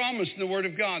 That's a promise in the Word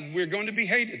of God. We're going to be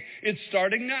hated. It's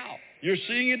starting now. You're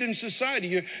seeing it in society.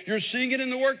 You're seeing it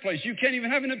in the workplace. You can't even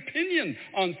have an opinion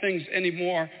on things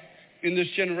anymore in this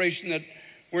generation that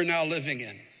we're now living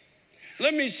in.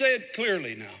 Let me say it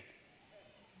clearly now.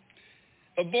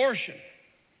 Abortion,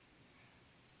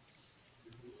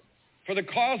 for the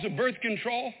cause of birth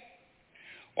control,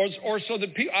 or so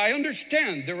that people, I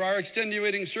understand there are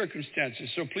extenuating circumstances,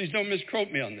 so please don't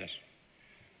misquote me on this.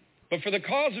 But for the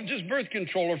cause of just birth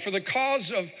control, or for the cause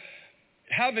of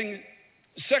having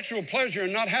sexual pleasure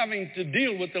and not having to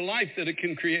deal with the life that it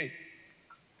can create,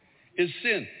 is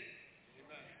sin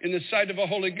in the sight of a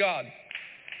holy God.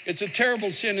 It's a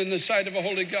terrible sin in the sight of a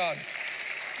holy God.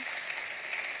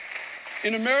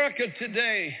 In America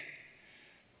today,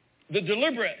 the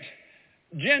deliberate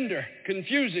gender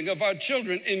confusing of our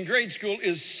children in grade school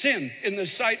is sin in the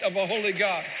sight of a holy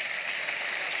God.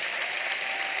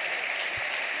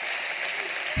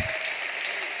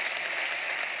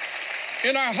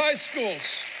 In our high schools,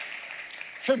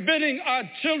 forbidding our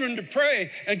children to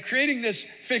pray and creating this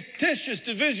fictitious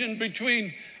division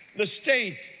between the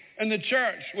state and the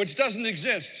church, which doesn't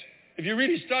exist. If you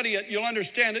really study it, you'll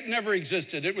understand it never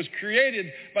existed. It was created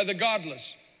by the godless.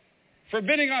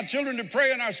 Forbidding our children to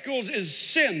pray in our schools is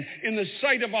sin in the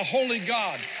sight of a holy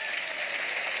God.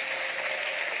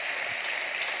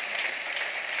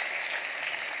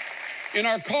 In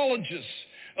our colleges,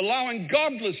 allowing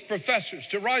godless professors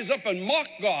to rise up and mock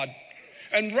God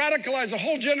and radicalize a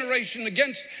whole generation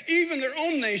against even their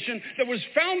own nation that was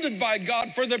founded by God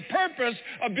for the purpose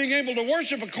of being able to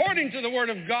worship according to the Word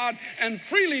of God and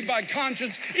freely by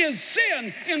conscience, is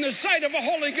sin in the sight of a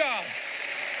holy God.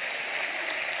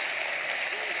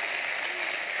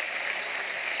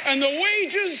 And the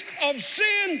wages of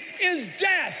sin is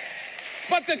death.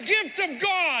 But the gift of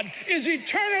God is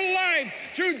eternal life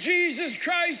through Jesus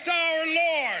Christ our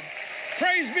Lord.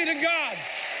 Praise be to God.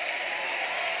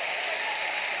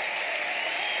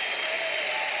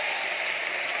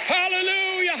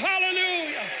 Hallelujah,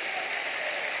 hallelujah.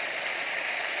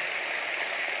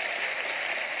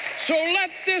 So let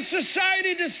this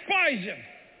society despise him.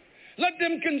 Let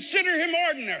them consider him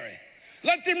ordinary.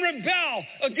 Let them rebel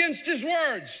against his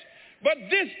words. But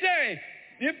this day,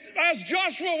 as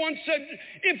Joshua once said,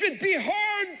 if it be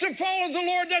hard to follow the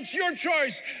Lord, that's your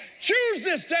choice. Choose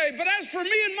this day. But as for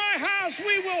me and my house,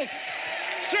 we will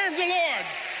serve the Lord.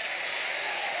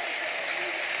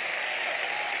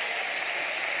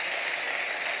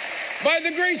 By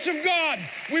the grace of God,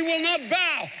 we will not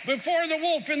bow before the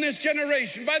wolf in this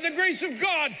generation. By the grace of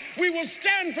God, we will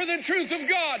stand for the truth of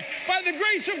God. By the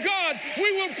grace of God, we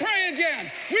will pray again.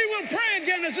 We will pray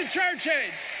again as a church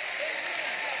age.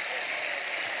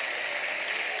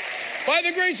 By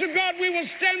the grace of God, we will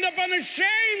stand up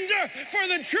unashamed for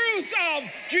the truth of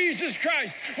Jesus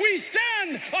Christ. We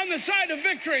stand on the side of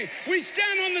victory. We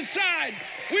stand on the side.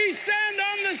 We stand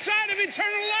on the side of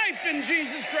eternal life in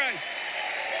Jesus Christ.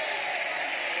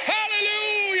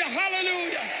 Hallelujah,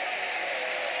 hallelujah.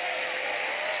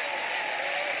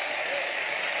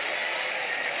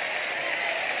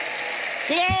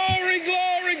 Glory,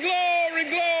 glory, glory,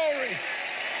 glory.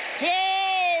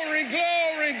 Glory,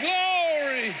 glory,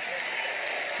 glory.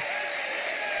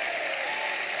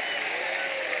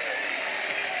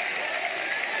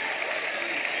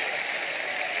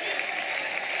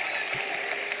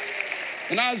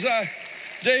 And as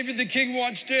David the king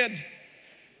once did,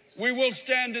 we will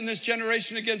stand in this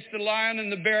generation against the lion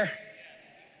and the bear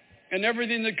and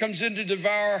everything that comes in to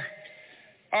devour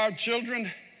our children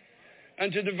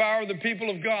and to devour the people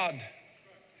of God.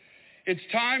 It's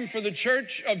time for the church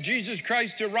of Jesus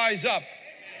Christ to rise up.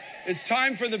 It's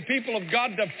time for the people of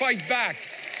God to fight back.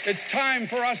 It's time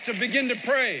for us to begin to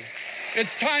pray. It's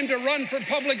time to run for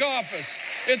public office.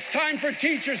 It's time for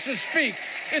teachers to speak.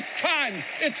 It's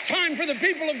time for the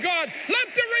people of God. Let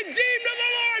the redeemed of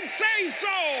the Lord say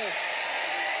so.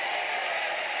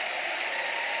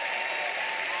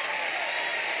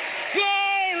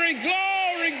 Glory,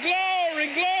 glory, glory,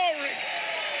 glory.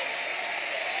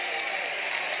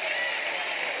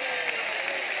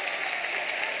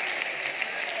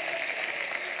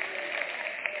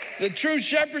 The true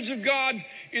shepherds of God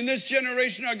in this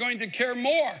generation are going to care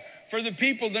more for the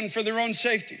people than for their own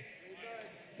safety.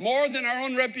 More than our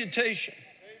own reputation.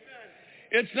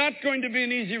 It's not going to be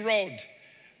an easy road.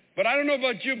 But I don't know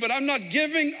about you, but I'm not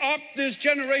giving up this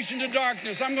generation to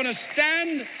darkness. I'm going to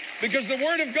stand because the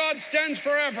Word of God stands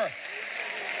forever.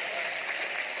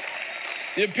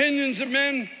 The opinions of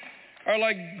men are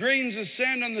like grains of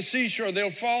sand on the seashore.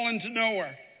 They'll fall into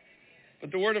nowhere.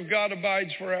 But the Word of God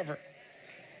abides forever.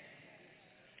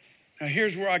 Now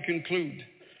here's where I conclude.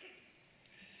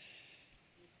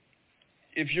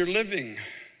 If you're living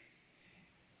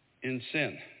in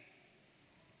sin,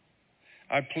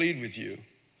 I plead with you,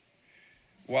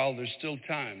 while there's still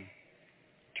time,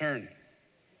 turn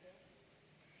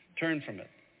from it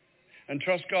and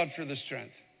trust God for the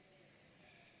strength.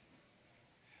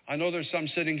 I know there's some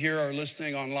sitting here or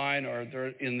listening online or they're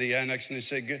in the annex and they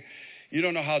say, you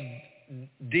don't know how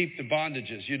deep the bondage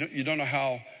is. You don't know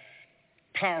how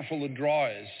powerful the draw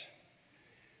is.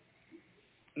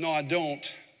 No, I don't.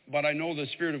 But I know the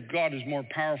Spirit of God is more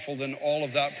powerful than all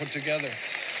of that put together.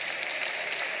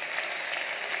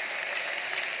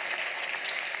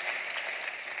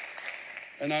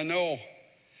 And I know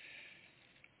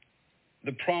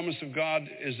the promise of God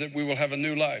is that we will have a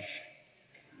new life,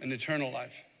 an eternal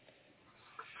life.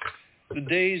 The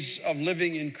days of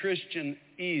living in Christian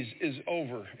ease is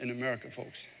over in America,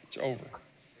 folks. It's over.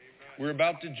 We're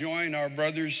about to join our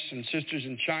brothers and sisters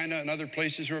in China and other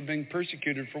places who are being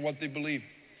persecuted for what they believe.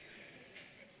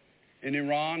 In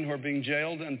Iran, who are being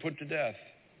jailed and put to death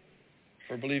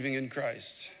for believing in Christ.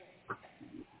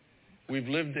 We've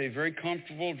lived a very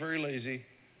comfortable, very lazy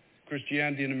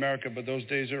Christianity in America, but those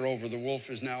days are over. The wolf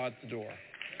is now at the door.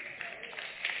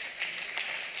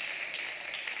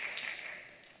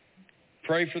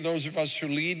 Pray for those of us who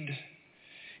lead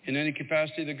in any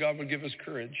capacity that God would give us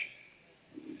courage.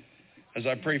 As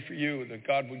I pray for you, that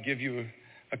God would give you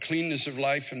a cleanness of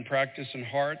life and practice and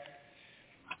heart,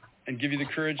 and give you the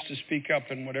courage to speak up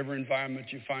in whatever environment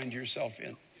you find yourself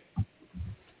in.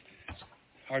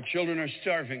 Our children are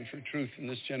starving for truth in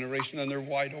this generation, and they're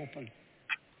wide open.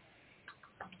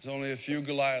 There's only a few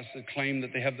Goliaths that claim that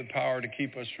they have the power to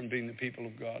keep us from being the people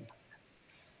of God.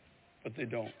 But they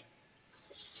don't.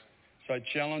 So I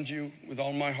challenge you with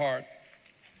all my heart,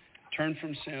 turn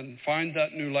from sin, find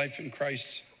that new life in Christ,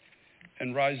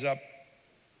 and rise up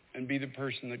and be the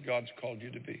person that God's called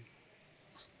you to be.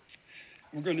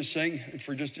 We're going to sing, and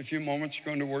for just a few moments,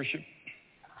 we're going to worship.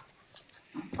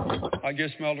 I guess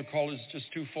my altar call is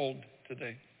just twofold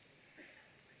today.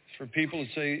 It's for people to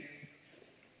say,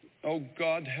 oh,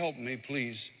 God, help me,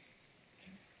 please,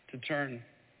 to turn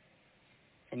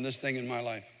from this thing in my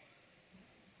life.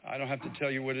 I don't have to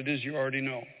tell you what it is, you already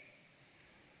know.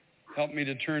 Help me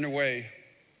to turn away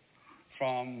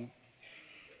from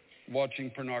watching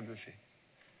pornography.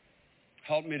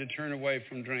 Help me to turn away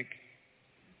from drink.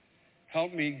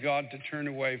 Help me, God, to turn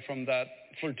away from that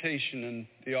flirtation in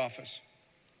the office.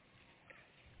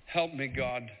 Help me,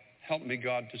 God,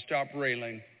 to stop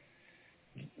railing.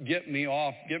 Get me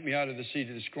out of the seat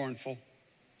of the scornful,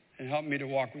 and help me to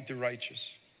walk with the righteous.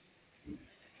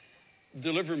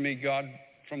 Deliver me, God,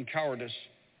 from cowardice,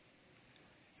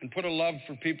 and put a love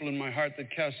for people in my heart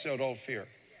that casts out all fear.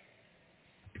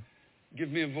 give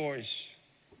me a voice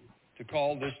to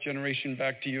call this generation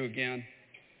back to you again.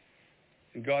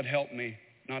 And God, help me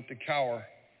not to cower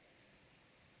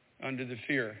under the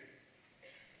fear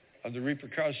of the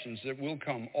repercussions that will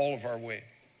come all of our way.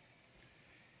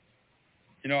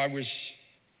 You know, I was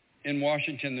in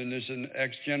Washington, and there's an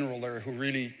ex-general there who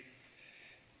really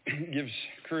gives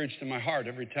courage to my heart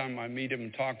every time I meet him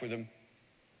and talk with him.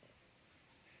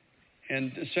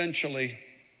 And essentially,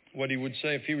 what he would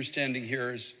say if he was standing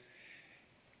here is,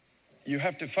 you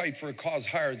have to fight for a cause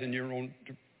higher than your own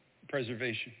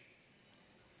preservation.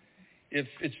 If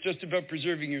it's just about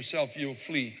preserving yourself, you'll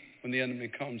flee when the enemy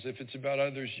comes. If it's about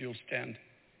others, you'll stand.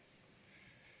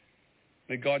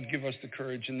 May God give us the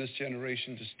courage in this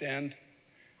generation to stand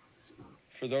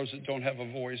for those that don't have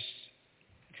a voice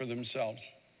for themselves,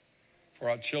 for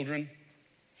our children,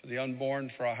 for the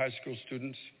unborn, for our high school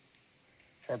students,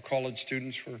 for our college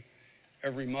students, for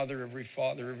every mother, every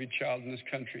father, every child in this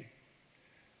country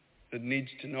that needs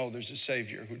to know there's a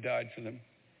Savior who died for them.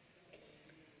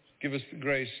 Give us the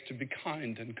grace to be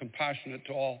kind and compassionate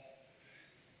to all,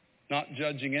 not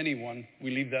judging anyone,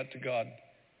 we leave that to God,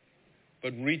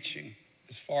 but reaching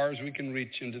as far as we can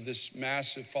reach into this mass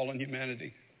of fallen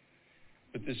humanity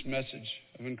with this message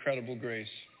of incredible grace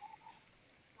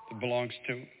that belongs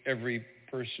to every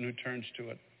person who turns to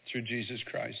it through Jesus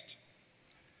Christ.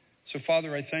 So,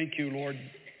 Father, I thank you, Lord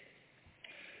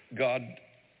God,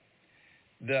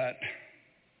 that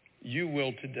you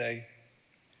will today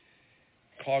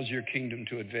cause your kingdom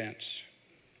to advance.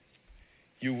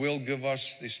 You will give us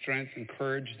the strength and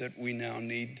courage that we now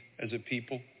need as a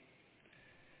people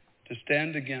to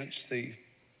stand against the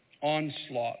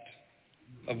onslaught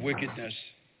of wickedness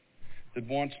that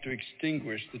wants to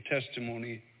extinguish the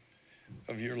testimony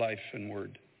of your life and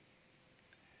word.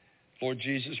 Lord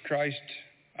Jesus Christ,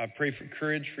 I pray for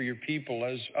courage for your people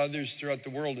as others throughout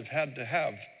the world have had to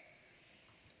have.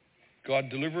 God,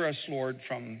 deliver us, Lord,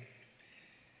 from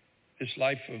this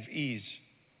life of ease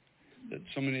that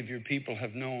so many of your people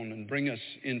have known, and bring us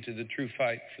into the true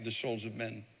fight for the souls of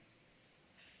men.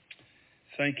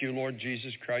 Thank you, Lord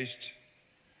Jesus Christ.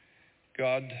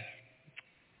 God,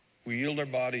 we yield our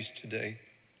bodies today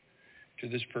to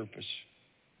this purpose.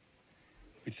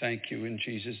 We thank you in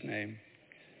Jesus' name.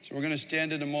 So we're going to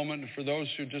stand in a moment. For those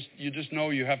who just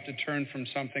know you have to turn from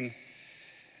something,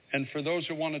 and for those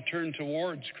who want to turn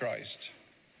towards Christ,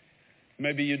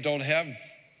 maybe you don't have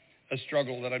a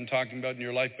struggle that I'm talking about in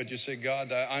your life, but you say,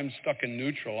 God, I'm stuck in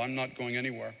neutral. I'm not going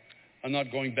anywhere. I'm not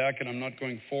going back and I'm not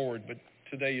going forward. But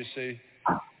today you say,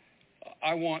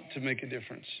 I want to make a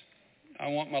difference. I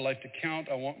want my life to count.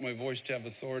 I want my voice to have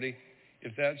authority.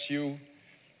 If that's you,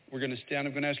 we're going to stand.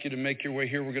 I'm going to ask you to make your way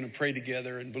here. We're going to pray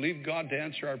together and believe God to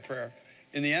answer our prayer.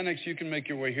 In the annex, you can make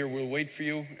your way here. We'll wait for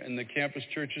you in the campus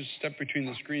churches. Step between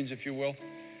the screens, if you will.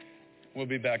 We'll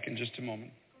be back in just a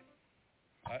moment.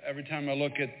 Every time I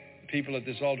look at people at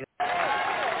this altar,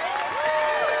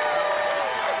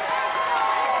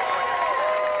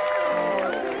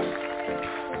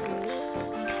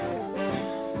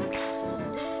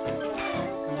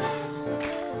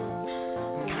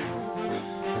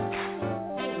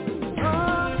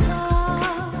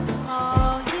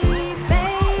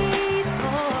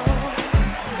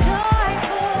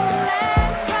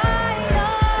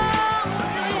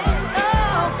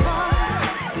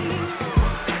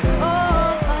 Oh,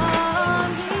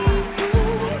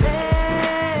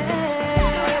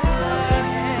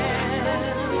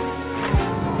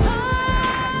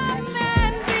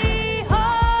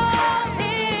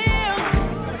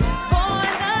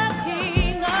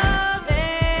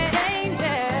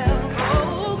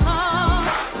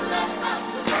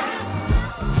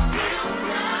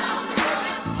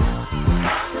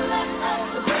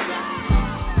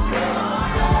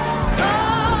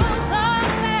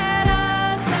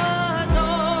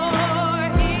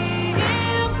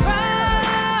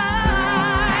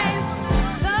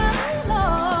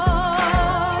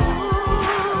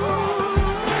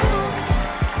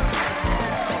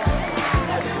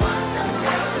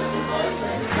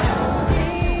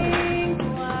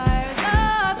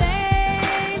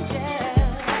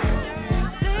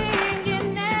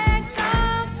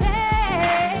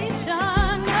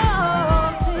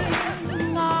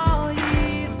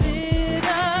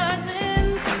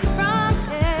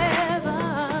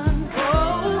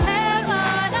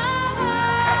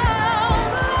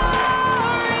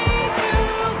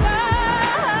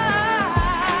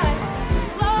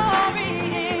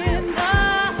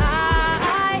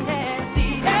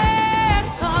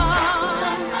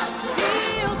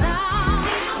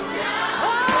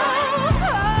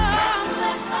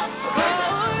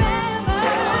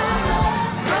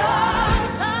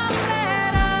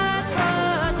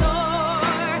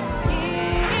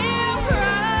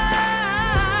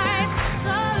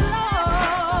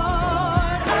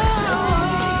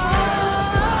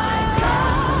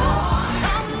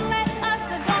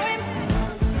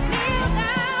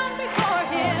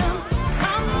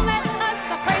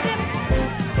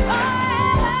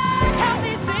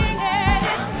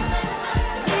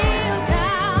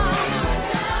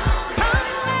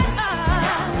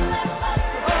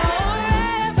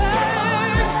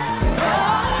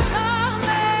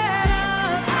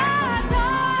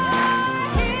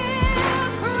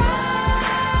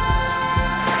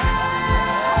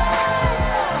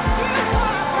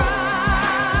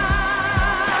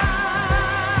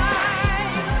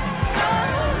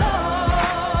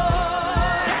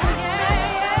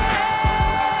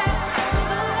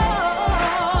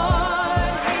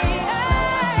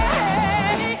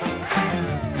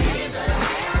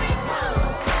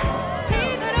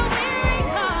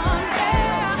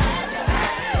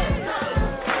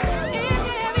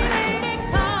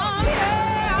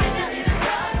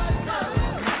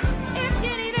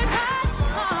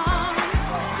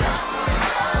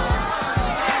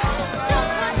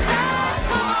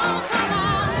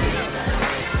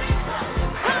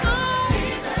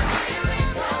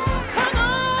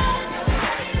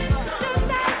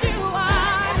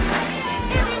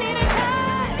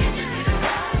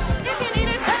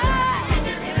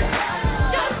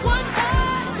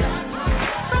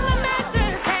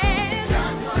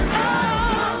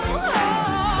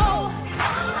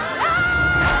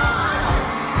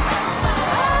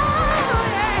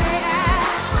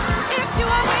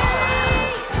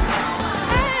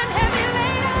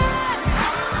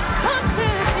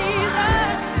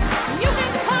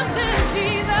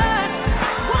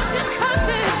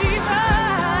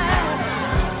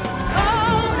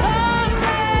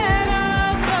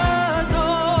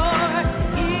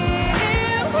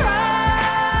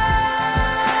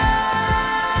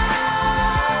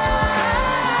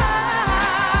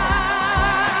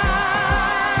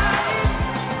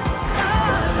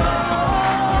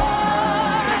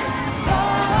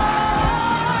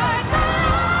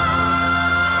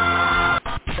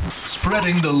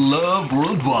 Spreading the love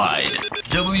worldwide.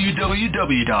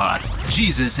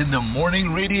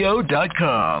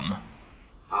 www.jesusinthemorningradio.com.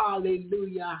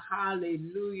 Hallelujah,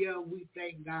 hallelujah. We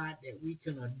thank God that we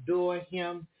can adore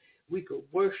him. We could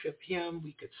worship him.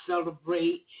 We could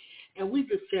celebrate. And we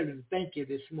just tell him thank you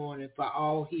this morning for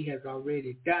all he has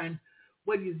already done,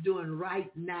 what he's doing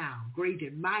right now, great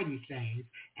and mighty things,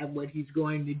 and what he's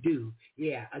going to do.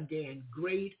 Yeah, again,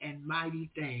 great and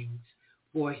mighty things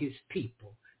for his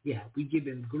people. Yeah, we give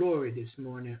him glory this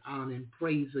morning, honor and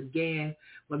praise again.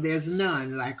 Well, there's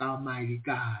none like Almighty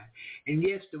God. And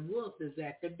yes, the wolf is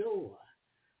at the door.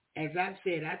 As I've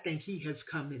said, I think he has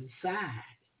come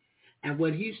inside. And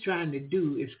what he's trying to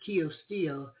do is kill,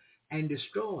 steal, and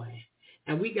destroy.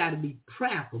 And we got to be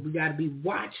prayerful. We got to be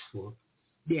watchful.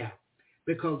 Yeah,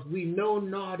 because we know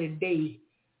not a day,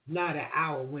 not an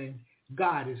hour when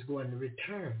God is going to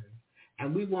return.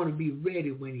 And we want to be ready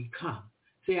when he comes.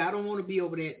 See, I don't want to be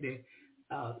over there at the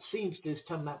seamstress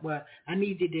talking about, well, I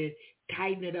need you to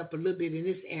tighten it up a little bit in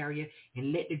this area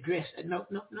and let the dress. Nope.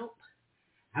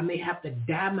 I may have to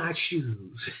dye my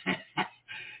shoes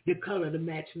the color to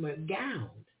match my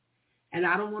gown. And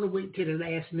I don't want to wait till the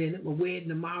last minute. We're wedding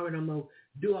tomorrow and I'm going to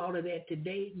do all of that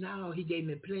today. No, he gave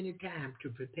me plenty of time to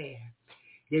prepare.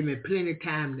 Gave me plenty of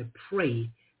time to pray,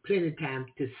 plenty of time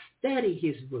to study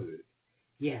his word.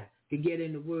 Yeah, to get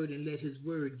in the word and let his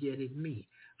word get in me.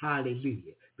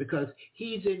 Hallelujah. Because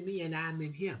he's in me and I'm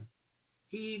in him.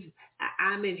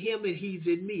 I'm in him and he's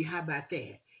in me. How about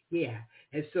that? Yeah.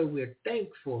 And so we're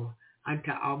thankful unto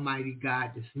Almighty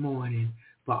God this morning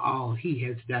for all he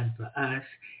has done for us.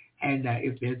 And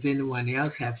if there's anyone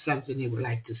else have something they would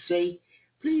like to say,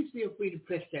 please feel free to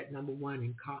press that number 1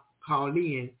 and call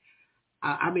in.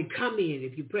 Come in.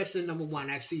 If you press the number 1,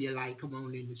 I see your light come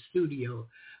on in the studio.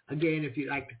 Again, if you'd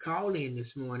like to call in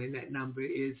this morning, that number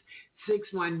is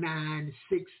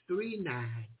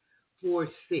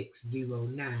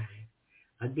 619-639-4609.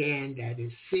 Again, that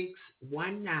is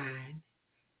 619,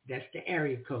 that's the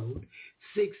area code,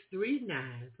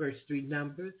 639, first 3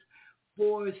 numbers,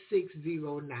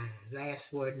 4609, last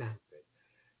 4 numbers.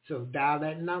 So dial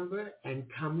that number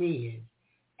and come in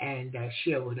and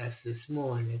share with us this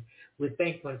morning. We're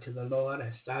thankful to the Lord.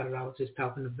 I started off just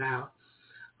talking about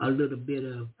a little bit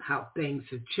of how things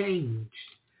have changed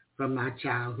from my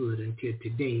childhood until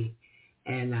today.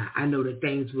 And I know that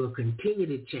things will continue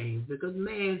to change because,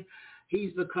 man,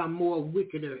 he's become more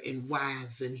wickeder and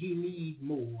wise and he needs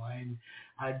more and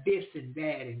this and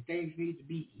that and things need to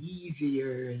be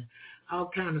easier and all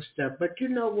kind of stuff. But you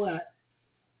know what?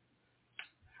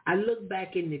 I look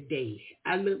back in the day.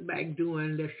 I look back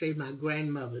during, let's say, my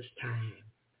grandmother's time.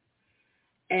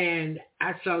 And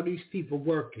I saw these people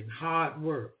working, hard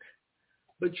work.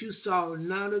 But you saw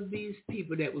none of these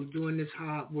people that was doing this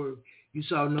hard work, you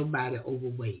saw nobody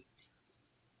overweight.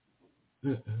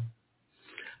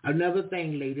 Another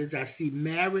thing, ladies, I see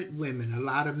married women, a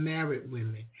lot of married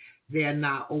women, they're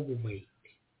not overweight.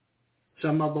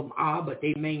 Some of them are, but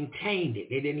they maintained it.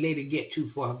 They didn't let it get too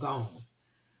far gone.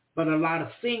 But a lot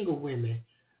of single women,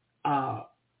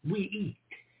 we eat.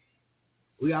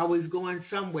 We always going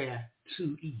somewhere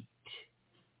to eat.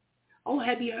 Oh,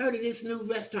 have you heard of this new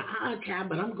restaurant? Child,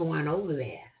 but I'm going over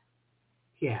there.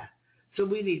 Yeah. So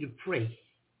we need to pray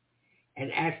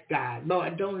and ask God,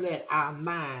 Lord, don't let our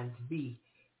minds be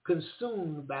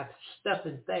consumed by stuff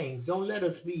and things. Don't let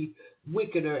us be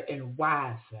wickeder and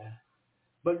wiser.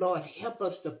 But Lord, help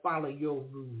us to follow your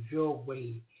rules, your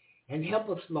way. And help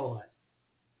us, Lord,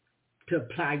 to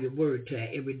apply your word to our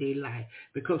everyday life.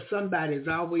 Because somebody's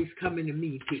always coming to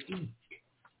me to eat.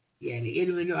 Yeah, and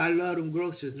even though I love them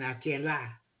groceries and I can't lie.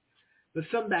 But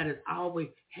somebody's always,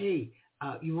 hey,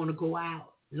 you want to go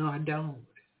out? No, I don't.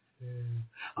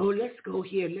 Oh, let's go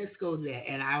here, let's go there.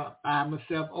 And I find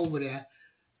myself over there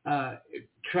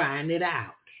trying it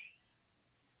out.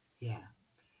 Yeah.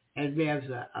 And there's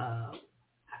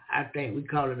I think we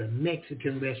call it a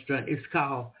Mexican restaurant. It's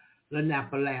called La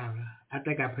Napolera. I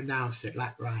think I pronounced it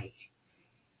right.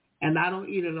 And I don't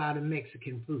eat a lot of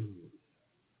Mexican food.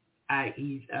 I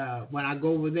eat, when I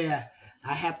go over there,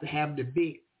 I have to have the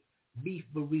big beef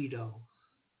burrito.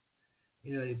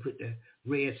 You know, they put the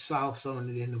red sauce on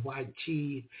it and the white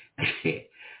cheese. I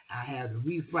have the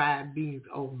refried beans.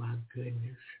 Oh, my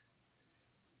goodness.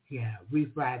 Yeah,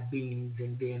 refried beans,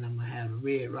 and then I'm going to have the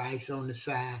red rice on the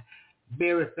side.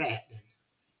 Very fattening.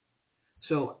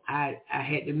 So I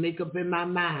had to make up in my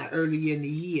mind early in the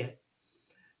year.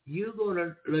 You go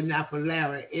to La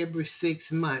Napolera every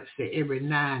 6 months to every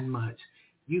 9 months.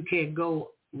 You can't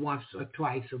go once or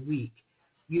twice a week.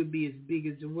 You'll be as big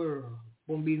as the world.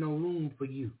 Won't be no room for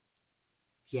you.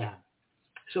 Yeah.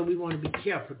 So we want to be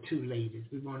careful too, ladies.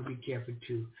 We want to be careful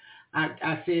too.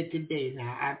 I said today,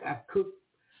 now I've cooked,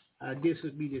 this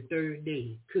would be the third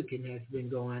day cooking has been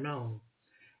going on.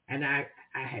 And I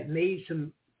have made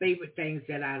some favorite things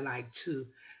that I like too,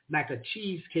 like a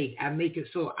cheesecake. I make it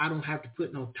so I don't have to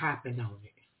put no topping on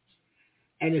it.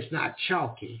 And it's not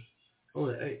chalky.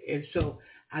 And so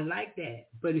I like that,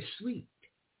 but it's sweet.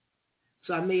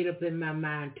 So I made up in my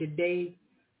mind today,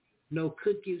 no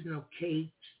cookies, no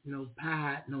cakes, no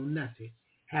pie, no nothing.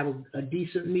 Have a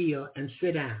decent meal and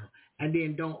sit down. And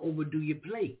then don't overdo your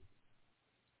plate.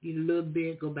 Eat a little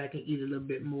bit, go back and eat a little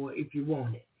bit more if you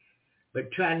want it.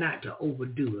 But try not to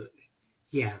overdo it.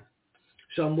 Yeah.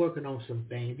 So I'm working on some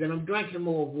things. And I'm drinking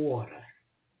more water.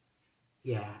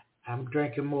 Yeah, I'm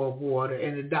drinking more water.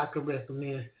 And the doctor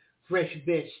recommends fresh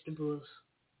vegetables,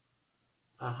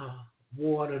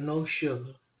 water, no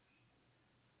sugar.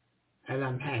 And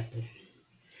I'm happy.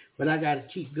 But I got to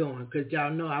keep going because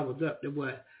y'all know I was up to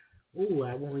what? Ooh,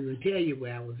 I won't even tell you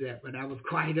where I was at, but I was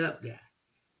quite up there.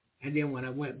 And then when I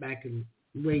went back and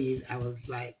weighed, I was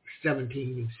like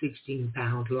 17, 16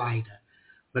 pounds lighter.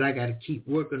 But I got to keep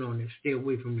working on it, stay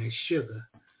away from that sugar.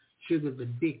 Sugar's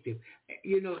addictive.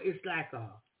 You know, it's like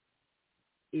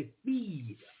it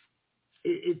feeds.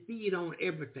 It feeds on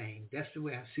everything. That's the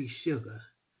way I see sugar.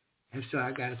 And so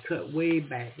I got to cut way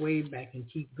back and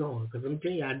keep going. Because I'm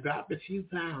telling you, I dropped a few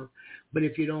pounds. But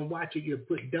if you don't watch it, you'll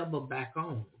put double back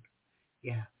on.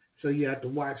 Yeah. So you have to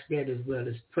watch that as well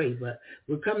as pray. But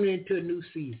we're coming into a new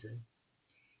season.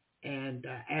 And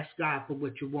ask God for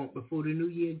what you want before the new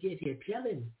year gets here. Tell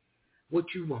him what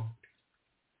you want.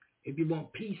 If you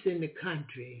want peace in the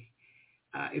country,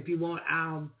 if you want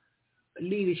our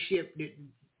leadership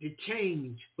to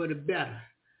change for the better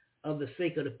of the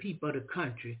sake of the people of the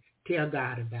country, tell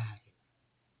God about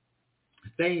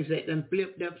it. Things that done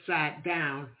flipped upside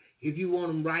down, if you want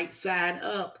them right side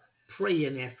up, pray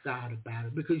and ask God about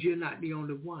it because you're not the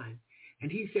only one.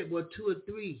 And he said, well, 2 or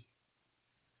 3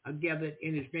 are gathered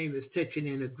in his name is touching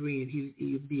and agreeing.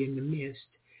 He'll be in the midst.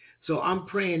 So I'm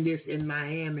praying this in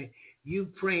Miami. You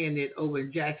praying it over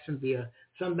in Jacksonville.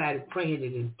 Somebody praying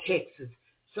it in Texas.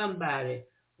 Somebody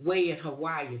way in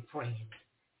Hawaii praying it.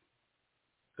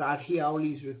 God hear all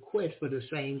these requests for the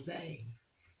same thing.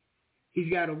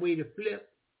 He's got a way to flip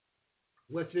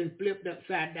what's been flipped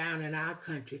upside down in our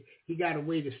country. He got a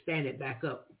way to stand it back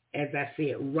up, as I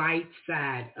said, right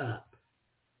side up.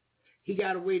 He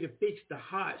got a way to fix the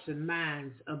hearts and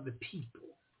minds of the people.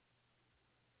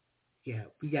 Yeah,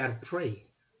 we got to pray.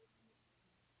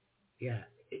 Yeah,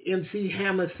 MC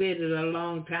Hammer said it a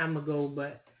long time ago,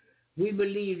 but we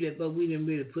believed it, but we didn't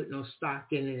really put no stock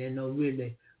in it and no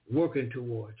really working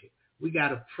towards it. We got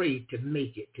to pray to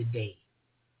make it today.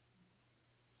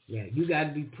 Yeah, you got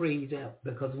to be prayed up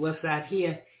because what's out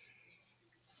here,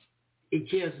 it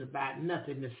cares about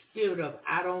nothing. The spirit of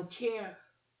I don't care,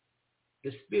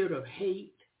 the spirit of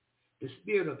hate, the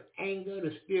spirit of anger,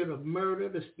 the spirit of murder,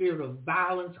 the spirit of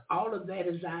violence, all of that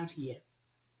is out here.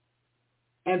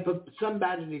 And for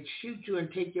somebody to shoot you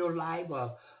and take your life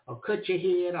or cut your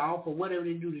head off or whatever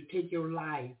they do to take your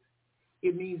life,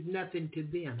 it means nothing to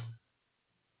them.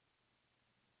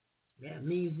 That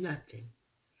means nothing.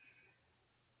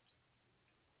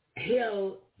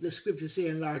 Hell, the scripture says,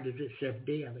 enlarges itself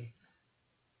daily.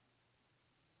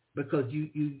 Because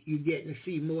you getting to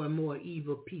see more and more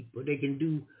evil people. They can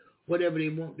do whatever they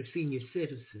want to senior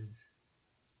citizens.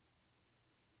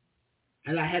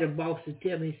 And I had a boss to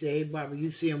tell me, say, hey, Barbara,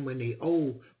 you see them when they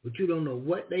old, but you don't know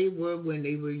what they were when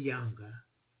they were younger.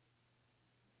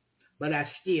 But I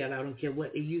don't care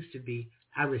what they used to be,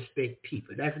 I respect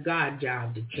people. That's God's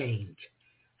job to change.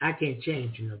 I can't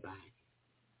change nobody.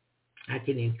 I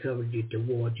can encourage you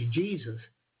towards Jesus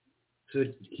so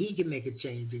he can make a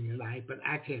change in your life, but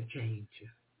I can't change you.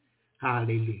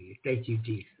 Hallelujah. Thank you,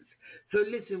 Jesus. So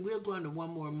listen, we're going to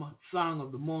one more song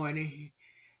of the morning.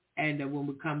 And when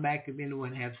we come back, if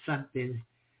anyone has something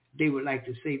they would like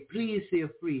to say, please feel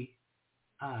free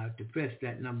to press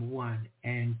that number 1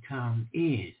 and come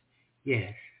in.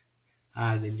 Yes.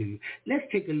 Hallelujah. Let's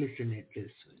take a listen at this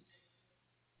one.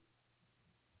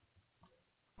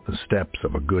 The steps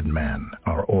of a good man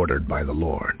are ordered by the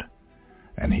Lord,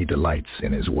 and he delights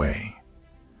in his way.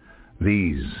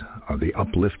 These are the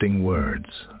uplifting words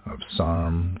of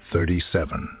Psalm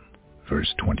 37,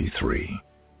 verse 23.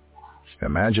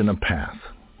 Imagine a path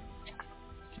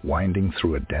winding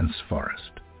through a dense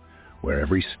forest, where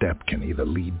every step can either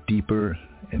lead deeper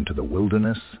into the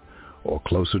wilderness or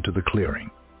closer to the clearing.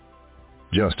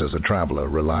 Just as a traveler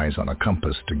relies on a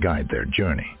compass to guide their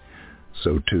journey,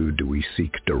 so too do we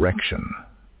seek direction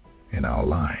in our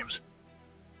lives.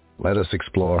 Let us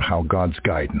explore how God's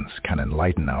guidance can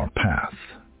enlighten our path,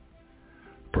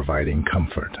 providing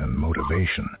comfort and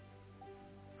motivation.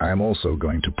 I am also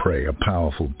going to pray a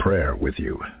powerful prayer with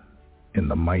you in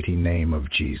the mighty name of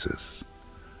Jesus.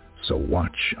 So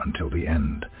watch until the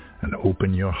end and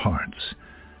open your hearts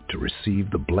to receive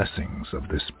the blessings of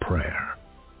this prayer.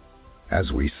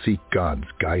 As we seek God's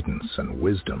guidance and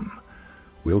wisdom,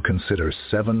 we'll consider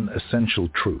 7 essential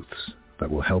truths that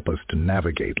will help us to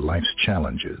navigate life's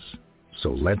challenges.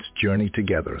 So let's journey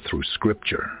together through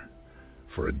Scripture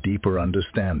for a deeper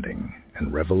understanding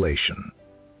and revelation.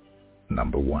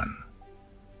 Number 1,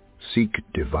 seek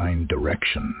divine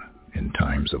direction in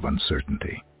times of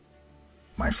uncertainty.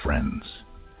 My friends,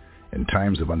 in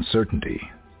times of uncertainty,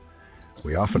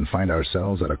 we often find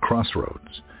ourselves at a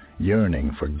crossroads,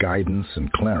 yearning for guidance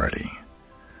and clarity.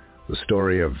 The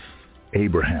story of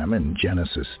Abraham in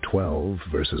Genesis 12,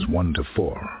 verses 1 to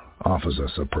 4, offers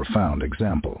us a profound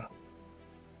example.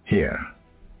 Here,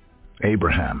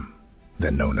 Abraham,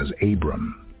 then known as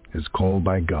Abram, is called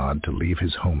by God to leave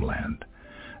his homeland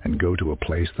and go to a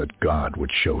place that God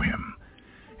would show him.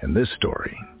 In this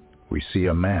story, we see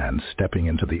a man stepping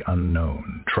into the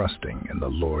unknown, trusting in the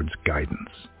Lord's guidance.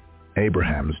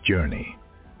 Abraham's journey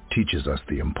teaches us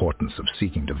the importance of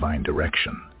seeking divine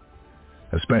direction,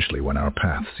 especially when our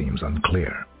path seems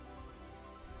unclear.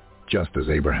 Just as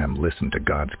Abraham listened to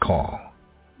God's call,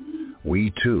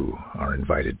 we too are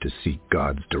invited to seek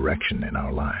God's direction in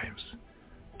our lives.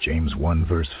 James 1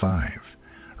 verse 5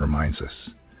 reminds us,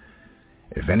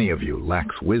 "If any of you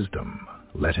lacks wisdom,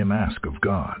 let him ask of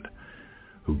God,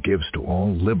 who gives to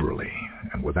all liberally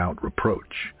and without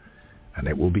reproach, and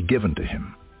it will be given to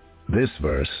him." This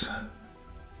verse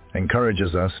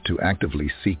encourages us to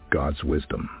actively seek God's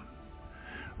wisdom,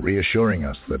 reassuring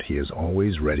us that he is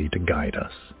always ready to guide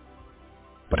us.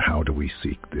 But how do we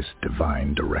seek this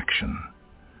divine direction?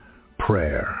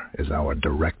 Prayer is our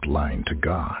direct line to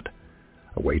God,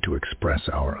 a way to express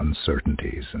our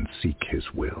uncertainties and seek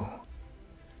his will.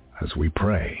 As we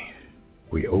pray,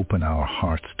 we open our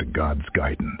hearts to God's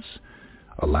guidance,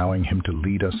 allowing him to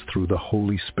lead us through the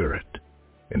Holy Spirit.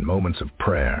 In moments of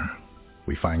prayer,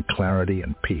 we find clarity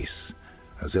and peace,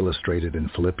 as illustrated in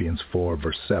Philippians 4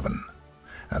 verse 7,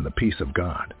 and the peace of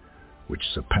God, which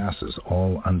surpasses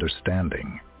all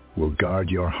understanding, will guard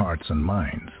your hearts and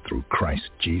minds through Christ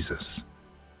Jesus.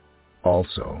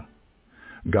 Also,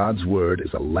 God's word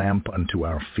is a lamp unto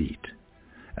our feet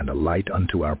and a light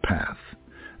unto our path,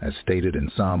 as stated in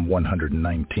Psalm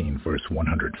 119 verse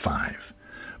 105.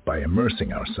 By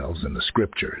immersing ourselves in the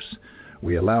Scriptures,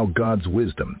 we allow God's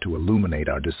wisdom to illuminate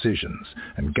our decisions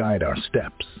and guide our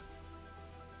steps.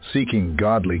 Seeking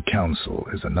godly counsel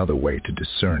is another way to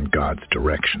discern God's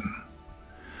direction.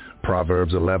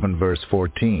 Proverbs 11 verse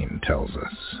 14 tells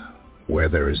us, "Where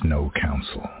there is no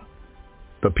counsel,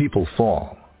 the people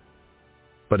fall,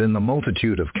 but in the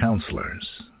multitude of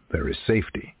counselors there is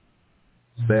safety."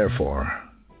 Therefore,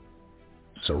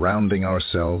 surrounding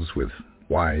ourselves with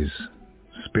wise,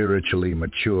 spiritually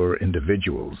mature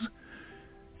individuals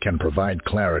can provide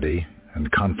clarity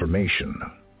and confirmation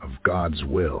of God's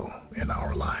will in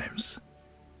our lives.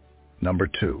 Number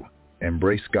 2,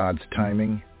 embrace God's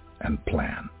timing and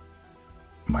plan.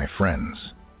 My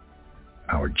friends,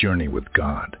 our journey with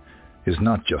God is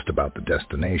not just about the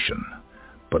destination,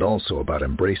 but also about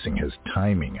embracing his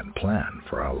timing and plan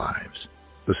for our lives.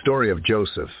 The story of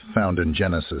Joseph, found in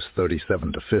Genesis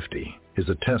 37 to 50, is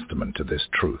a testament to this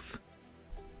truth.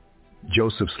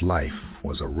 Joseph's life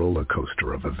was a roller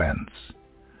coaster of events,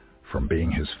 from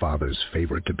being his father's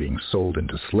favorite to being sold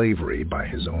into slavery by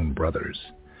his own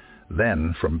brothers,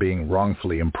 then from being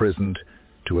wrongfully imprisoned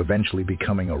to eventually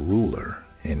becoming a ruler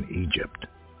in Egypt.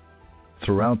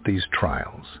 Throughout these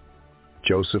trials,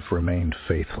 Joseph remained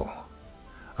faithful,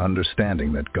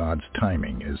 understanding that God's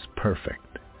timing is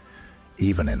perfect,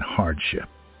 even in hardship.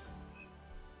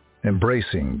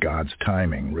 Embracing God's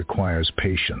timing requires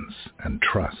patience and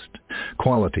trust,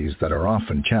 qualities that are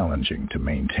often challenging to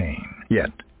maintain.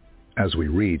 Yet, as we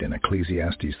read in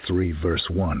Ecclesiastes 3 verse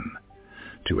 1,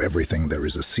 "To everything there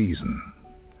is a season,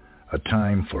 a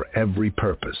time for every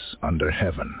purpose under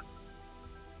heaven."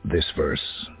 This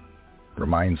verse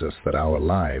reminds us that our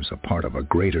lives are part of a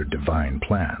greater divine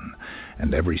plan,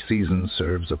 and every season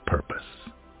serves a purpose.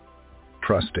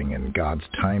 Trusting in God's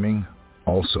timing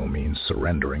also means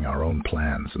surrendering our own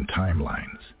plans and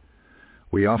timelines.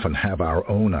 We often have our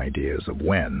own ideas of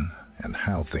when and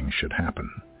how things should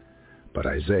happen. But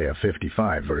Isaiah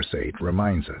 55 verse 8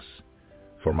 reminds us,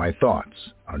 "For my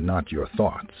thoughts are not your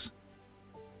thoughts,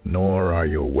 nor are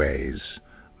your ways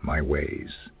my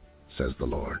ways, says the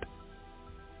Lord."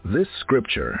 This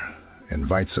scripture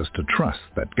invites us to trust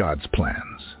that God's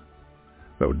plans,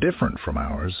 though different from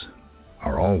ours,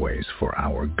 are always for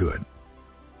our good.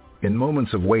 In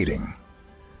moments of waiting,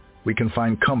 we can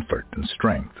find comfort and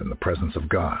strength in the presence of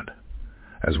God.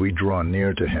 As we draw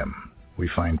near to Him, we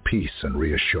find peace and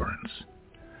reassurance.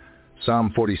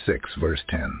 Psalm 46, verse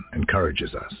 10,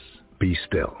 encourages us, "Be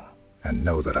still and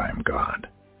know that I am God."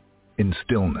 In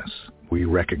stillness, we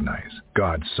recognize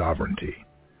God's sovereignty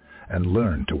and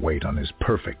learn to wait on His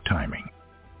perfect timing.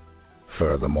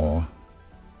 Furthermore,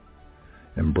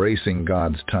 embracing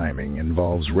God's timing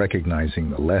involves recognizing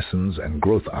the lessons and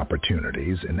growth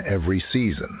opportunities in every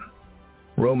season.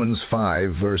 Romans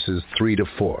 5, verses 3 to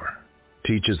 4,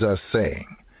 teaches us, saying,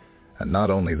 "And not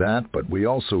only that, but we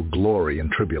also glory in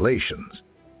tribulations,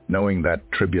 knowing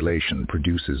that tribulation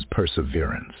produces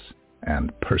perseverance,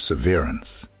 and perseverance,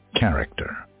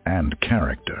 character, and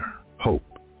character,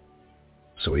 hope."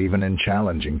 So even in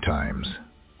challenging times,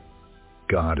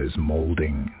 God is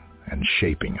molding and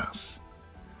shaping us,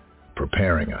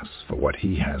 preparing us for what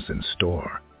He has in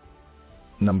store.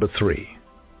 Number 3,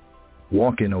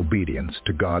 walk in obedience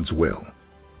to God's will.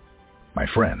 My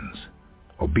friends,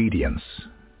 obedience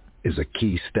is a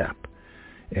key step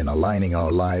in aligning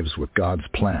our lives with God's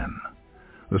plan.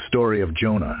 The story of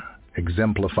Jonah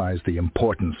exemplifies the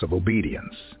importance of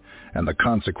obedience and the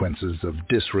consequences of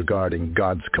disregarding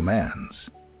God's commands.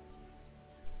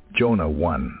 Jonah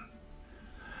 1,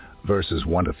 verses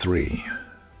 1 to 3,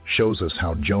 shows us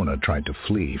how Jonah tried to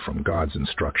flee from God's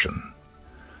instruction,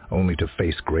 only to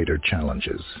face greater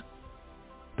challenges.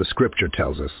 The scripture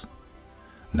tells us,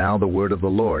 "Now the word of the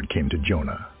Lord came to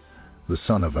Jonah, the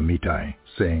son of Amittai,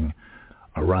 saying,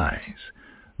 'Arise,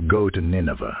 go to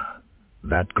Nineveh,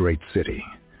 that great city,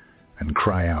 and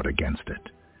cry out against it,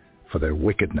 for their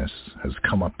wickedness has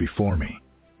come up before me.'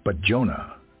 But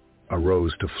Jonah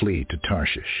arose to flee to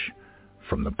Tarshish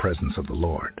from the presence of the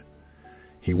Lord.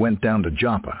 He went down to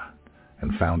Joppa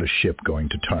and found a ship going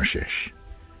to Tarshish.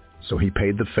 So he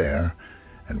paid the fare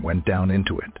and went down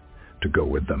into it to go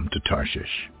with them to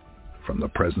Tarshish from the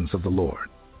presence of the Lord."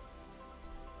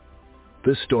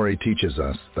 This story teaches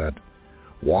us that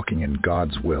walking in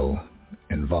God's will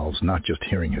involves not just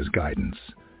hearing His guidance,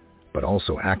 but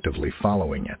also actively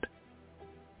following it.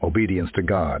 Obedience to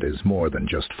God is more than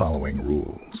just following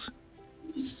rules.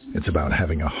 It's about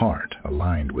having a heart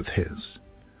aligned with His.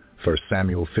 1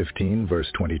 Samuel 15,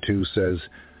 verse 22 says,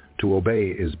 "To obey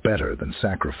is better than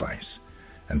sacrifice,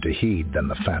 and to heed than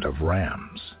the fat of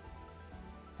rams."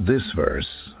 This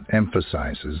verse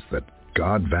emphasizes that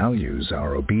God values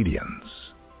our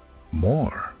obedience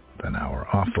more than our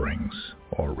offerings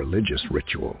or religious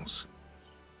rituals.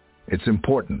 It's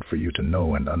important for you to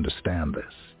know and understand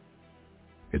this.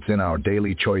 It's in our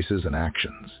daily choices and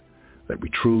actions that we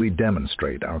truly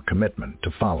demonstrate our commitment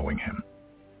to following Him.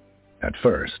 At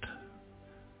first,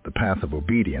 the path of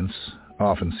obedience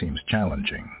often seems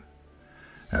challenging,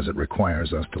 as it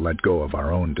requires us to let go of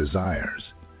our own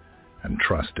desires and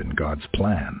trust in God's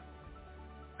plan.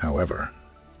 However,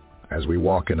 as we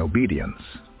walk in obedience,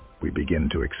 we begin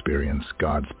to experience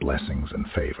God's blessings and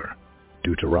favor.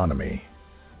 Deuteronomy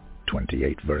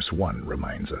 28, verse 1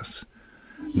 reminds us,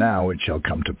 "Now it shall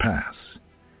come to pass,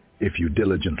 if you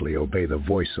diligently obey the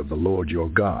voice of the Lord your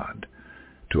God,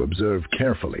 to observe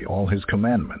carefully all His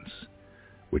commandments,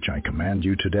 which I command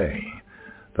you today,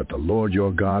 that the Lord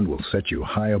your God will set you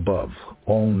high above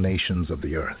all nations of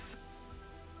the earth."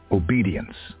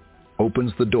 Obedience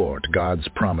opens the door to God's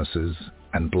promises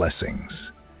and blessings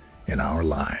in our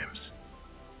lives.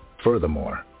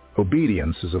 Furthermore,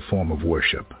 obedience is a form of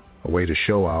worship, a way to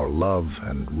show our love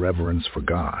and reverence for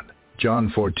God. John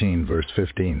 14, verse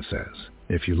 15 says,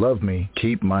 "If you love me,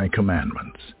 keep my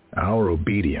commandments." Our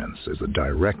obedience is a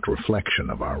direct reflection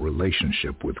of our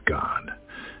relationship with God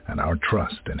and our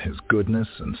trust in His goodness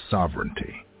and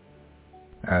sovereignty.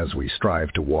 As we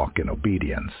strive to walk in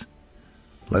obedience,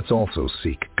 let's also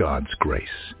seek God's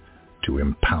grace to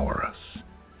empower us.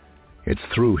 It's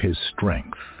through His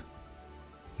strength,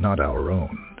 not our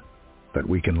own, that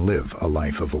we can live a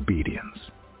life of obedience.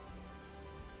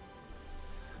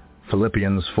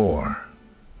 Philippians 4,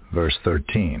 verse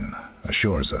 13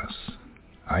 assures us,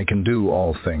 "I can do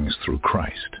all things through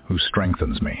Christ who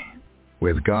strengthens me."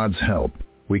 With God's help,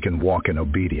 we can walk in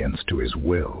obedience to His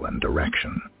will and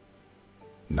direction.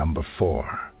 Number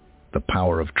 4, the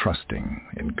power of trusting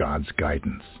in God's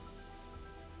guidance.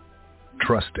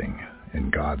 Trusting in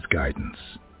God's guidance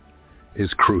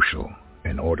is crucial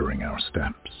in ordering our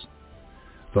steps.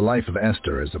 The life of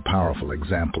Esther is a powerful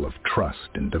example of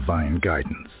trust in divine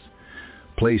guidance.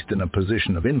 Placed in a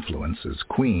position of influence as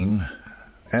queen,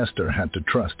 Esther had to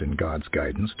trust in God's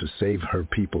guidance to save her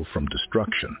people from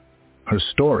destruction. Her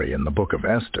story in the book of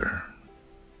Esther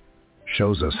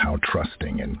shows us how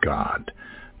trusting in God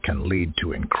can lead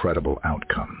to incredible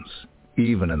outcomes,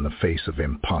 even in the face of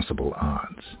impossible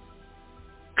odds.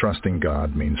 Trusting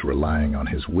God means relying on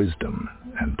His wisdom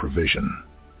and provision,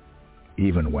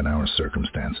 even when our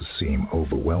circumstances seem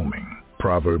overwhelming.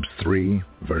 Proverbs 3,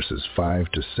 verses 5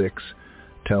 to 6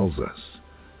 tells us,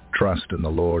 "Trust in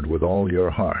the Lord with all your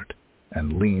heart,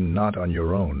 and lean not on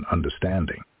your own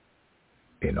understanding.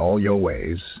 In all your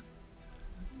ways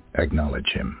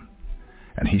acknowledge Him,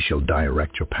 and He shall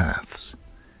direct your paths."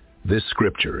 This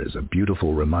scripture is a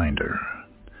beautiful reminder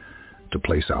to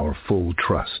place our full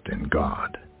trust in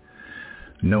God,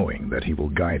 knowing that He will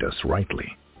guide us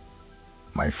rightly.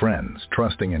 My friends,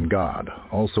 trusting in God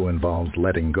also involves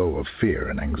letting go of fear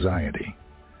and anxiety.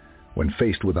 When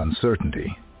faced with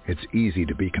uncertainty, it's easy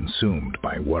to be consumed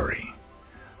by worry.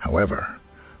 However,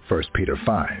 1 Peter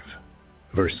 5,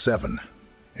 verse 7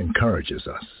 encourages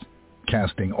us,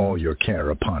 "Casting all your care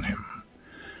upon Him,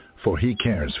 for He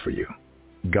cares for you."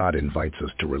 God invites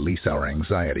us to release our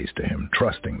anxieties to Him,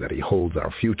 trusting that He holds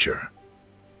our future.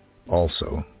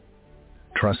 Also,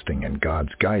 trusting in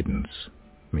God's guidance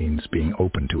means being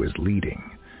open to His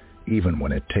leading, even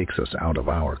when it takes us out of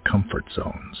our comfort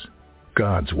zones.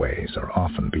 God's ways are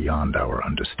often beyond our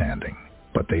understanding,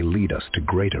 but they lead us to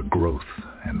greater growth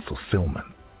and fulfillment.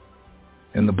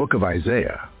 In the book of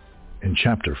Isaiah, in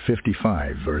chapter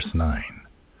 55, verse 9,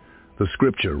 the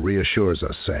scripture reassures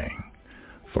us, saying,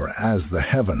 "For as the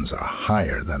heavens are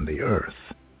higher than the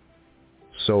earth,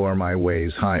 so are my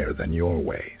ways higher than your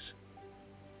ways,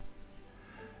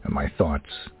 and my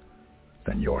thoughts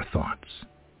than your thoughts."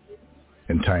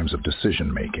 In times of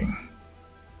decision-making,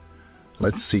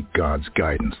 let's seek God's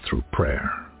guidance through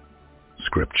prayer,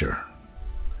 scripture,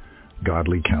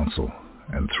 godly counsel,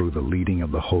 and through the leading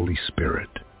of the Holy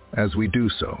Spirit. As we do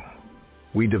so,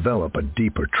 we develop a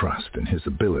deeper trust in His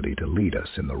ability to lead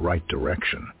us in the right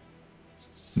direction.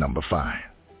 Number 5,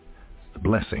 the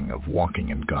blessing of walking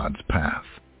in God's path.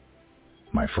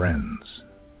 My friends,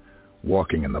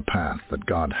 walking in the path that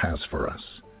God has for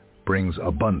us brings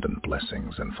abundant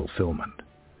blessings and fulfillment.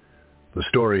 The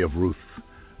story of Ruth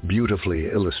beautifully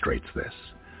illustrates this.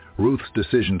 Ruth's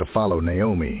decision to follow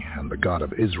Naomi and the God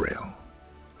of Israel,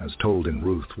 as told in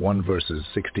Ruth 1 verses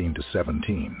 16 to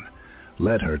 17,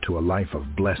 led her to a life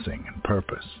of blessing and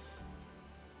purpose.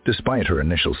 Despite her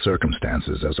initial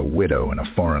circumstances as a widow in a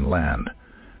foreign land,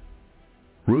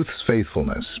 Ruth's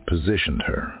faithfulness positioned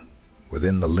her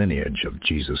within the lineage of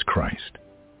Jesus Christ.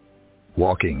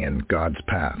 Walking in God's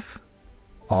path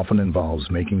often involves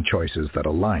making choices that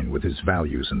align with His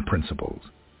values and principles.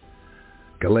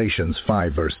 Galatians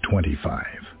 5 verse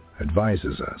 25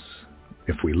 advises us,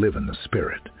 "If we live in the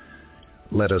Spirit,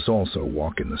 let us also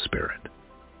walk in the Spirit."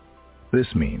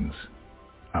 This means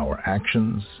our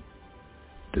actions,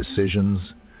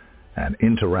 decisions, and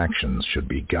interactions should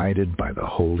be guided by the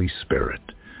Holy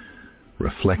Spirit,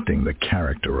 reflecting the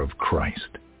character of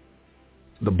Christ.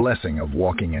 The blessing of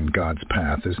walking in God's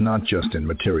path is not just in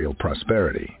material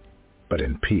prosperity, but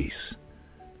in peace,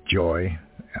 joy,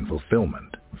 and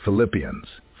fulfillment. Philippians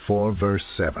 4 verse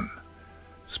 7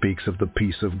 speaks of the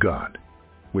peace of God,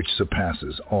 which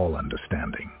surpasses all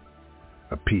understanding,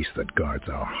 a peace that guards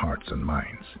our hearts and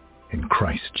minds in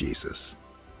Christ Jesus.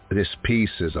 This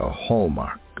peace is a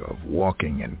hallmark of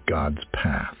walking in God's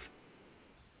path.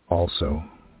 Also,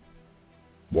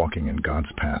 walking in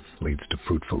God's path leads to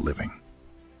fruitful living.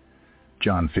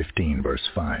 John 15 verse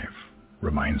 5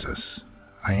 reminds us,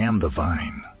 "I am the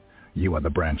vine, you are the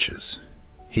branches.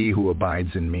 He who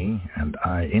abides in me and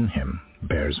I in him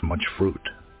bears much fruit,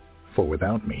 for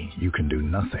without me you can do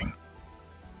nothing."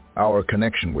 Our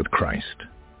connection with Christ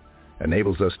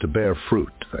enables us to bear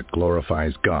fruit that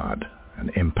glorifies God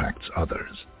and impacts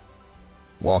others.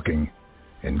 Walking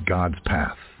in God's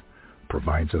path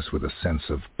provides us with a sense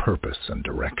of purpose and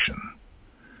direction.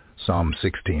 Psalm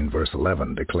 16 verse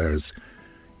 11 declares,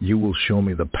 "You will show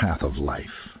me the path of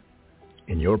life.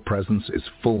 In your presence is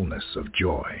fullness of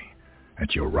joy.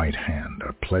 At your right hand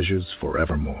are pleasures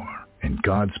forevermore." In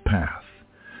God's path,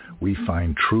 we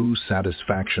find true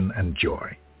satisfaction and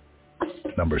joy.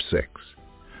 Number 6,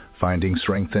 finding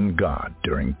strength in God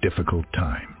during difficult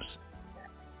times.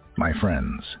 My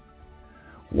friends,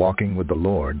 walking with the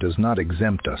Lord does not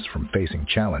exempt us from facing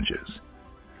challenges,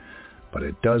 but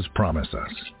it does promise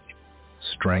us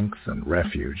strength and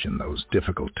refuge in those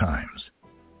difficult times.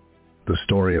 The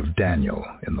story of Daniel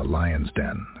in the lion's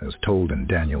den, as told in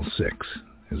Daniel 6,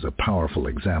 is a powerful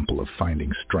example of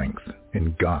finding strength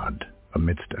in God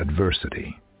amidst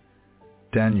adversity.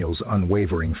 Daniel's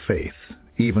unwavering faith,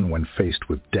 even when faced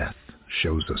with death,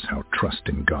 shows us how trust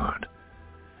in God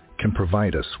can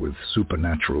provide us with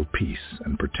supernatural peace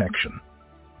and protection.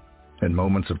 In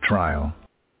moments of trial,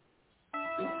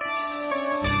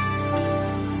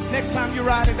 next time you're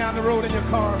riding down the road in your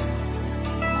car,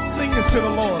 sing this to the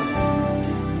Lord.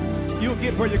 You'll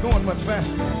get where you're going much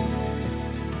faster.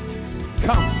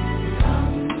 Come.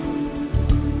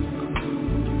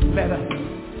 Let us.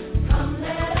 Come,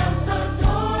 let us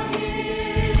adore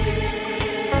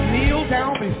Him. Kneel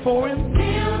down before Him.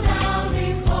 Kneel down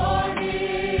before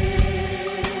Him.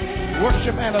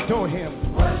 Worship and adore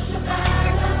Him. Worship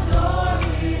and adore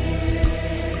Him.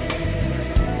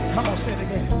 Come on, say it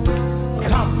again.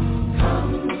 Come.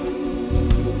 Come.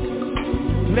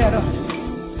 Let us.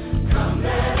 Come,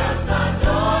 let us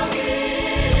adore Him.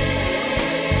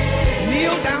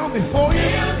 Kneel down before Him.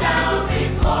 Kneel down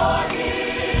before Him.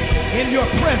 In your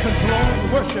presence,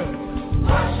 Lord, worship.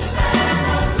 Worship and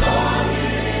adore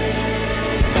Him.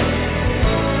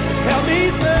 Help me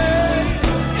say,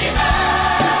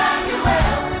 Emmanuel.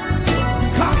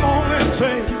 Come on and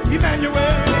say,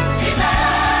 Emmanuel.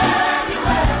 Emmanuel.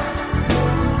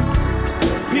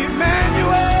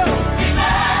 Emmanuel.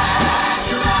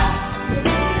 Emmanuel.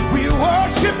 We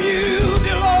worship you,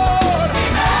 dear Lord.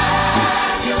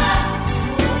 Emmanuel.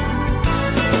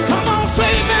 Come on,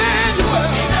 say Emmanuel.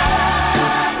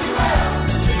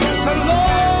 The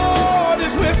Lord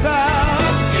is with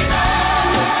us.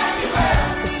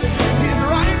 He's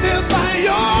right there by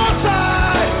your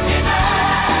side.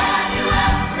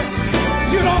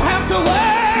 You don't have to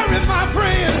worry, my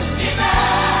friend.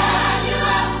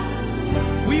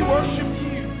 We worship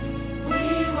you.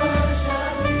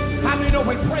 How many know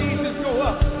when praises go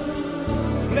up,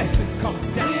 blessings come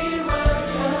down?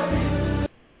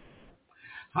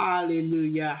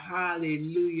 Hallelujah,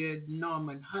 hallelujah,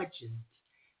 Norman Hutchins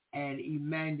and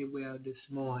Emmanuel this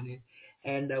morning.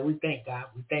 And we thank God.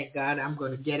 We thank God. I'm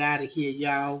going to get out of here,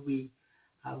 y'all. We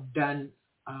have done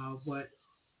what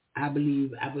I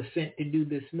believe I was sent to do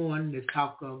this morning, to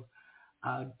talk of,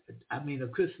 a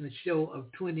Christmas show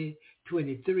of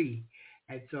 2023.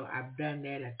 And so I've done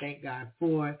that. I thank God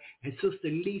for it. And Sister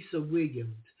Lisa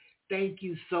Williams, thank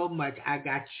you so much. I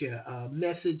got your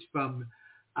message from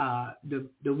the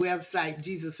website,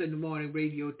 Jesus in the Morning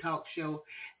Radio Talk Show.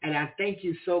 And I thank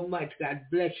you so much. God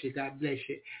bless you. God bless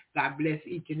you. God bless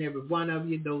each and every one of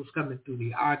you, those coming through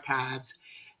the archives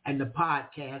and the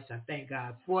podcast. I thank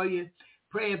God for you.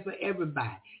 Praying for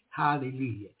everybody.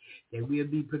 Hallelujah. That we'll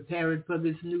be preparing for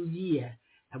this new year.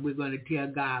 And we're going to tell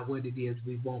God what it is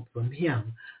we want from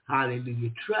Him.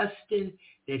 Hallelujah. Trusting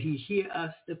that He hear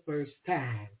us the first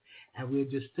time. And we're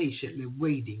just patiently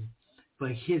waiting for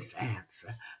His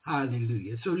answer.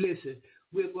 Hallelujah. So listen,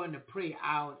 we're going to pray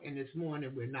out. And this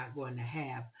morning we're not going to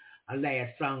have a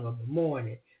last song of the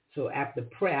morning. So after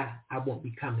prayer, I won't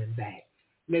be coming back.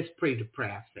 Let's pray the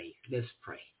prayer of faith. Let's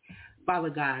pray.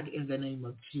 Father God, in the name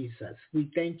of Jesus,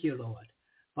 we thank you, Lord,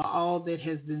 for all that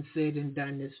has been said and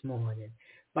done this morning.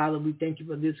 Father, we thank you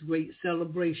for this great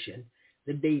celebration,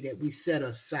 the day that we set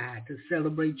aside to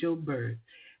celebrate your birth.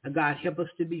 And God, help us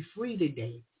to be free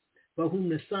today. For whom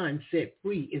the Son set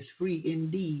free is free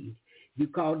indeed. You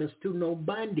called us to no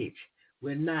bondage.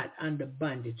 We're not under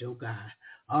bondage, oh God.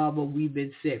 But we've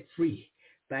been set free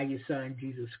by your Son,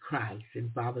 Jesus Christ.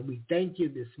 And Father, we thank you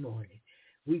this morning.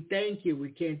 We thank you. We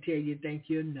can't tell you thank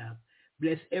you enough.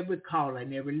 Bless every caller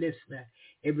and every listener,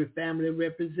 every family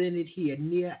represented here,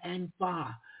 near and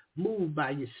far. Move by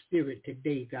your Spirit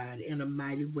today, God, in a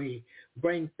mighty way.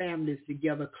 Bring families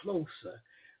together closer.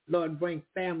 Lord, bring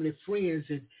family, friends,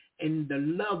 and the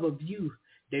love of you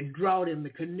that draw them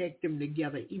and connect them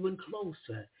together even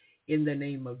closer in the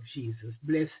name of Jesus.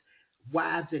 Bless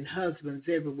wives and husbands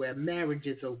everywhere,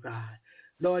 marriages, oh God.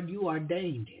 Lord, you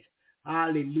ordained it.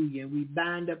 Hallelujah. We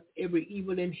bind up every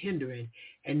evil and hindering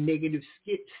and negative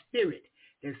spirit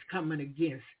that's coming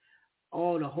against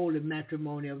all the holy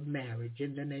matrimony of marriage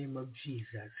in the name of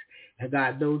Jesus. And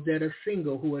God, those that are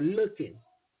single who are looking,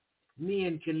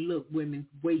 men can look, women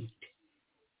wait.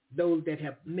 Those that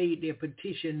have made their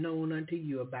petition known unto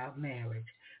you about marriage,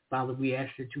 Father, we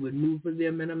ask that you would move for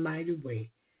them in a mighty way.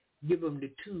 Give them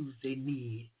the tools they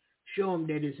need. Show them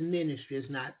that His ministry is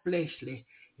not fleshly.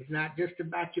 It's not just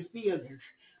about your feelings,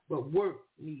 but work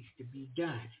needs to be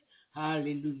done.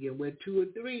 Hallelujah. We're 2 or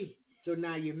 3. So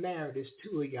now you're married. There's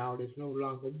 2 of y'all. There's no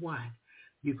longer 1.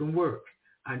 You can work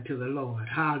unto the Lord.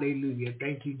 Hallelujah.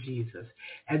 Thank you, Jesus.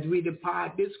 As we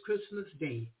depart this Christmas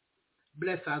day,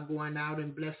 bless our going out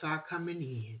and bless our coming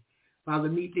in. Father,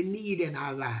 meet the need in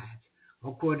our lives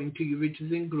according to your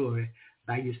riches and glory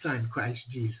by your Son, Christ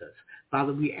Jesus.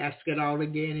 Father, we ask it all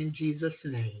again in Jesus'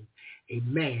 name.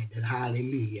 Amen and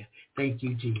hallelujah. Thank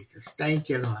you, Jesus. Thank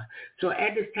you, Lord. So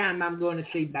at this time, I'm going to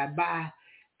say bye-bye,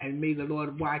 and may the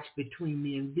Lord watch between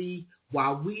me and thee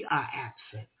while we are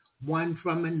absent, one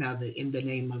from another, in the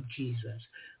name of Jesus.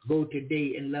 Go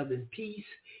today in love and peace.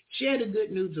 Share the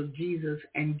good news of Jesus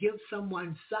and give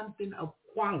someone something of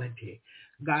quality.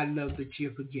 God loves a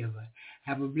cheerful giver.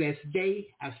 Have a blessed day.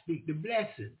 I speak the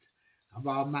blessings of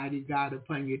Almighty God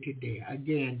upon you today.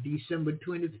 Again, December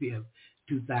 25th,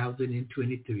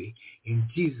 2023. In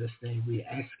Jesus' name, we're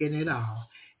asking it all.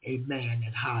 Amen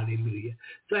and hallelujah.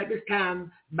 So at this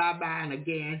time, bye-bye, and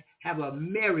again, have a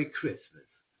Merry Christmas.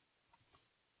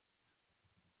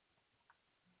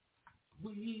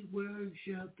 We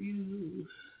worship you.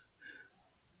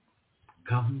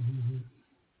 Come,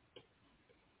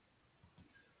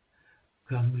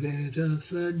 let us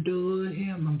adore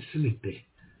him. I'm sleepy.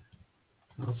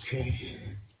 Okay.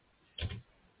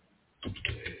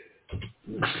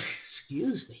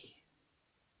 Excuse me.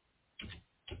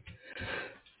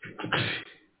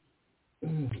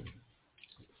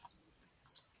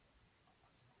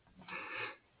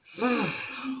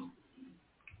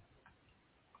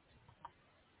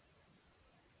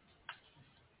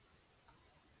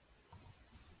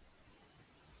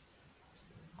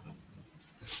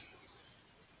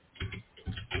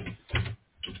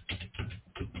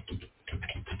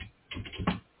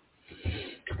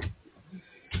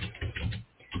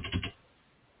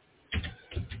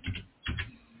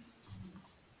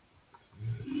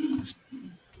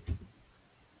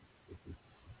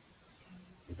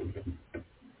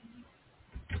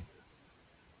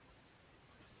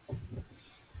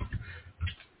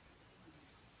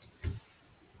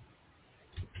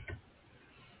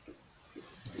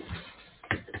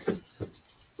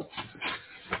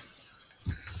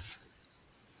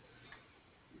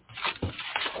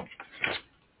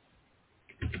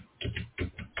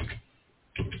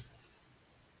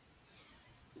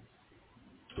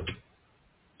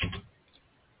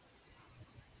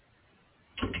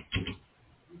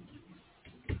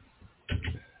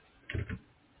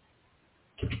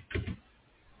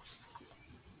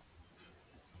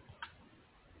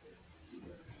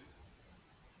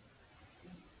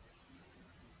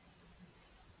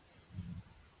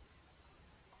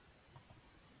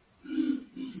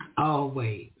 Oh,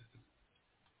 wait.